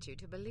expect you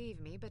to believe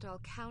me, but I'll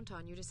count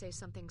on you to say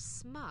something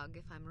smug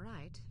if I'm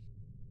right.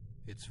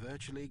 It's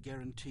virtually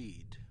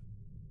guaranteed.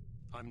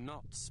 I'm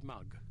not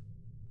smug.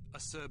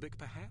 Acerbic,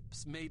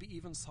 perhaps, maybe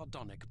even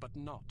sardonic, but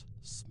not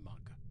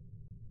smug.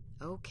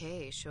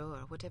 Okay, sure.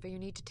 Whatever you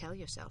need to tell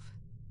yourself.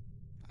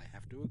 I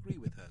have to agree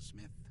with her,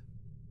 Smith.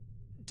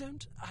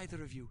 Don't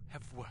either of you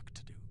have work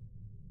to do?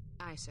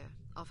 Aye, sir.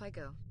 Off I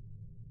go.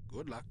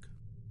 Good luck.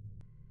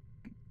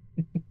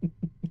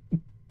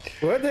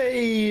 Were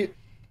they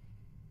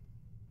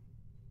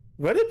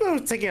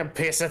both taking a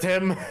piss at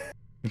him?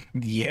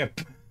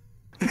 Yep.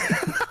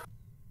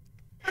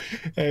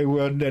 A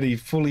one that he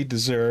fully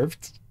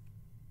deserved.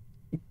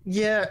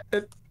 Yeah,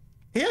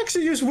 he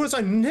actually used words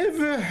I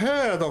never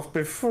heard of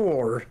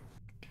before.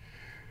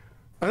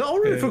 I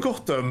already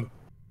forgot them.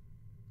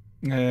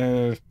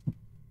 Yeah,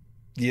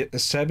 a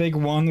Sebig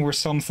one or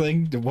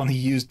something, the one he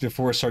used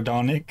before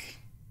sardonic.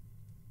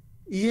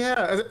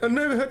 Yeah, I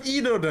never heard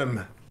either of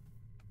them.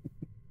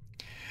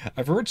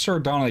 I've heard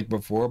sardonic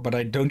before, but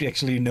I don't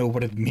actually know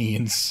what it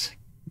means.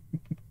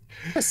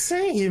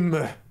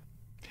 Same.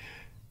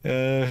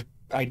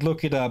 I'd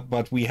look it up,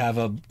 but we have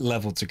a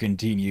level to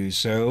continue,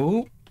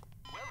 so...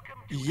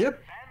 Welcome to Yep.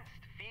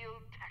 Advanced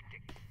Field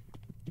Tactics.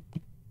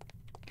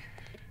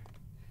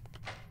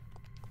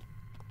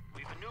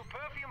 We've a new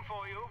perfume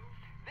for you.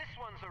 This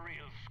one's a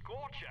real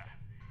scorcher.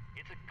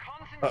 It's a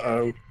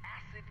concentrated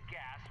acid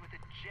gas with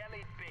a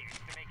jelly base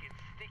to make it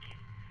sticky.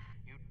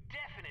 You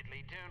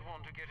definitely don't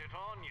want to get it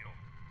on you.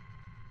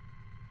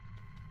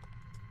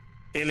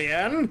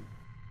 Hillyan?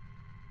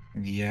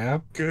 Yeah.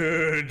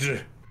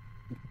 Good.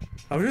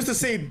 I was just to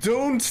say,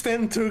 don't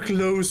stand too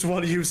close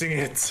while using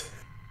it.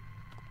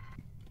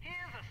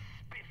 Here's a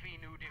spiffy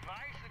new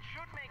device that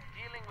should make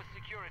dealing with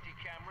security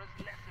cameras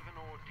less of an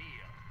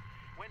ordeal.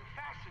 When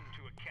fastened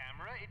to a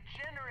camera, it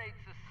generates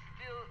a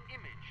still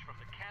image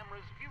from the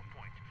camera's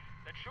viewpoint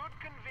that should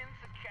convince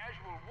a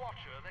casual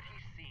watcher that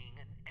he's seeing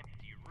an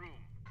empty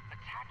room.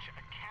 Attach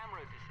a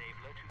camera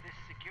disabler to this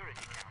security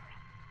camera.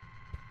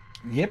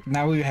 Yep,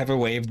 now we have a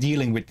way of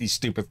dealing with these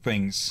stupid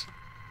things.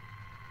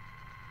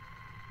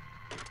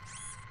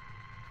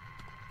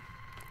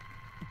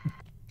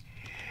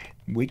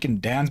 We can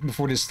dance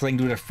before this thing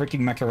do the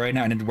freaking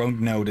Macarena and it won't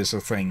notice a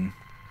thing.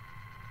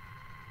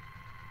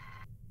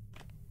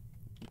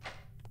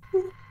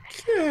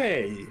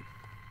 Okay.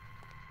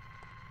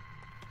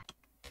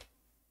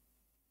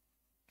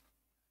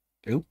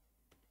 Oop.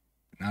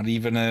 Not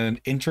even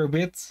an intro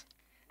bit.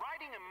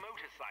 Riding a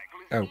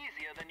motorcycle is Oh.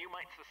 easier than you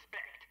might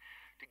suspect.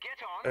 To get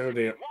on, Oh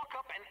dear. walk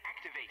up and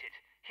activate it.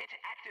 Hit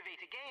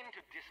activate again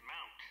to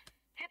dismount.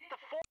 Hit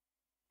the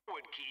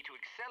forward key to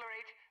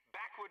accelerate,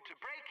 backward to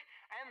brake,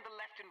 and the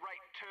left and right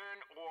turn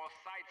or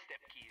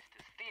sidestep keys to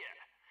steer.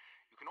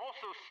 You can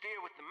also steer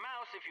with the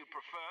mouse if you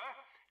prefer.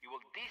 You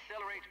will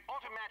decelerate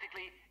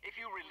automatically if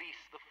you release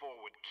the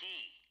forward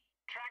key.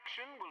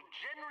 Traction will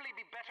generally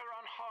be better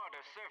on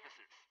harder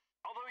surfaces.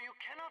 Although you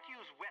cannot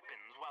use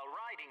weapons while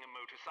riding a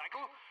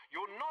motorcycle,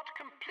 you're not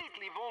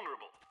completely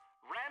vulnerable.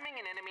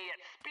 Ramming an enemy at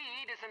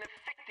speed is an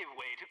effective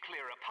way to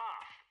clear a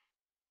path.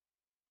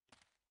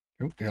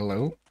 Oh,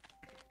 hello.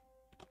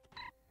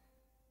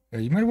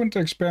 You might want to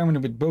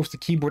experiment with both the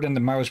keyboard and the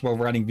mouse while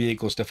riding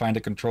vehicles to find a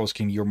control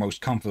scheme you're most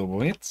comfortable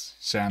with,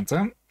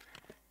 Santa.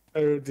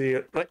 Oh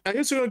dear. I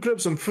guess we're gonna grab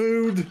some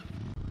food.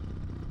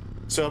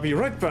 So I'll be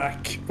right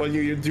back while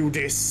you do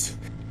this.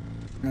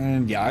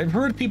 And yeah, I've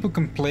heard people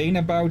complain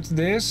about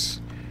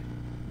this,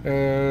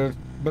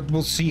 but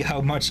we'll see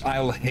how much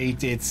I'll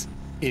hate it,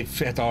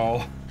 if at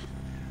all,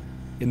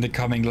 in the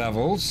coming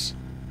levels.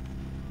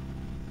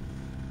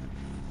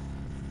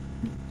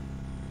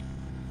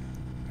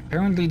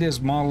 Apparently this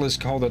model is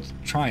called a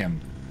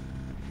Triumph.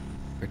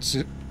 It's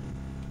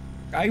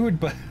I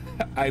would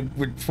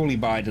fully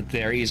buy that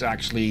there is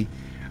actually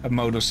a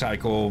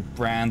motorcycle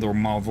brand or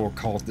model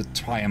called the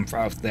Triumph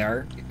out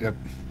there.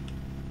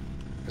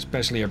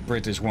 Especially a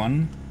British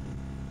one.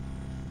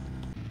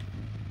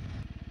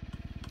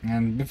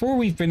 And before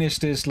we finish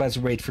this, let's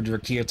wait for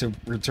Drakir to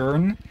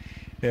return,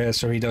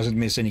 so he doesn't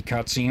miss any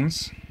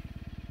cutscenes.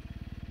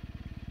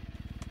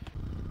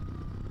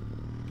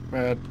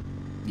 But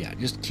yeah,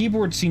 just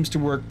keyboard seems to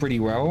work pretty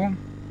well.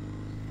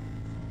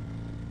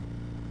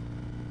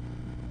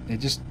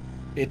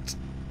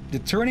 The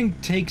turning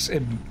takes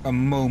a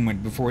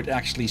moment before it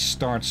actually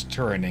starts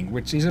turning,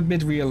 which is a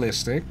bit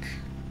realistic.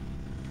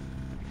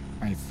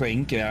 I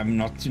think. I'm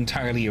not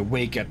entirely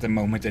awake at the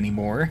moment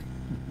anymore.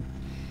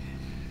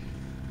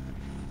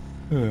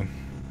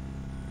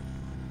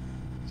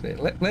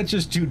 So let's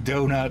just do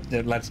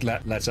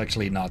donut. Let's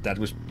actually not. That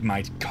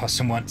might cause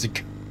someone to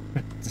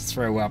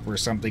throw up or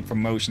something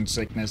from motion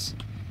sickness.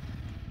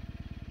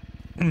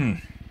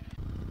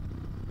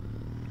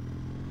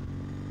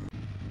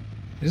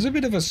 There's a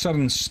bit of a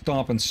sudden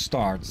stop and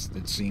start,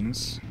 it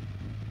seems.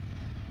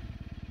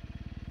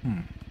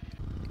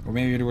 Or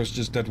maybe there was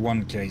just that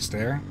one case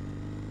there.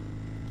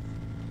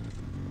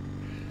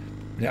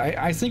 Yeah,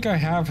 I think I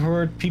have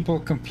heard people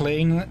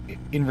complain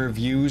in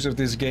reviews of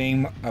this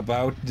game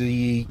about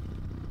the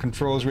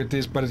controls with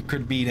this, but it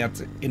could be that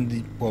in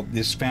the, well,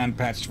 this fan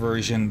patched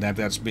version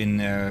that's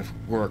been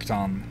worked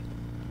on.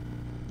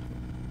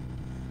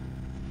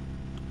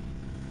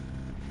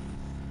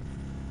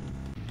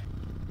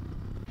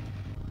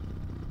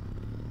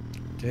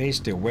 Okay,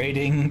 still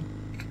waiting.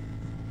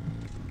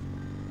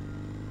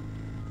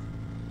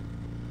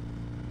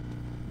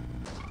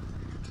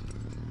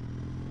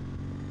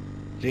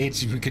 Okay,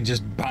 we can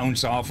just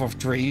bounce off of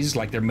trees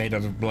like they're made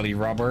out of bloody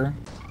rubber.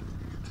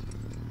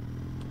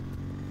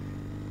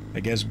 I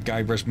guess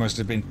Guybrush must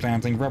have been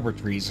planting rubber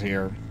trees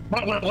here.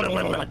 Welcome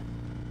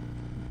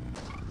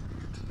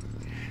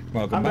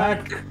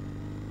back.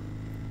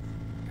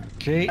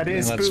 Okay,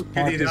 let's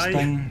park this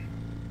thing.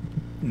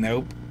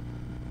 Nope.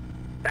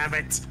 Damn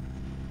it.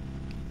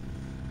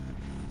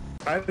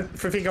 I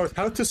think out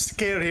how to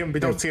scare him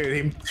without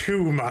scaring him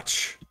too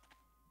much.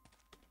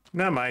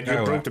 Never mind,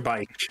 you broke the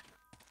bike.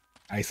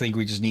 I think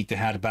we just need to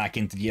head back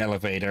into the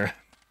elevator.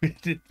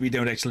 We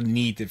don't actually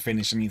need to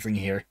finish anything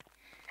here.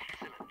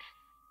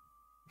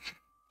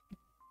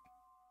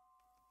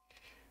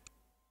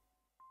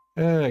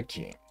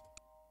 Okay.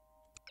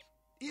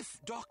 If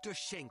Dr.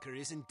 Schenker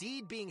is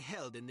indeed being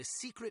held in this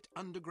secret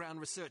underground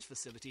research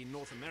facility in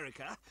North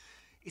America,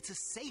 it's a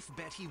safe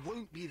bet he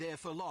won't be there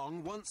for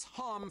long once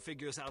Harm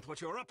figures out what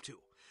you're up to.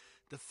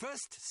 The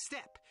first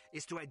step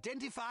is to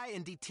identify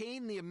and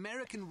detain the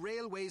American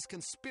Railways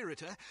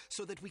conspirator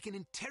so that we can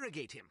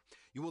interrogate him.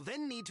 You will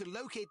then need to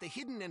locate the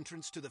hidden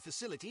entrance to the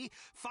facility,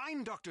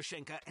 find Dr.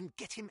 Schenker, and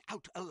get him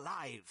out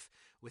alive.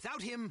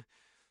 Without him,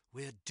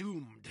 we're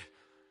doomed.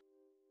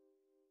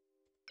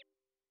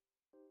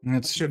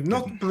 Should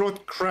not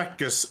brought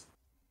crackers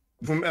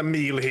from a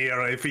meal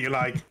here, I feel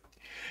like.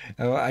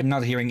 Oh, I'm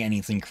not hearing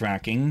anything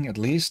cracking, at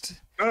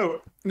least.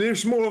 Oh,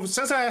 there's more of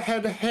since I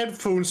had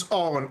headphones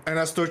on and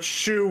I start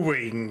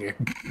chewing.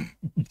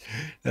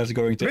 That's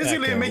going to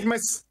basically echo. make my.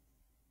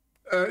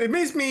 It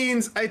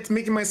means I'm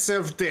making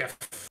myself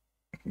deaf.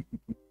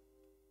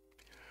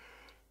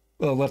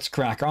 Well, let's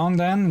crack on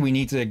then. We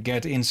need to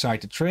get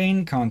inside the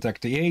train,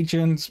 contact the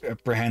agent,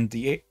 apprehend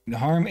the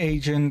harm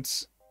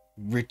agent,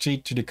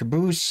 retreat to the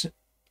caboose,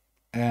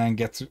 and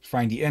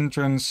find the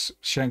entrance,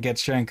 get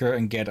Schenker,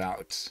 and get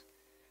out.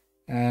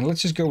 And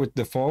let's just go with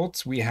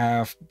default. We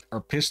have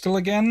our pistol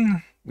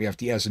again. We have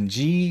the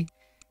SMG,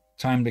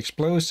 timed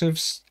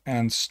explosives,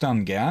 and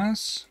stun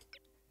gas.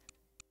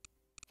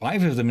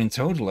 5 of them in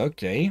total,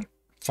 okay.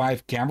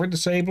 5 camera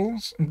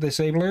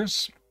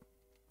disablers.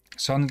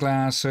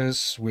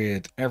 Sunglasses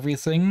with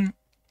everything.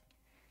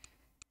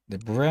 The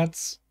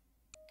Brett.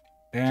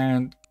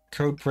 And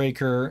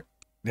Codebreaker.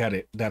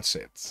 That's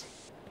it.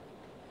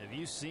 Have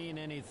you seen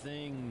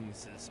anything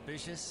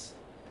suspicious?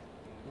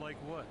 Like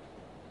what?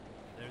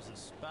 There's a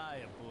spy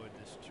aboard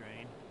this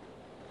train.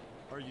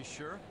 Are you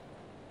sure?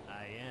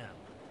 I am.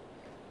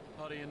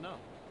 How do you know?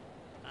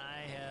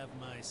 I have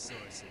my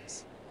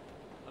sources.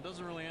 That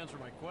doesn't really answer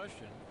my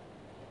question.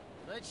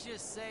 Let's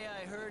just say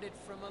I heard it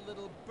from a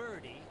little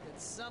birdie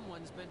that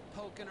someone's been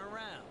poking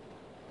around,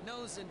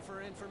 nosing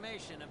for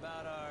information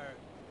about our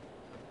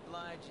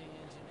obliging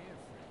engineer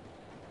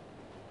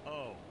friend.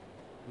 Oh.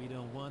 We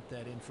don't want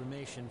that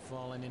information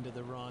falling into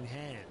the wrong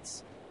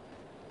hands,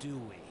 do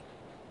we?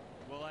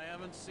 Well, I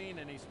haven't seen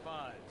any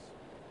spies.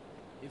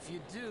 If you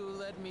do,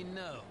 let me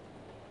know.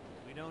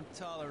 We don't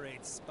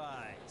tolerate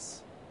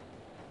spies.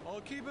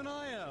 I'll keep an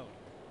eye out.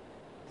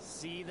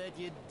 See that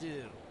you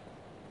do.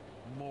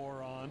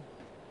 Moron.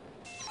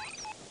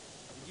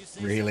 Did you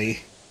say really?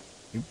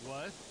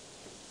 What?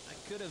 I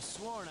could have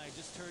sworn I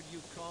just heard you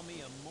call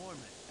me a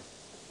Mormon.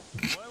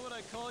 Why would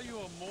I call you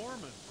a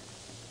Mormon?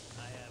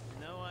 I have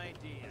no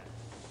idea.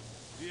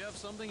 Do you have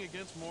something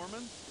against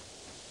Mormons?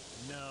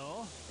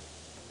 No.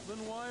 Then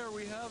why are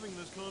we having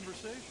this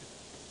conversation?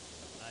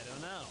 I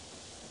don't know.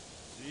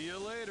 See you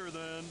later,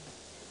 then.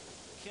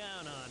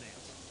 Count on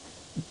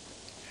it.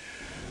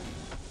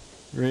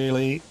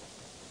 Really?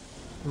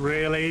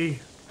 Really?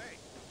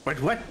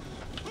 Wait, what?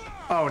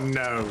 Oh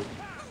no.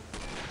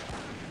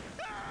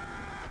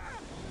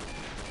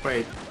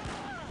 Wait.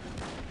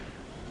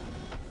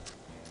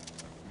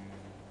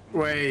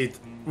 Wait.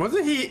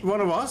 Wasn't he one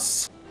of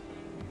us?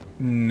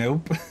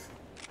 Nope.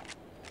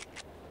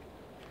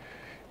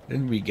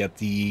 Then we get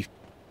the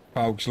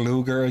Pauks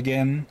Luger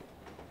again.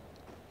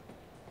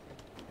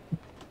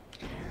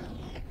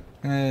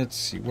 Let's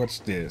see, what's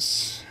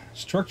this?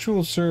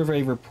 Structural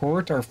survey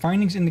report. Our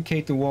findings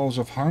indicate the walls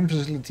of harm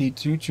facility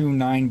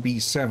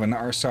 229B7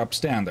 are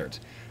substandard.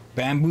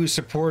 Bamboo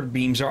support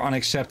beams are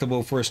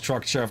unacceptable for a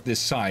structure of this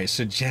size.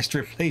 Suggest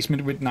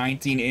replacement with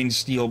 19-inch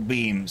steel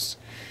beams.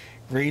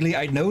 Really?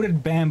 I know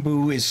that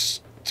bamboo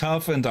is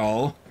tough and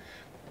all,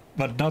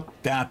 but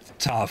not that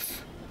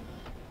tough.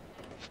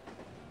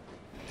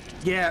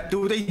 Yeah,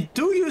 they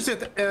do use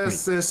it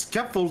as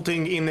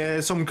scaffolding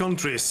in some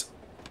countries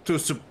to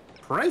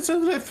surprise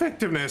the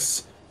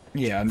effectiveness.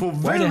 Yeah, for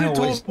very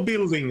tall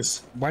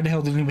buildings. Why the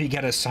hell didn't we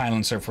get a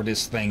silencer for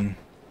this thing?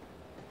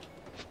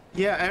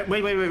 Yeah,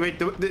 wait.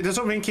 There's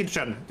something in the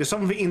kitchen. There's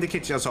something in the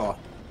kitchen I saw.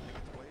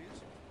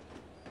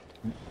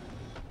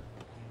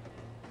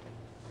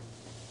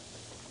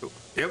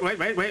 Yeah, wait.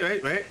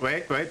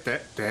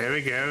 There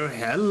we go.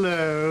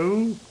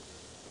 Hello.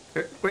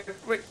 Wait.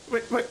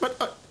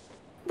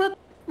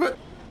 What?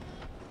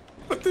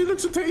 They look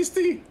so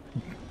tasty.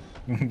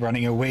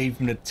 Running away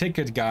from the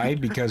ticket guy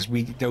because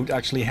we don't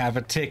actually have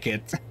a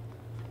ticket.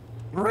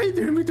 Right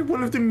there with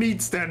one of the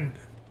meats then.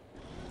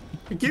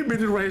 Give me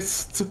the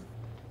rest.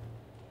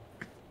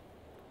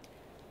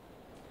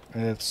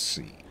 Let's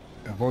see.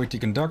 Avoid the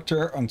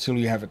conductor until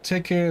you have a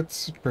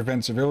ticket.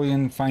 Prevent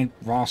civilian, find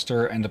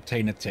roster and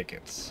obtain a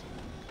ticket.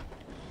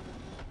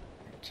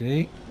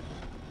 Okay.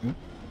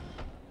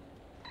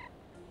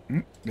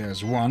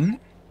 There's one.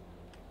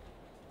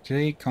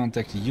 Okay,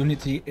 contact the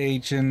Unity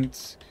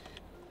agent.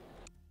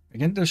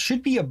 Again, there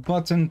should be a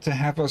button to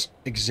have us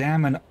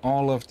examine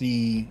all of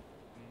the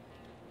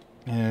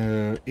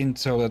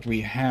intel that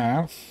we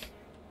have.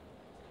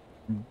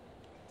 I'm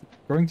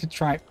going to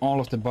try all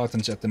of the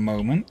buttons at the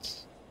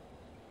moment.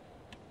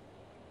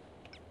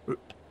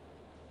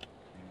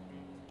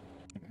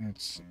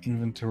 It's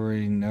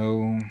inventory,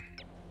 no.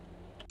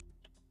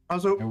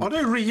 Also, are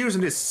they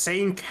reusing the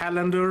same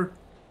calendar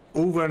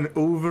over and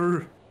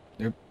over?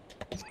 Yep.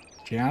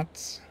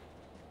 Cats.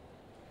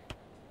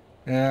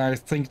 I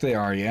think they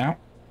are, yeah.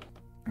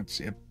 Let's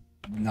see.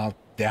 Not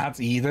that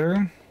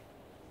either.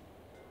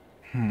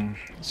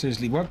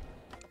 Seriously, what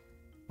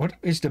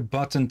is the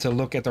button to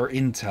look at our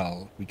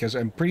intel? Because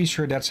I'm pretty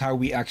sure that's how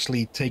we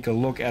actually take a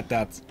look at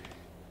that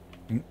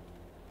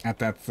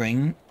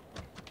thing.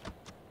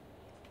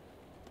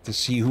 To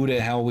see who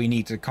the hell we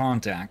need to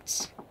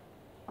contact.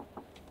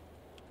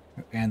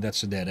 And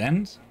that's a dead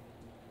end.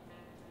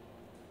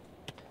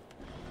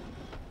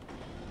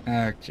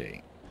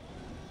 Okay.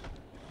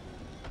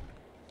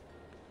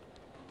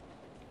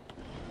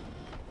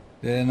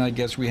 Then I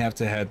guess we have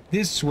to head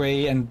this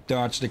way and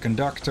dodge the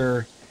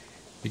conductor,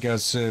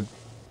 because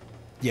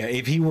yeah,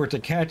 if he were to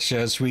catch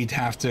us, we'd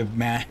have to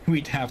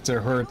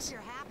hurt.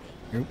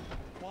 Oop.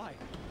 Why?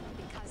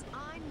 Because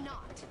I'm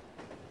not.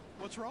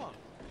 What's wrong?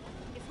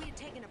 If we had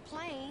taken a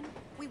plane,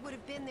 we would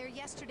have been there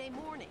yesterday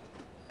morning.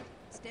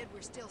 Instead,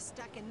 we're still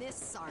stuck in this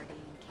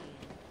sardine can.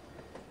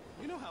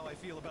 You know how I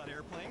feel about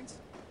airplanes.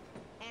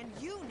 And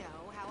you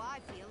know how I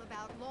feel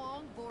about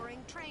long,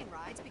 boring train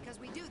rides, because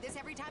we do this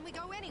every time we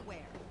go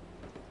anywhere.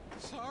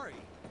 Sorry.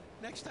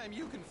 Next time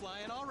you can fly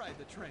and I'll ride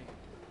the train.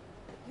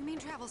 You mean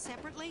travel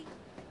separately?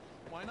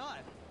 Why not?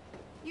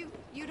 You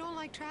don't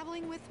like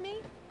traveling with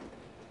me?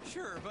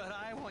 Sure, but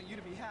I want you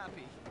to be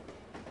happy.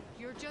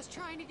 You're just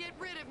trying to get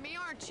rid of me,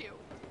 aren't you?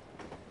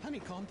 Honey,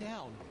 calm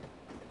down.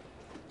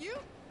 You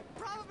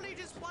probably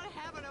just want to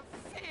have an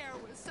affair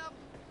with some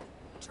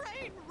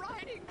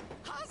train-riding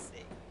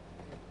hussy.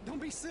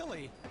 Don't be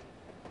silly.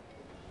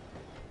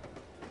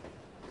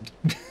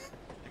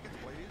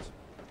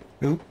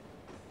 Oop.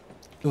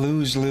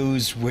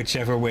 Lose,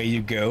 whichever way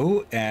you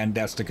go, and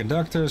that's the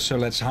conductor, so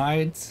let's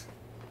hide.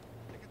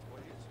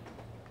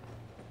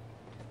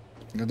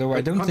 Although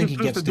I don't think he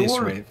gets this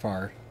way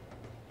far.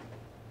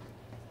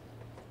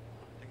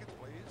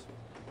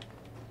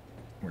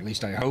 Or at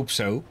least I hope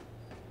so.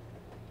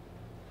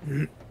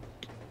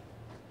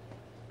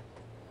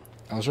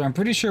 Also, I'm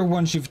pretty sure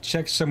once you've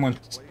checked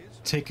someone's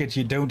ticket,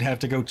 you don't have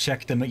to go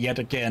check them yet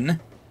again.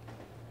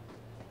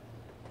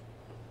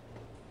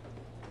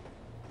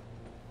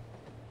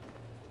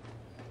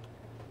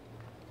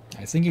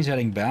 I think he's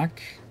heading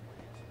back.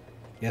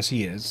 Yes,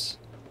 he is.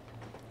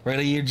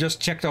 Really, you just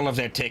checked all of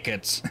their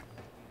tickets.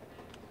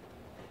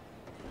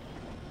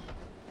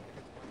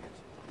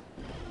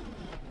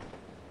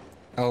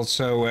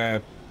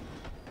 Also,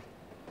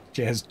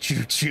 Jazz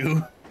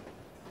Choo-Choo.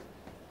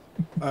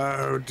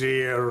 Oh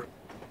dear.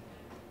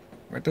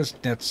 What does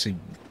that say?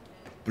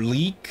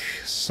 Bleak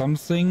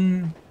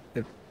something?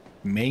 The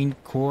main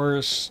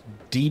course,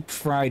 deep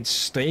fried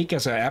steak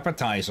as an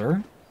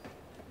appetizer.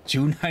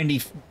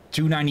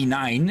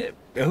 $2.99.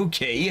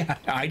 Okay,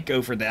 I'd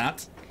go for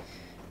that.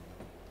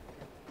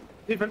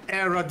 Different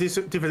era,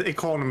 different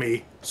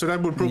economy. So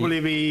that would probably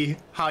be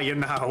higher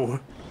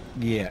now.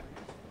 Yeah.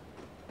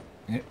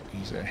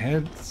 He's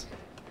ahead.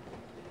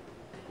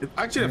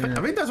 Actually, I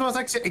think that was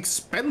actually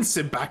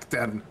expensive back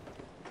then.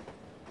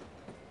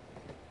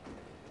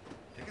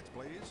 Tickets,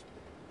 please.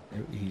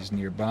 He's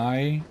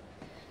nearby.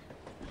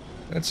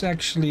 That's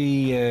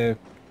actually...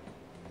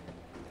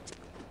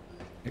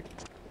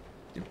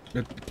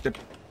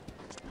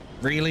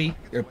 Really?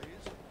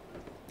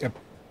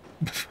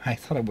 I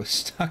thought I was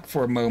stuck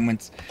for a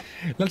moment.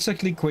 Let's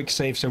actually quick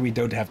save so we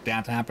don't have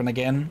that happen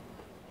again.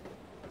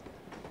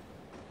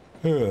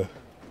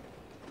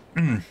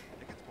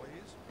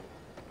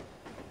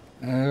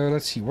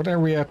 Let's see, what are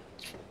we at?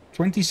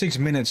 26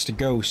 minutes to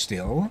go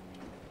still.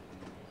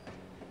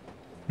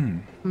 Oh,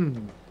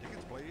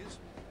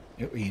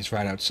 he's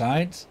right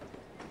outside.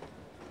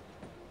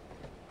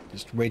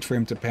 Just wait for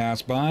him to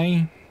pass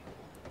by.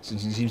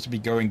 Since he seems to be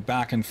going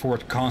back and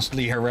forth,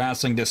 constantly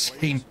harassing the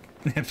same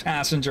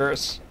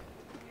passengers.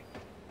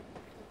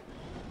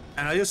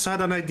 And I just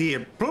had an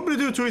idea, probably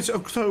due to it's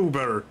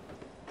October.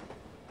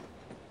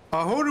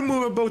 A horror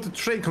movie about the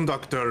train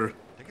conductor.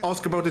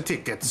 Ask about the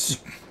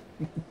tickets.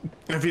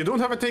 If you don't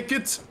have a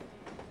ticket,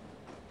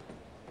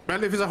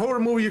 well, if it's a horror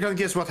movie, you can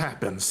guess what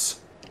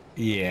happens.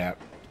 Yeah.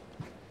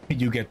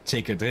 You get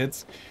ticketed,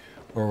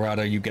 or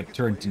rather you get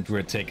turned into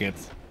a ticket.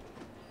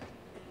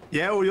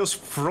 Yeah, or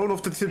just thrown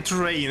off the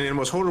train in the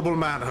most horrible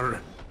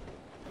manner.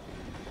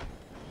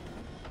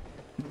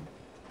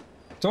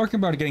 Talking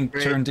about getting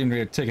turned into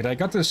a ticket, I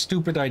got this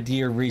stupid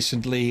idea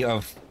recently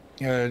of,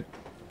 in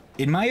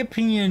my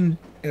opinion,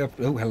 oh,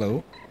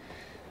 hello.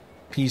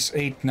 Piece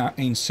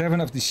 897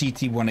 of the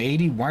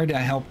CT-180. Why the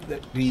hell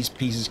these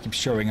pieces keep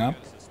showing up?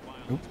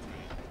 Oop.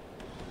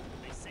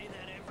 They say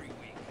that every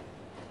week.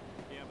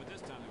 Yeah, but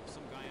this time there was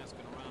some guy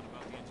asking around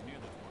about the engineer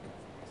that's working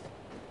for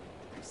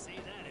us. They say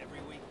that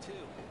every week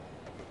too.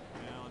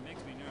 Well, it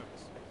makes me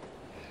nervous.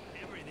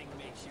 Everything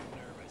makes you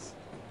nervous.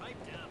 Pipe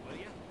down, will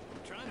you?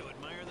 I'm trying to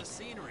admire the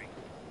scenery.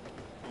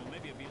 Well,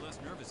 maybe I'd be less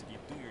nervous if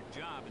you'd do your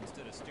job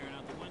instead of staring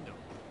out the window.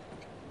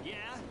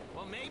 Yeah?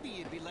 Well, maybe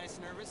you'd be less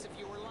nervous if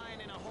you were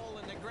lying in a hole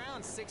in the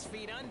ground 6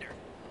 feet under.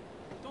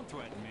 Don't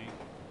threaten me.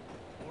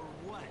 Or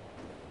what?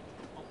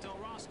 I'll tell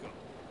Roscoe.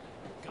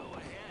 Go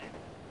ahead.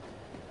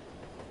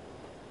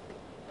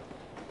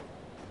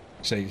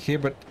 Say here,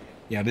 but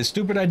yeah, the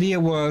stupid idea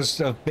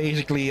was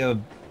basically a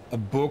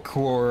book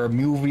or a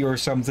movie or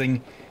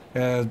something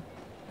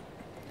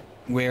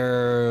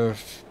where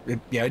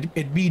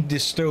it'd be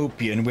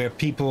dystopian, where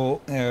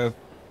people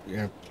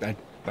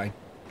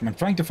I'm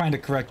trying to find the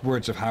correct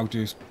words of how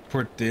to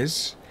put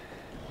this.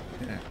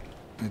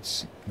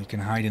 We can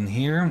hide in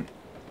here.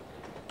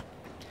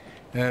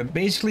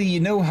 Basically,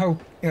 you know how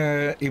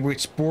with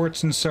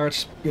sports and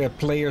such,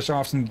 players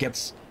often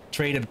get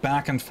traded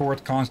back and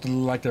forth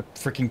constantly like they're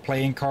freaking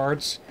playing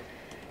cards.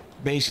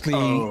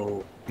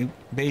 Basically,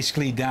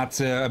 basically that's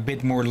a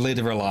bit more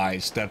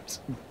literalized. That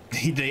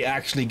they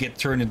actually get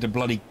turned into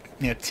bloody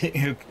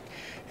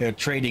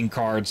trading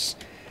cards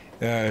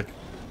to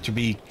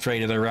be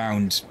traded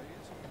around.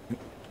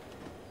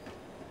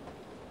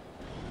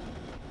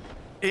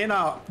 In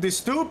a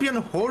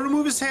dystopian horror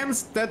movie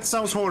sense, that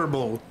sounds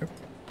horrible.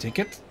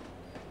 Ticket.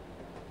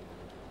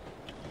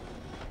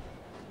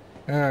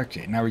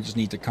 Okay, now we just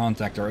need to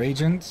contact our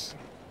agent.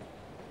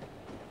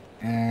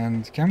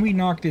 And can we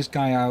knock this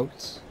guy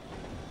out?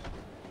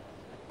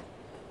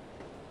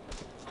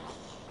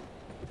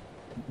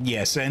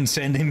 Yes, and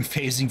send him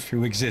phasing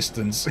through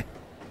existence.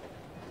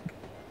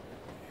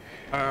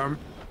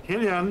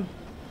 Hillyan.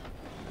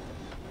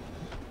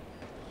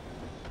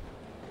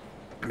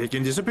 Make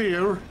him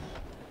disappear.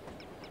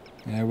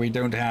 We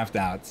don't have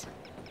that.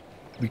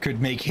 We could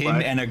make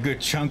him and a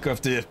good chunk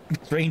of the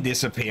train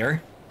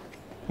disappear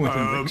with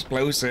an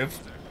explosive.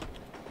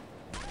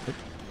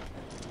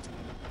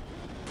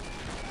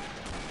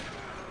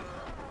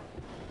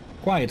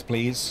 Quiet,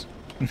 please.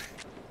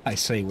 I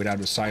say without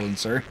a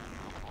silencer.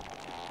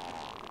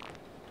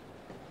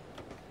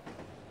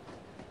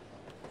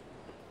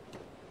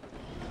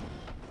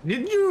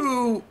 Did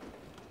you...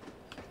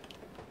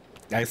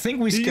 I think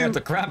we scared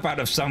the crap out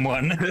of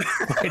someone.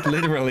 Quite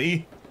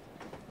literally.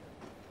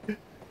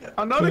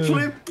 Another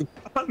clip!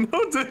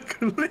 Another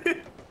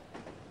clip!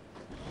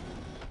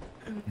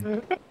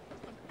 Oh,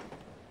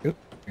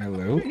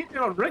 hello? Hitting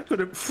on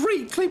record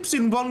 3 clips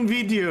in one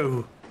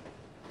video!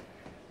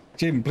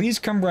 Jim, please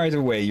come right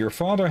away. Your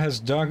father has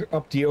dug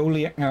up the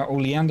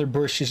oleander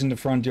bushes in the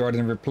front yard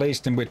and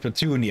replaced them with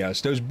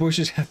petunias. Those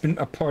bushes have been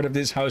a part of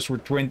this house for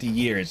 20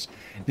 years.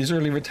 This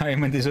early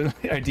retirement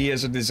idea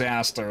is a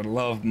disaster.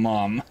 Love,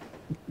 Mom.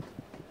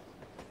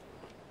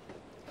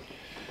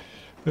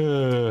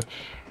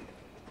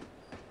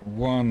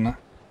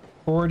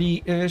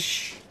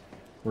 140-ish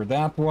for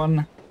that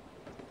one.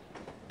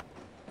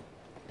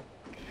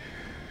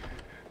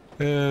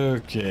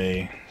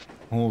 Okay.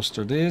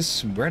 Holster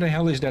this. Where the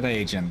hell is that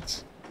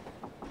agent?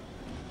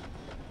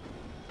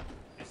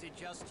 Is it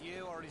just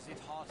you, or is it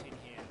hot in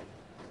here?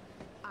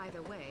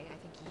 Either way, I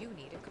think you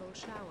need a cold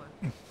shower.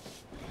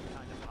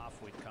 Kind of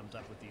half-wit comes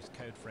up with these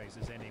code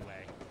phrases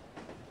anyway.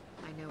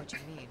 I know what you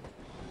mean.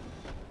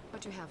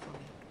 What do you have for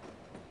me?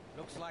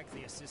 Looks like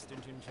the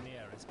assistant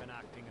engineer has been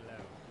acting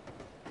alone.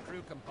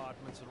 Crew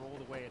compartments are all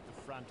the way at the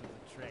front of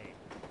the train.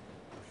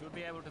 We should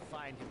be able to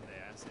find him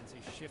there, since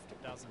his shift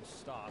doesn't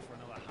start for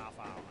another half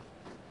hour.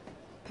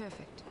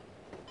 Perfect.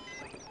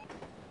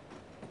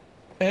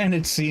 And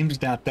it seems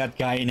that that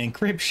guy in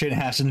encryption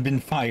hasn't been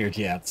fired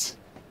yet.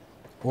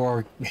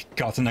 Or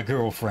gotten a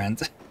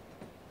girlfriend.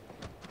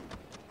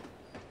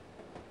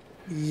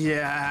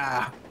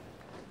 Yeah.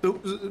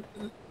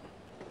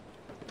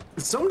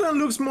 Sometimes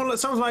looks more.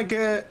 Sounds like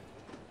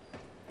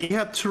he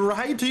had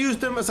tried to use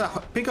them as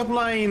a pickup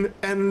line,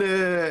 and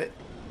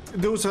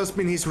those has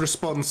been his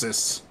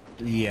responses.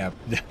 Yeah,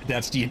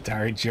 that's the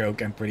entire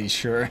joke, I'm pretty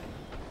sure.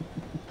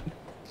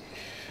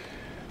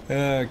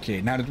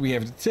 Okay, now that we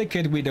have the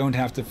ticket, we don't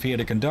have to fear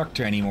the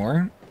conductor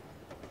anymore.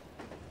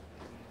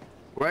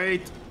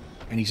 Wait.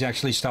 And he's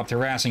actually stopped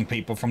harassing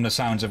people from the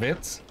sounds of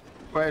it.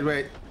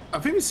 Wait. I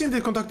think we've seen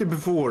the conductor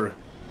before.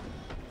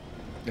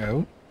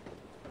 No?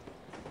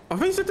 I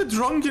think that the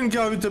drunken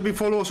guy that we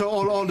follow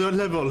all the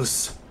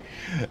levels.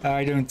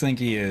 I don't think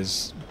he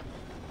is.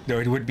 Though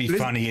it would be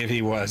funny if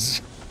he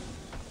was.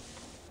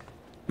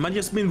 Might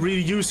just been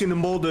reusing the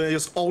model and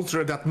just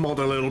alter that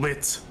model a little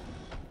bit.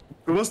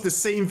 It was the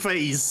same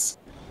face.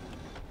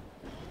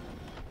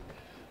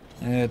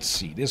 Let's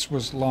see, this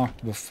was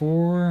locked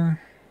before.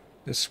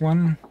 This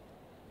one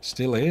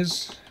still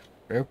is.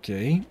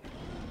 Okay.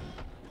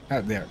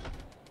 Out there.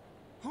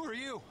 Who are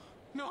you?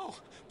 No,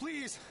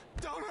 please,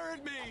 don't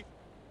hurt me.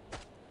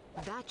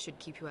 That should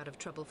keep you out of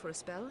trouble for a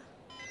spell.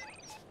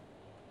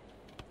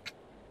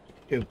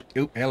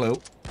 Oh, hello.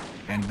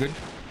 And good.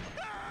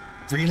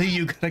 Really,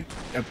 you gotta...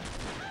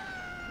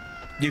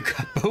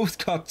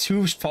 both got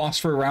 2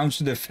 phosphor rounds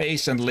to the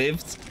face and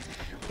lived?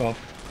 Well,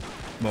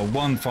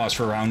 1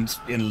 phosphor round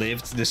and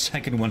lived. The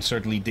second one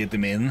certainly did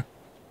them in.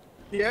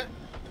 Yeah,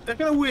 that's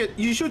kind of weird.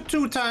 You shoot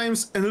 2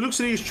 times, and it looks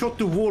like you shot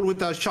the wall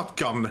with a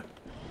shotgun.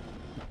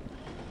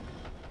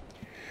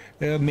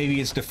 Maybe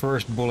it's the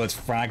first bullet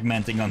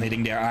fragmenting on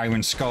hitting their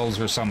iron skulls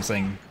or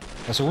something.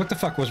 Also, what the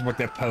fuck was with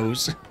that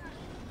pose?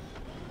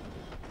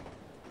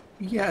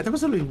 Yeah, that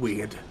was a little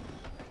weird.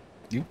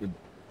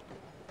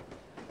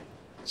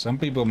 Some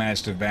people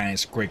managed to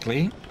vanish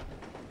quickly.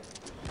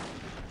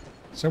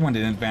 Someone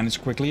didn't vanish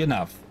quickly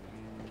enough.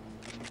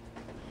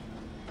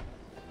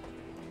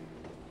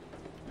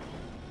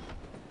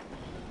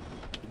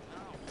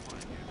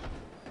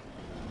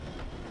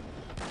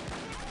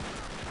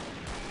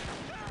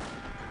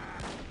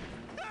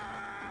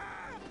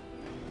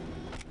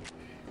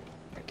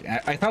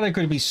 I thought I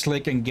could be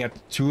slick and get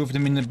 2 of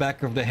them in the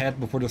back of the head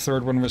before the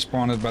third one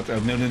responded, but no.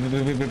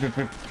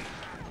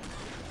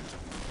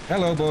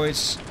 Hello,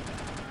 boys.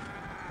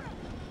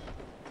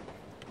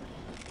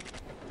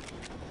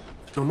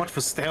 So much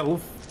for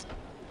stealth.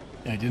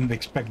 I didn't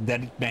expect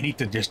that many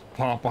to just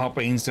pop up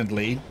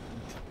instantly.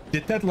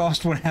 Did that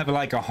last one have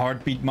like a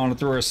heartbeat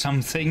monitor or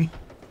something?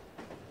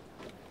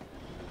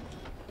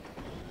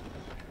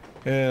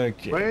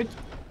 Okay. Wait.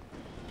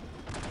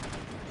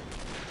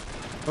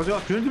 Oh,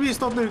 shouldn't we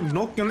stop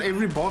knocking on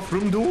every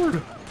bathroom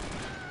door?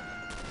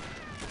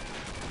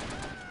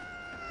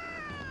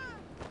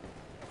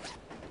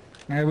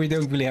 We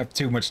don't really have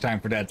too much time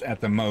for that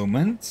at the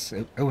moment.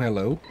 Oh,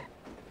 hello.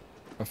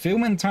 A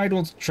film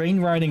entitled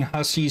Train Riding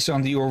Hussies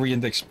on the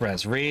Orient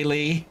Express.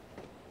 Really?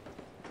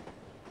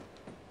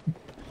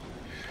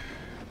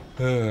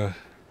 Are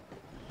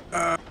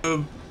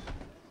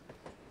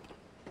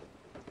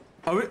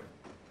we...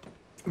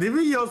 Did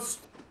we just...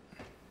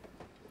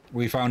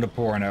 We found a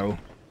porno.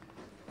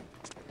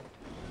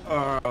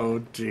 Oh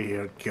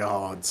dear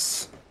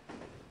gods.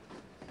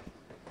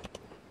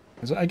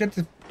 So I get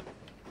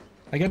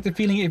the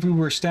feeling if we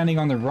were standing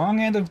on the wrong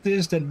end of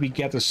this, that we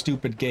get a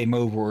stupid game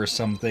over or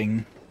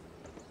something.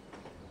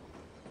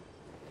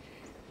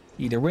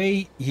 Either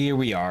way, here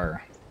we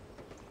are.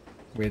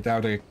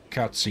 Without a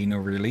cutscene, or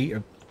really.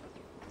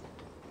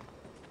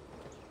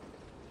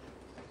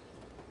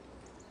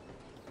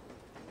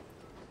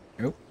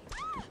 Oh.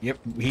 Yep,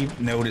 he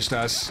noticed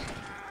us.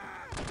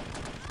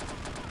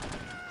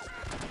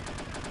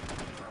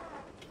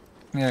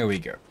 There we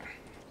go.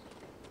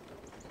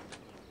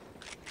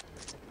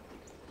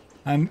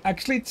 I'm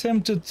actually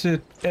tempted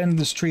to end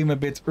the stream a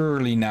bit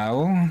early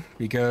now,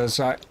 because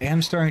I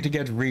am starting to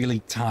get really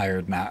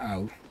tired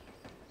now.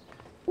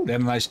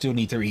 Then I still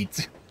need to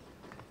eat.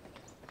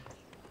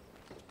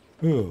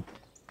 Oh.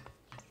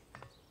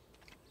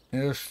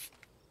 Let's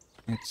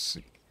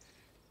see.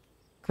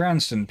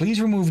 Cranston,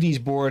 please remove these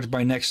boards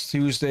by next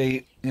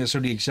Tuesday, so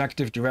the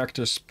executive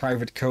director's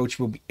private coach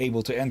will be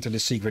able to enter the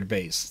secret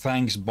base.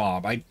 Thanks,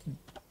 Bob. I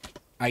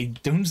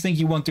don't think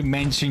you want to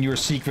mention your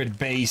secret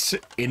base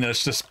in a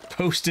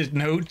post-it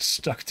note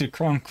stuck to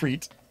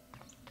concrete.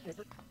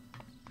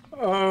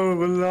 Oh,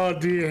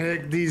 bloody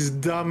heck, these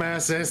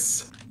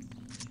dumbasses.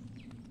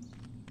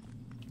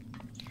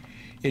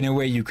 In a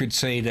way, you could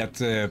say that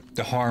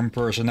the harm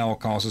personnel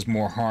causes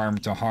more harm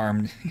to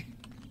harm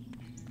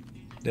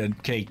than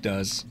Kate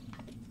does.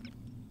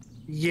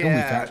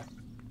 Yeah. Oh,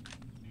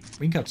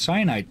 we got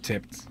cyanide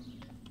tipped.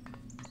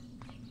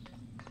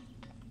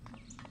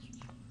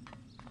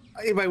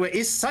 Wait,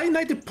 is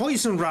cyanide the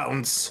poison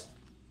rounds?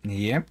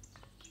 Yep.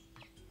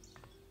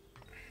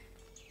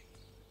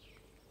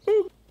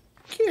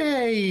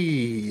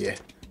 Okay.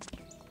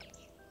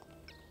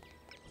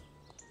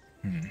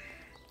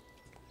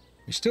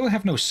 We still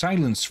have no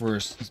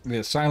silencers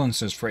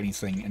for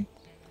anything, and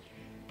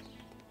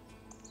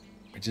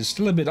which is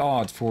still a bit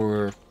odd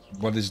for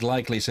what is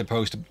likely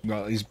supposed to,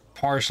 well, is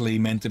partially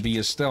meant to be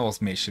a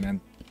stealth mission, and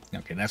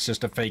okay, that's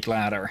just a fake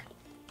ladder.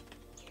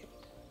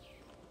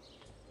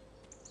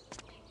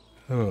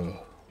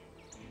 Oh.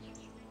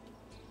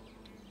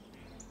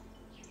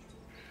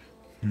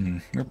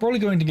 We're probably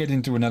going to get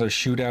into another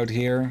shootout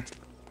here,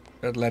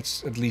 but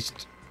let's at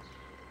least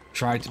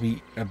try to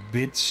be a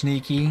bit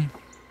sneaky.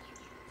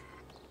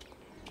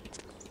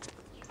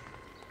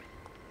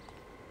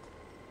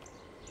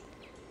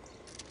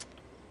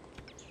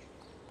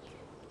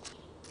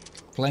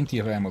 Plenty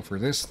of ammo for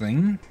this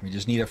thing. We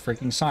just need a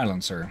freaking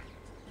silencer.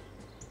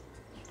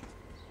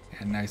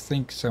 And I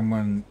think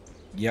someone...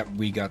 Yep,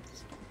 we got...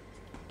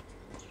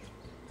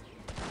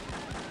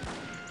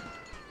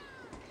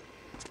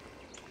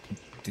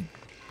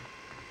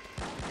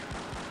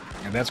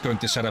 And that's going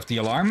to set off the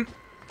alarm.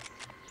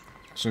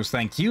 So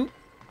thank you.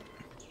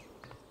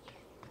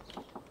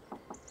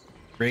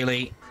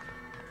 Really?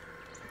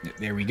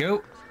 There we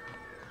go.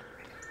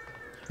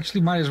 Actually,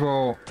 might as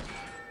well...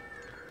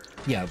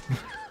 Yeah.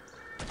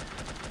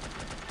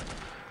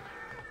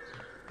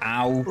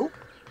 Ow. Oh.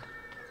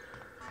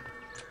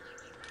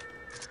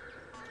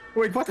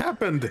 Wait, what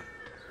happened?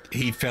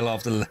 He fell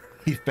off the...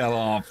 He fell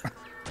off.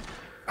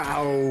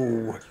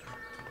 Ow.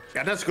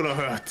 Yeah, that's gonna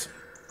hurt.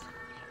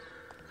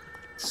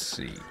 Let's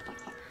see.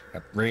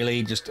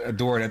 Really? Just a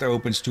door that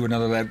opens to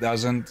another that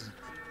doesn't?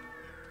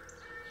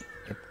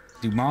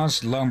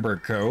 Dumas Lumber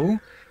Co.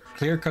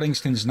 Clear cutting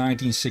since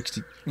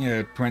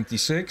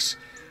 1926.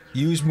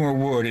 Use more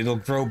wood, it'll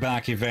grow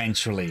back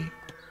eventually.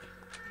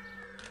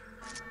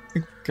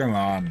 Come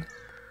on.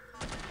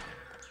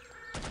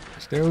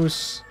 Is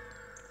those...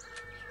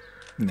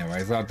 No,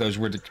 I thought those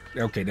were the...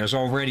 Okay, there's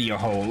already a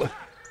hole.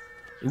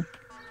 Oop.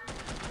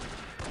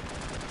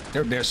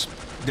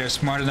 They're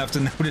smart enough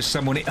to notice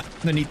someone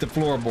underneath the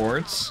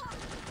floorboards.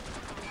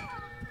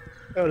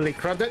 Holy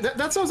crap,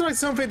 that sounds like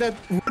something that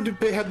would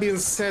have been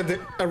said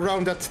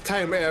around that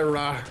time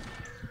era.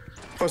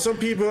 For some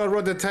people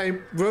around that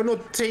time, were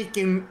not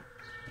taking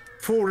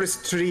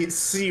forestry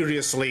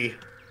seriously.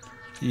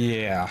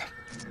 Yeah.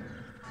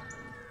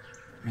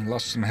 I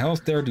lost some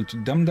health there due to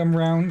dum-dum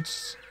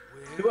rounds.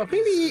 Well,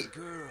 maybe... I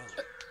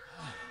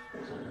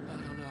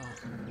don't know.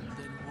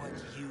 Then what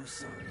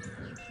use are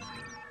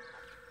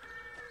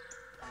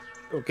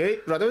you? Okay,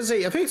 rather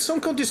say, I think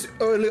some countries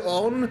early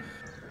on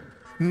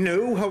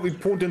know how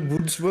important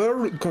woods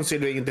were,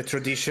 considering the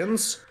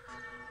traditions.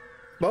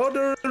 But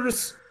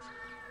others...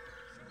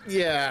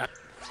 Yeah.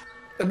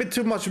 A bit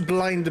too much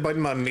blinded by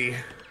money.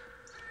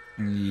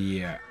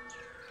 Yeah.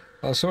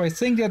 Also, I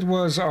think that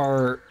was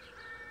our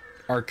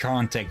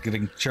contact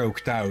getting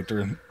choked out,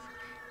 or...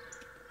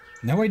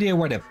 No idea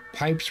why the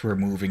pipes were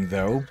moving,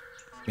 though.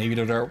 Maybe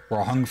they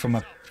were hung from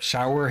a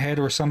shower head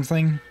or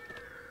something?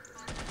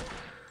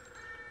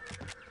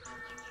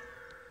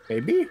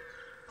 Maybe?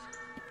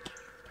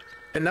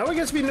 And now I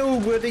guess we know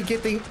where they're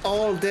getting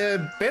all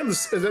the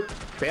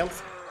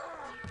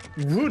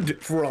wood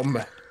from.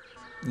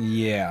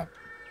 Yeah.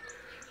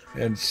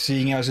 And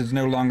seeing as it's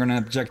no longer an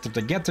objective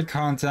to get the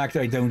contact,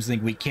 I don't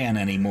think we can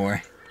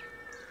anymore.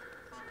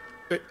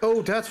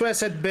 Oh, that's why I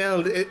said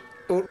bell.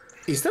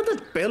 Is that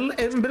a bell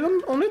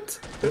emblem on it?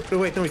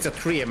 Wait, no, it's a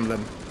tree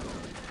emblem.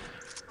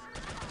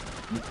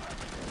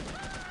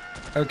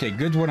 Okay,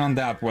 good one on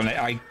that one.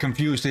 I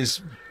confused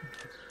his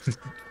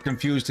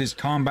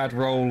combat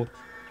roll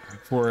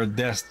for a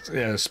death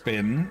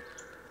spin.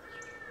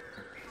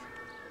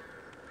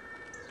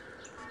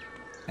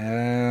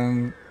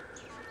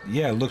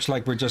 Yeah, looks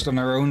like we're just on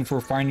our own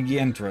for finding the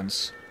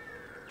entrance.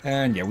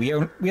 And yeah, we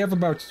have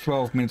about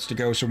 12 minutes to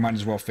go, so might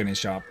as well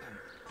finish up.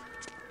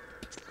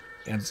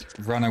 And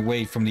run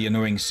away from the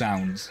annoying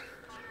sounds.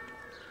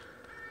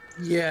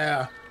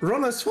 Yeah,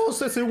 run as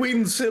fast as the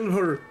wind,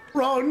 Silver.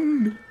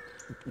 Run!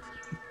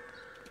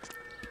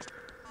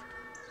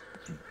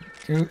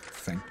 Good,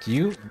 thank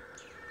you.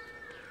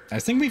 I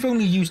think we've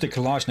only used the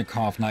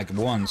Kalashnikov like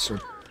once, or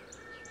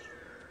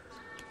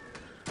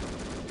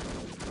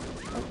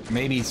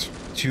maybe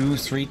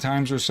 2-3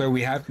 times or so.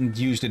 We haven't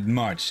used it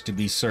much, to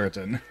be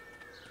certain.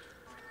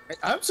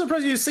 I'm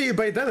surprised you say it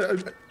by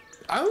that.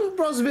 I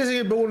was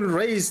basically born and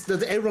raised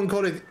that everyone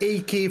called it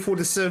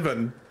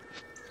AK-47.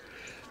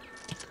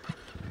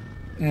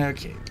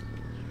 Okay.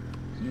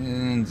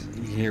 And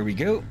here we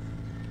go.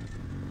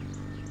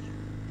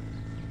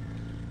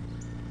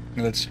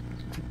 Let's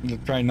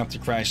try not to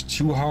crash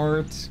too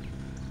hard.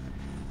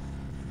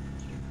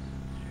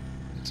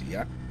 Let's see,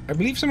 I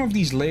believe some of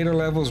these later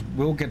levels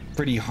will get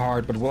pretty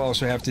hard, but we'll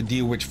also have to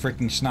deal with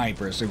freaking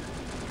snipers. So...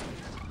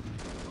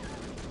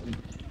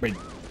 Wait.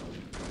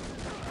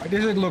 Why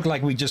does it look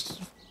like we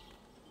just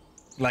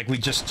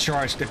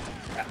charged the...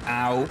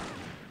 Ow.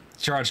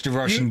 Charged the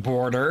Russian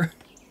border?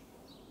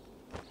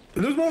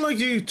 It looks more like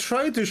you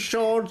tried to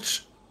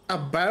charge a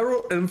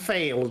barrel and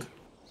failed.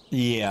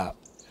 Yeah.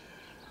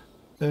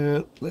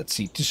 Let's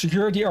see. To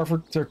security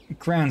officer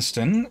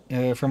Cranston,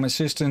 from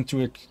assistant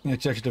to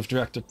executive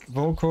director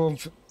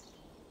Volkov,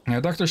 Now,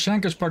 Dr.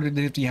 Shanker's part of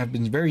the duty have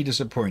been very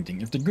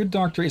disappointing. If the good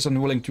doctor is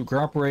unwilling to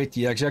cooperate,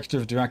 the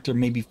executive director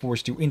may be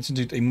forced to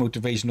institute a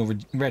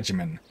motivational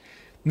regimen.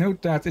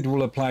 Note that it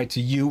will apply to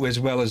you as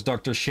well as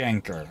Dr.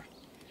 Shanker.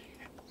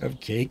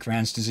 Okay,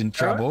 Cranston's in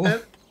trouble.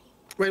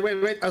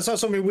 Wait. I saw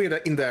something weird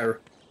in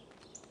there.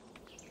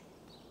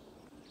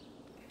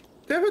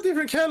 They have a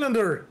different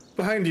calendar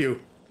behind you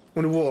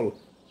on the wall.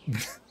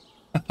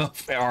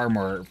 Of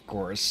armor, of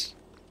course.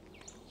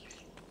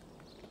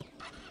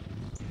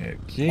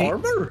 Okay.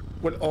 Armor?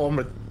 Well,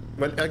 armor.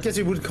 Well, I guess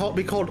it would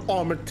be called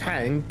armored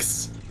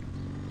tanks.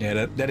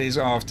 Yeah, that is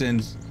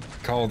often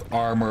called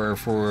armor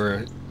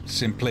for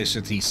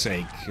simplicity's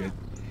sake.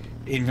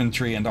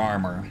 Infantry and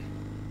armor.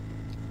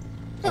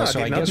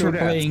 Also, I guess we're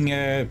playing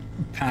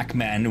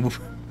Pac-Man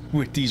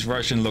with these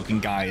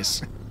Russian-looking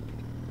guys.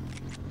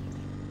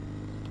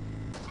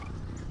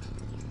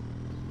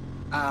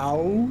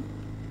 Ow.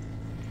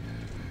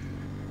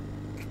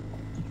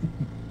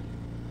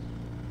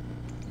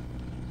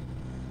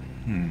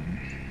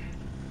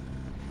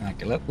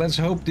 Okay, let's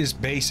hope this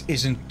base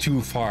isn't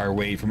too far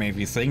away from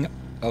everything.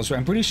 Also,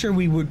 I'm pretty sure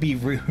we would be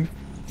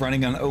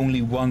running on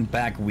only one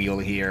back wheel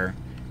here.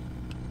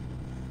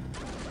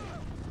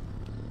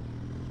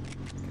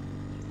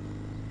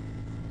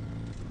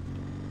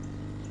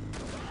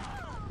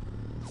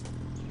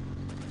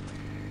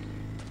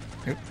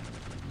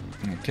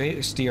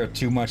 Okay, steer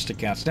too much to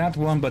catch that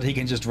one, but he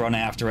can just run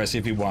after us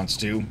if he wants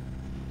to.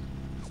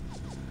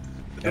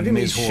 And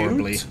miss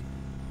horribly.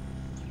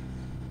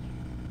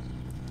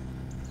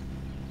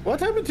 What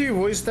happened to your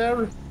voice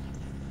there?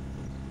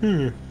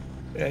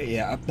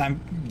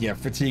 Yeah,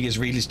 fatigue is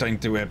really starting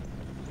to...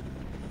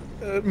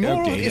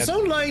 It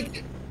sounded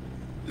like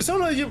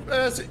you,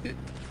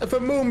 for a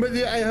moment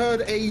I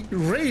heard a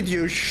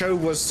radio show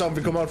or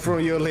something come out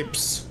from your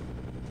lips.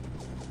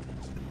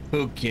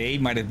 Okay,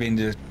 might have been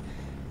the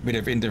bit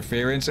of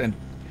interference, and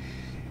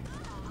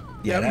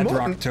yeah, that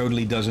rock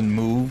totally doesn't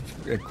move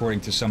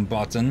according to some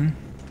button.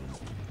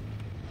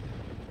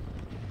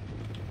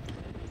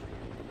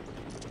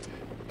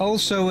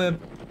 Also a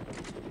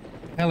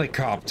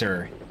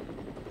helicopter.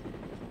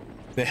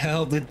 The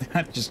hell did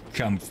that just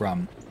come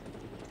from?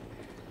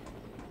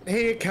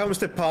 Here comes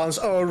the pawns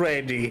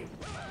already.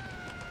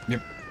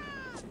 Yep.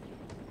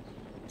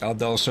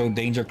 Also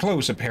danger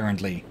close,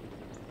 apparently.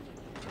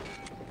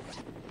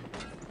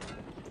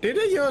 Did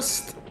I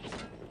just...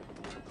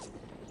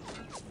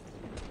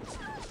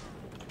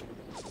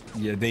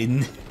 Yeah,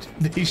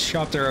 they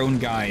shot their own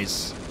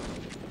guys.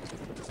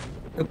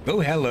 Oh,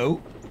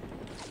 hello.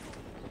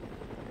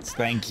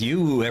 Thank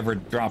you, whoever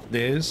dropped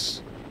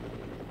this.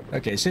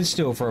 Okay, sit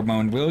still for a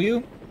moment, will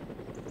you?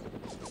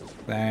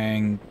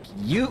 Thank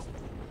you.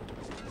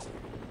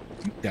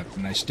 Yep,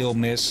 and I still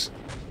miss.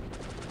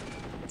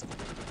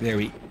 There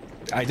we...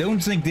 I don't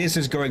think this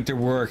is going to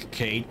work,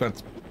 Kate,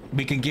 but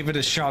we can give it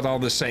a shot all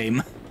the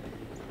same.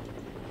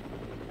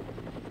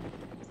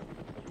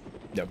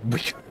 No,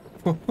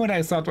 when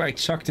I thought I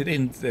chucked it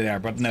in there,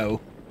 but no.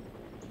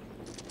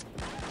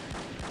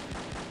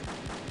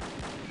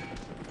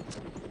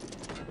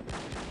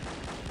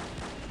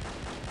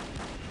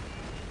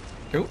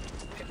 Oh,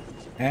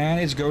 and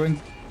it's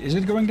going... Is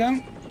it going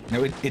down?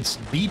 No, it's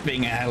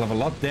beeping a hell of a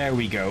lot. There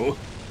we go.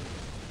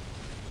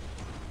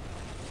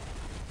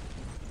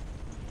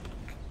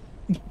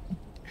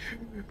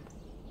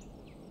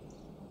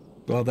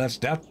 Well, that's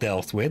that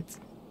dealt with.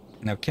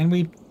 Now, can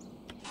we...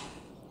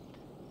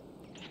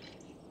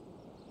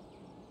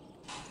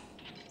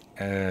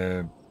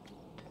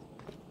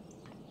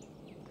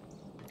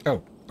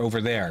 Oh,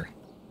 over there.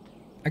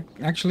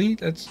 Actually,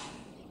 that's...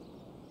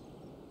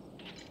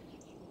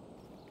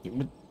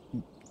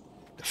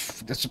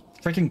 That's a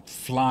freaking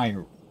fly.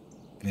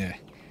 Yeah.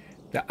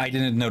 I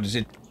didn't notice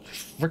it.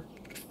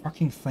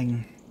 Fucking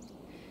thing.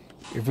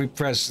 If we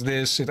press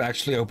this, it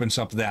actually opens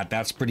up that.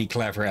 That's pretty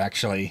clever,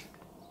 actually.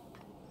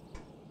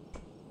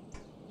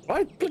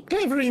 Quite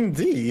clever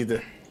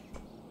indeed.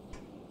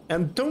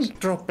 And don't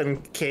drop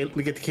and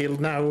get killed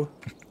now.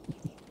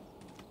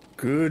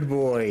 Good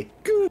boy.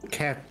 Good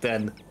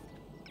captain.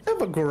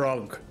 Have a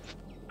grog.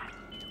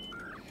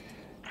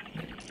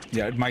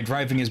 Yeah, my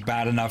driving is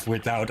bad enough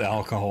without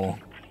alcohol.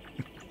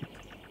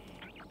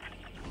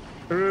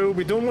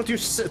 We don't want you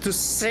to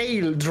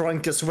sail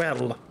drunk as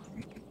well.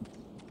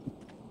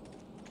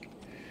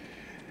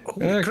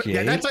 Okay.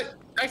 Yeah,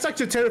 that's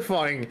actually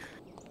terrifying.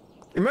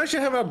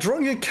 Imagine having a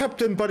drunken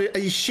captain but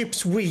a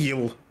ship's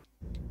wheel.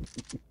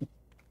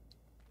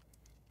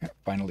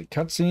 Finally,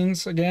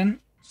 cutscenes again.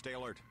 Stay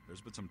alert.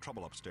 There's been some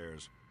trouble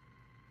upstairs.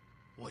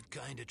 What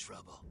kind of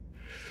trouble?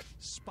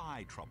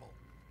 Spy trouble.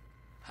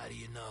 How do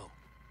you know?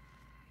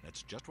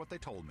 That's just what they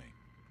told me.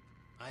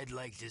 I'd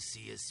like to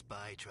see a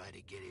spy try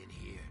to get in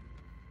here.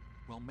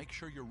 Well, make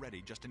sure you're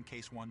ready just in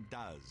case one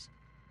does.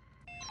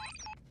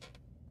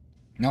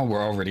 No,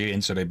 we're already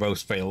in, so they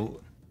both fail.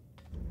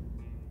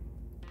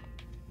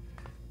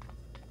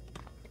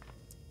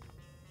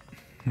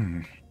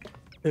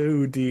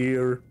 Oh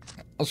dear.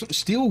 Also,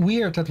 still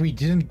weird that we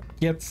didn't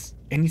get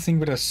anything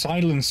with a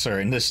silencer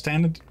in the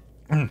standard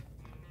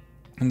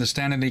And the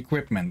standard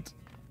equipment.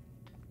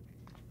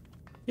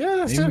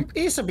 Yeah,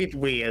 it's a bit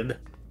weird.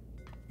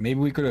 Maybe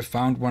we could have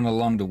found one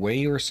along the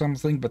way or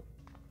something, but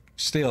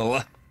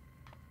still.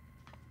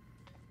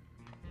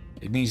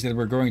 It means that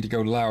we're going to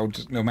go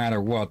loud no matter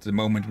what the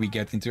moment we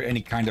get into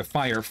any kind of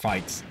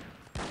firefight.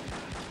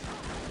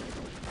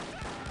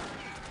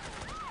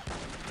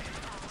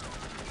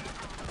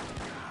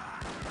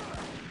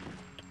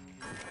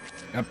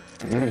 Yep.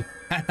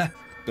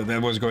 So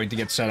that was going to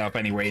get set up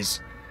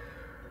anyways.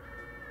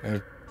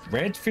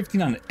 Red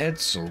 15 on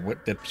Edsel.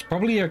 What? That's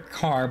probably a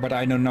car, but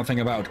I know nothing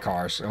about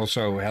cars.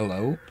 Also,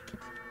 hello.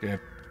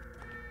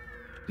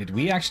 Did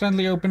we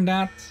accidentally open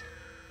that?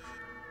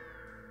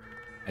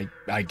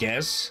 I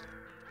guess.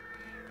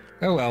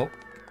 Oh well.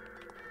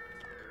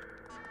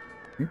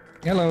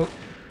 Hello.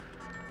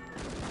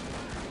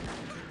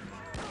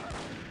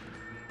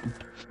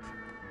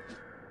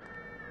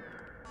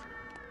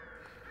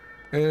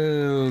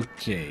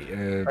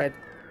 Okay. Right.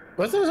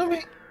 Was there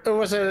something? Or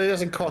was it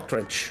just a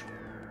cartridge?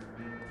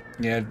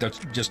 Yeah, that's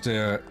just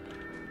a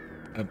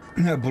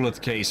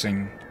bullet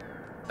casing.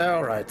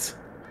 All right.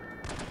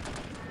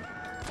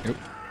 Yep.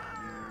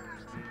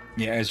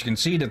 Yeah, as you can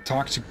see, the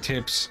toxic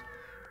tips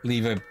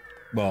leave a,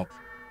 well,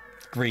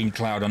 green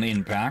cloud on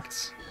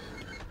impact.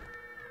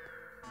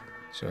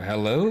 So,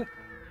 hello.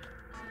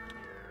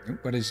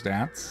 What is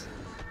that?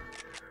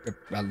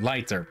 A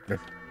lighter.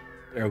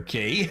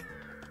 Okay.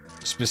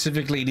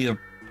 Specifically the...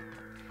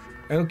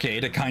 Okay,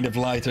 the kind of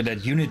lighter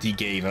that Unity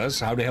gave us.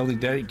 How the hell did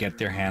they get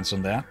their hands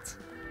on that?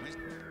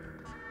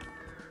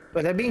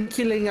 But they've been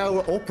killing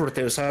our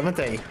operatives, haven't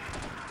they?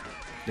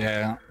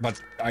 Yeah,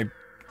 but I'm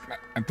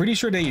pretty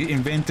sure they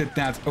invented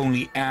that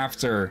only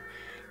after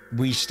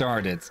we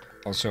started.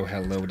 Also,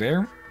 hello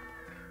there.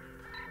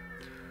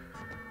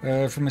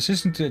 From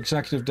Assistant to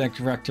Executive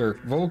Director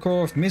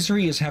Volkov,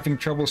 Misery is having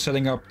trouble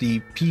setting up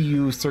the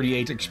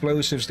PU-38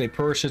 explosives they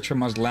purchased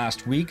from us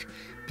last week.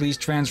 Please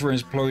transfer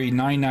employee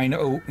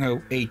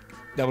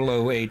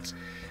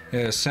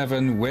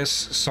 9908087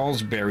 West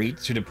Salisbury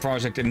to the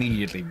project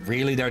immediately.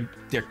 Really? They're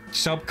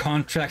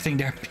subcontracting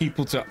their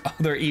people to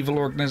other evil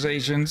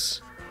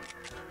organizations?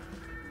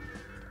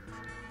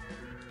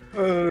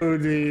 Oh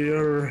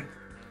dear.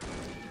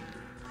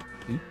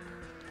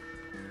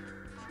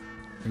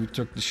 Who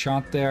took the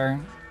shot there?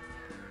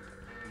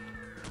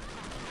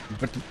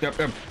 But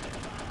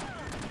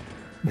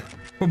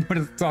who would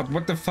have thought,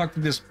 what the fuck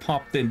did this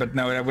popped in? But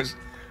no, that was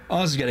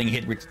us getting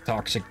hit with the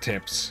toxic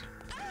tips.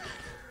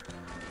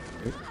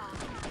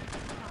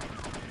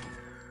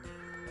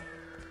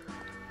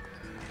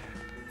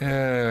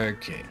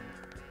 Okay.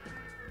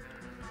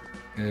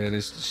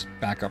 This is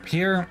back up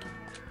here.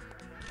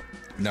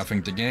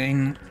 Nothing to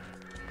gain.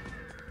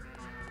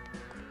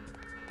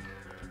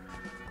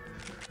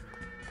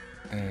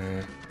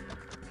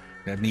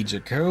 That needs a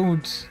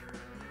code.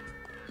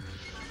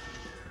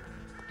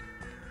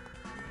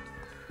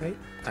 Right,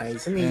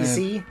 nice and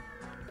easy.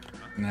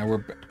 Now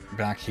we're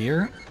back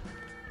here.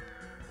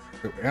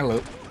 Oh,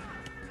 hello.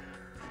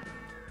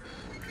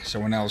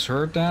 Someone else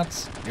heard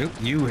that? Oh,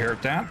 you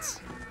heard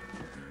that?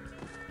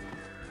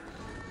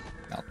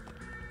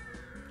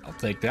 I'll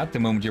take that the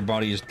moment your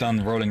body is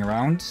done rolling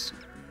around.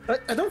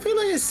 I don't feel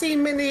like I've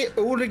seen many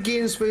older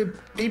games where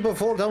people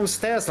fall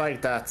downstairs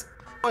like that.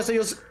 Otherwise they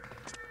just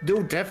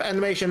do death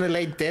animation and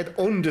lay dead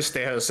on the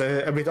stairs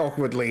a bit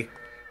awkwardly.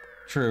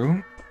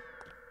 True.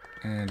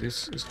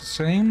 This is the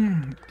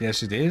same?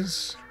 Yes, it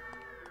is.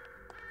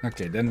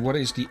 Okay, then what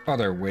is the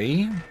other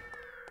way?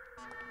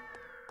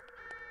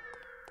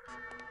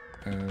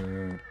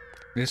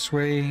 This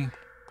way.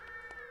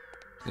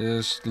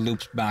 This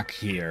loops back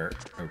here.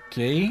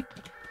 Okay.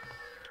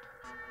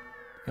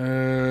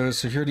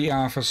 Security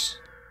office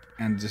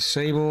and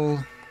disable.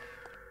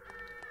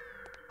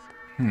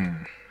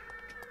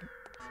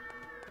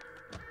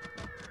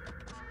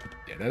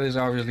 Yeah, that is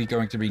obviously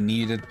going to be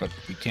needed, but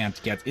we can't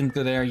get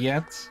into there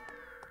yet.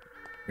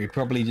 We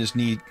probably just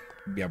need...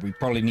 Yeah, we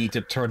probably need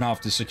to turn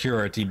off the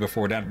security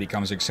before that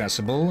becomes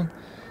accessible.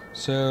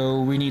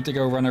 So we need to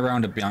go run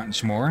around a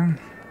bunch more.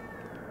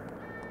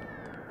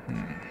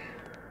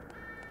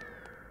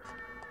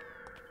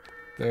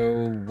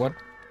 Though, what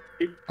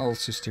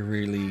else is there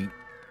really...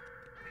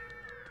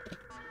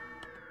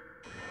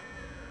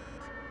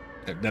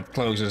 That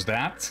closes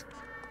that.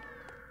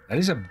 That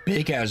is a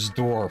big-ass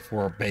door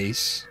for a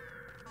base.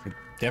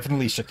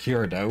 Definitely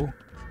secure, though.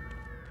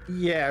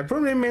 Yeah,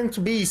 probably meant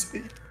to be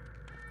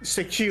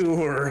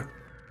secure.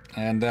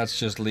 And that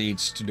just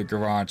leads to the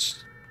garage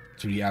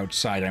to the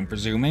outside, I'm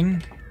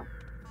presuming.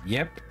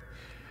 Yep.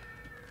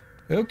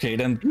 Okay,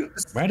 then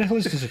where the hell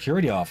is the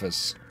security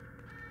office?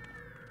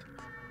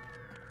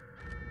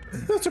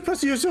 I'm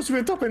surprised you just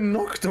went up and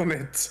knocked on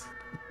it.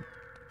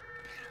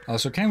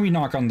 Also, can we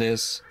knock on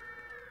this?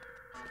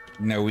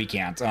 No, we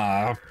can't.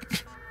 I'm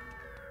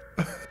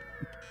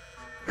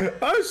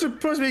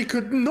surprised we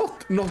could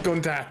not knock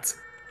on that.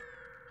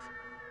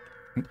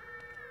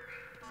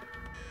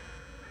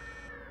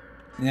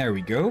 There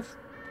we go.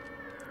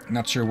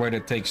 Not sure why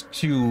that takes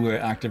two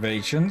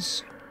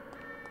activations.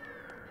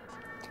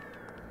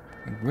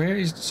 Where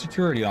is the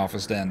security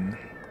office then?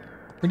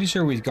 Pretty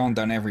sure we've gone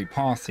down every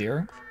path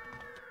here.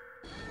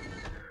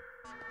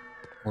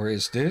 Or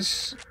is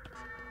this?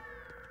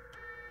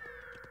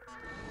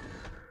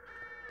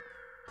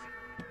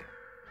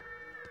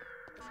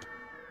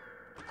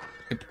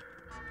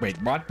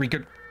 Wait, what? We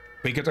could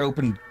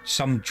open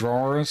some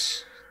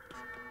drawers?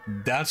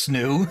 That's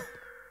new.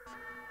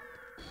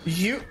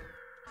 You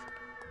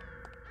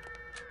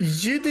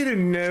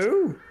didn't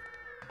know?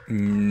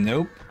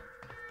 Nope.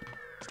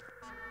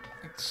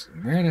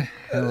 Where the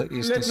hell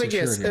is the Let me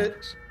guess. security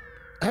office?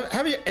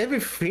 Have you ever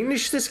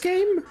finished this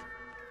game?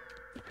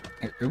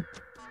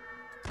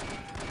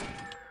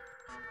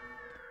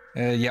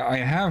 Yeah, I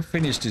have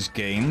finished this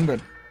game, but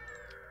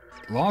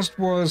last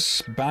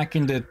was back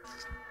in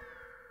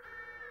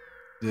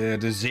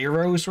the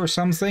zeros or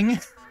something.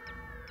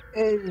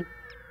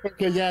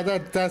 Okay, yeah,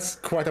 that's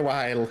quite a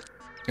while.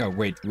 Oh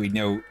wait, we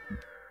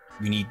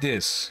need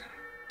this.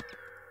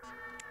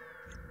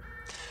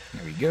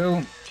 There we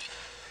go.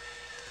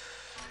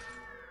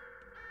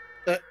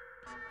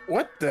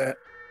 What the?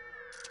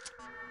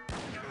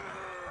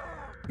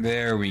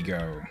 There we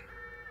go.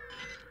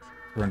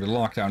 Turn the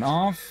lockdown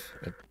off.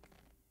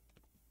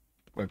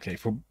 Okay,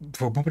 for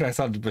a moment I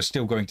thought it was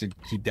still going to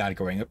keep that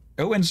going.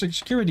 Oh, and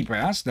security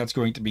pass. That's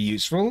going to be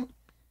useful.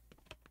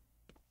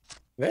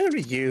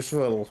 Very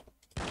useful.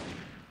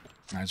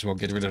 Might as well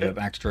get rid of that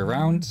extra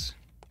round.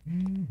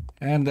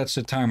 And that's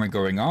the timer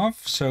going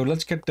off. So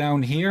let's get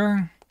down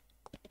here.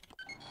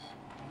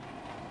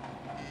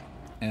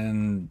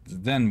 And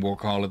then we'll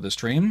call it the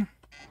stream.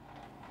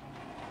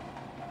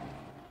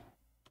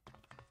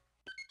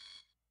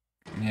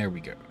 There we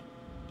go.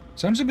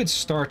 Sounds a bit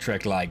Star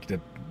Trek-like, the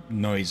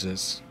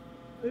noises.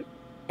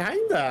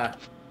 Kinda.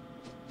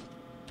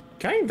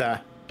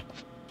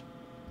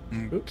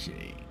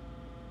 Okay.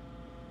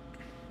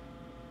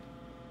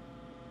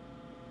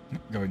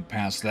 Going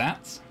past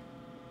that.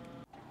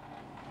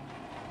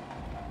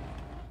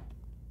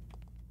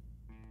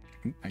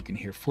 I can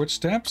hear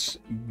footsteps,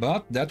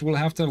 but that will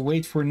have to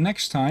wait for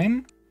next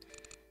time.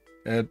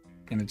 And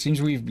it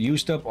seems we've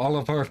used up all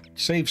of our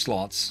save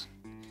slots.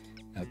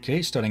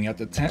 Okay, starting at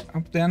the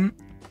top then.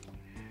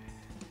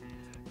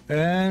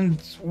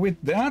 And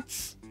with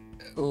that,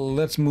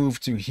 let's move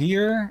to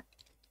here.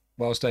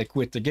 Whilst I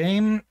quit the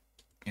game.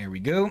 Here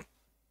we go.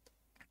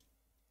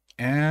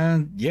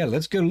 And yeah,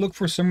 let's go look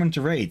for someone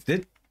to raid.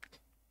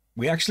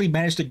 We actually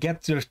managed to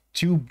get to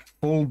 2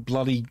 full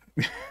bloody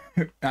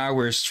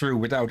hours through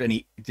without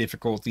any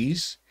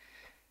difficulties.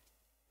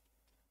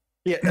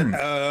 Yeah,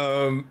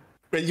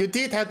 but you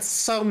did have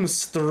some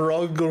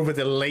struggle with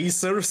the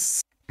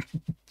lasers.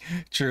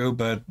 True,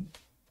 but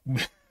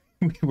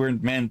we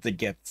weren't meant to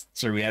get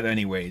through yet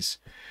anyways.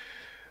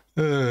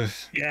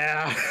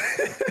 Yeah.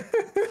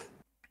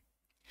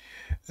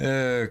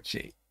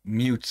 Okay,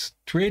 mute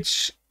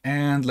Twitch,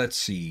 and let's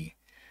see.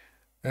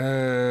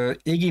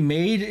 Iggy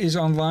Maid is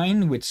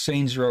online with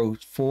Saints Row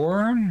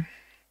 4.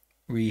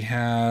 We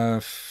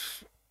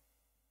have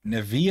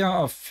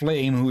Nevia of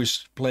Flame, who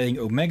is playing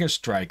Omega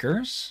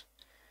Strikers.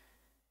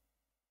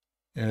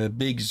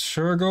 Big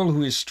Circle,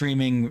 who is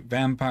streaming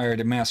Vampire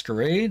the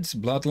Masquerade.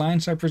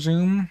 Bloodlines, I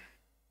presume.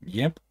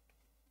 Yep.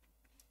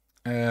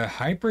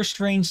 Hyper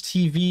Strange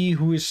TV,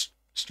 who is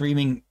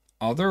streaming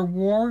Other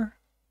War.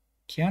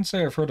 Can't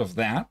say I've heard of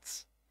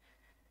that.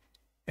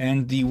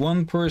 And the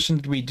one person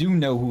that we do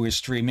know who is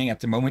streaming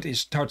at the moment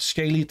is Touch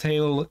Scaly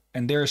Tail,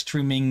 and they're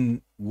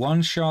streaming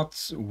One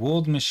Shot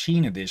World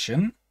Machine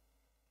Edition.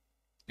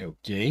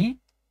 Okay.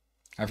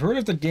 I've heard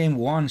of the game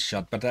One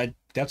Shot, but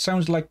that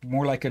sounds like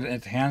more like an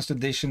enhanced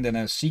edition than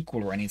a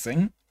sequel or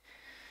anything.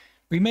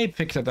 We may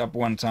pick that up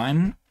one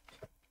time.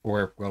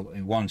 Or, well,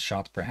 in one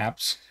shot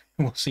perhaps.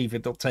 We'll see if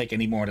it'll take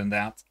any more than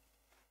that.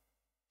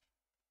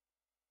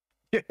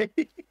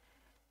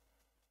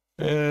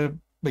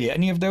 But yeah,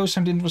 any of those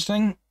sound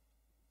interesting?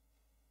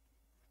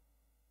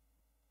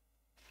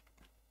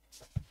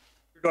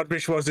 God,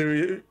 which was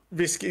the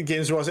whiskey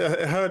games was?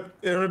 I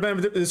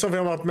remember something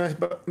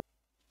about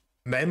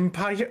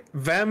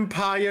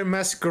Vampire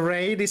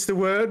Masquerade is the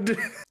word.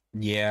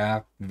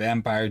 Yeah,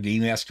 Vampire the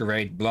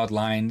Masquerade,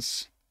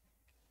 Bloodlines.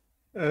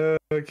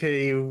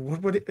 Okay,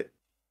 what was it?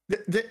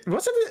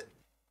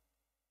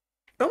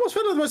 I almost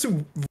felt there was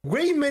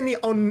way many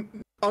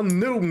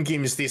unknown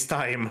games this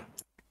time.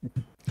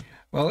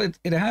 Well,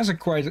 it has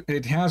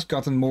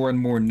gotten more and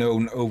more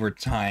known over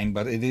time,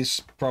 but it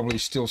is probably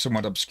still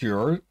somewhat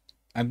obscure.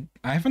 I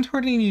haven't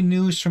heard any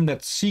news from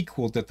that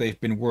sequel that they've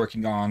been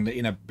working on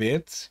in a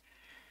bit.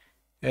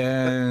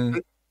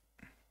 I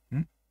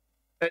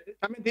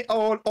mean,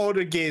 all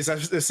other games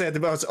I've said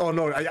about. Oh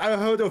no, I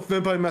heard of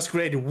Vampire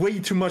Masquerade way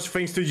too much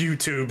thanks to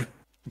YouTube.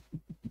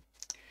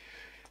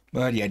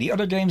 But yeah, the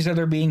other games that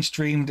are being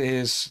streamed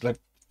is like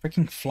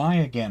freaking Fly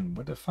again.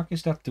 What the fuck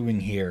is that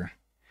doing here?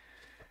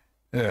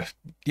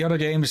 The other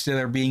games that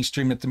are being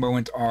streamed at the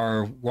moment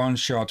are One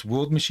Shot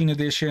World Machine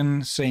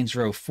Edition, Saints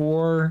Row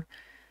 4,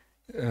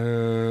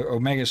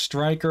 Omega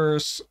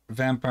Strikers,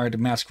 Vampire the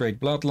Masquerade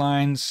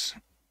Bloodlines,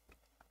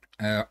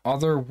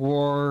 Other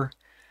War,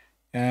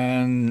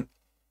 and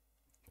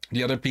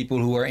The other people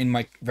who are in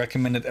my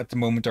recommended at the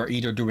moment are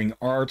either doing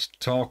art,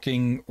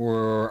 talking,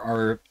 or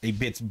are a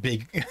bit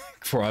big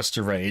for us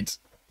to raid.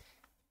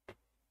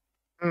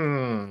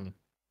 I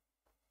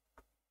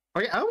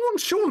won't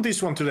show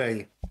this one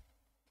today.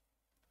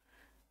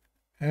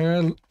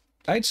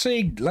 I'd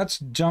say let's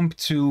jump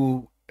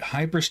to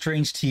Hyper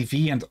Strange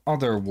TV and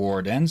Other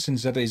War then,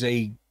 since that is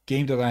a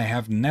game that I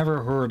have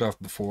never heard of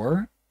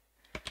before.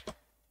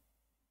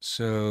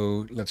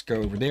 So let's go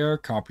over there,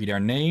 copy their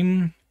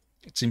name.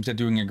 It seems they're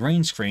doing a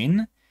green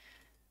screen.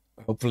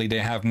 Hopefully they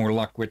have more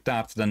luck with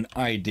that than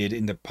I did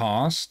in the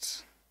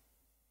past.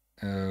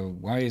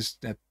 Why is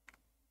that?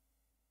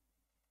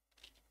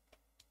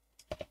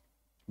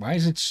 Why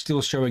is it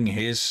still showing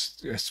his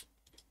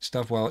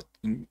stuff while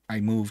I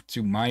move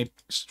to my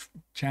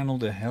channel?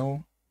 The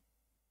hell?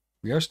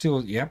 We are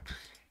still, yep.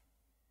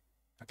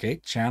 Okay,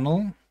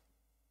 channel.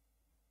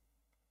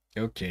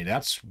 Okay,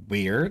 that's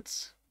weird.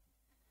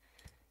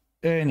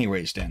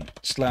 Anyways then,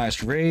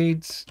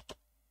 /raid,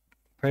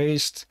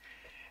 paste.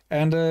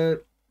 And,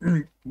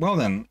 well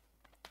then,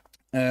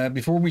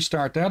 before we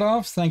start that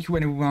off, thank you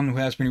anyone who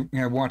has been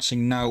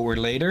watching now or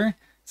later.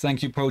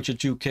 Thank you,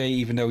 Poacher2K,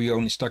 even though you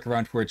only stuck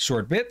around for a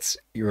short bit.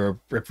 You're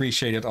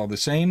appreciated all the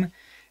same.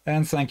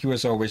 And thank you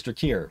as always,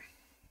 Drakir.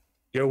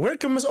 You're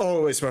welcome as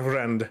always, my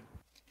friend.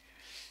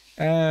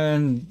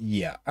 And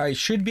yeah, I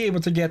should be able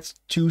to get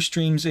 2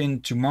 streams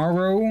in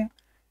tomorrow.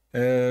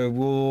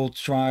 We'll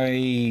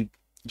try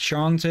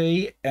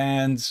Shantae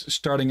and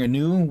starting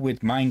anew with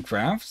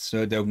Minecraft.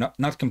 So though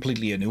not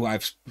completely anew,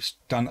 I've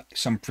done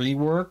some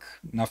pre-work,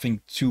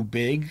 nothing too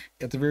big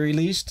at the very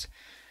least.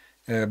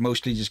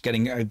 Mostly just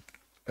getting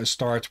a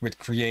start with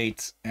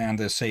Create and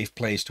a safe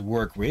place to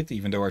work with,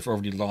 even though I've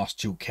already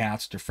lost 2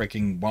 cats to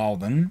freaking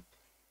Walden.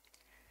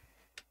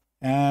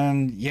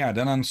 And yeah,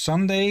 then on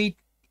Sunday,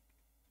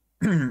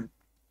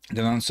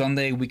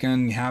 we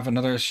can have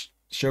another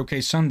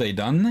Showcase Sunday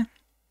done,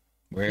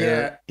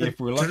 where if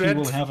we're lucky,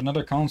 we'll have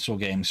another console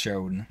game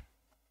shown.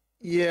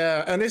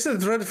 Yeah, and it's a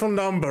dreadful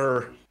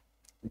number.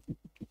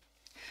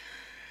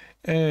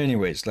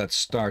 Anyways, let's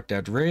start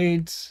that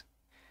raid.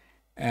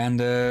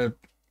 And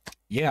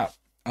yeah,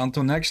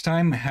 until next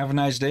time, have a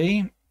nice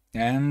day.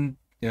 And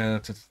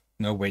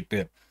no, wait.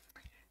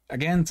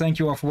 Again, thank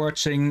you all for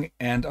watching.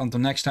 And until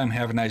next time,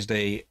 have a nice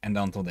day. And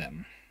until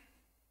then,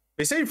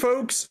 be safe,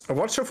 folks, and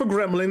watch out for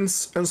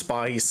gremlins and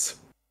spies.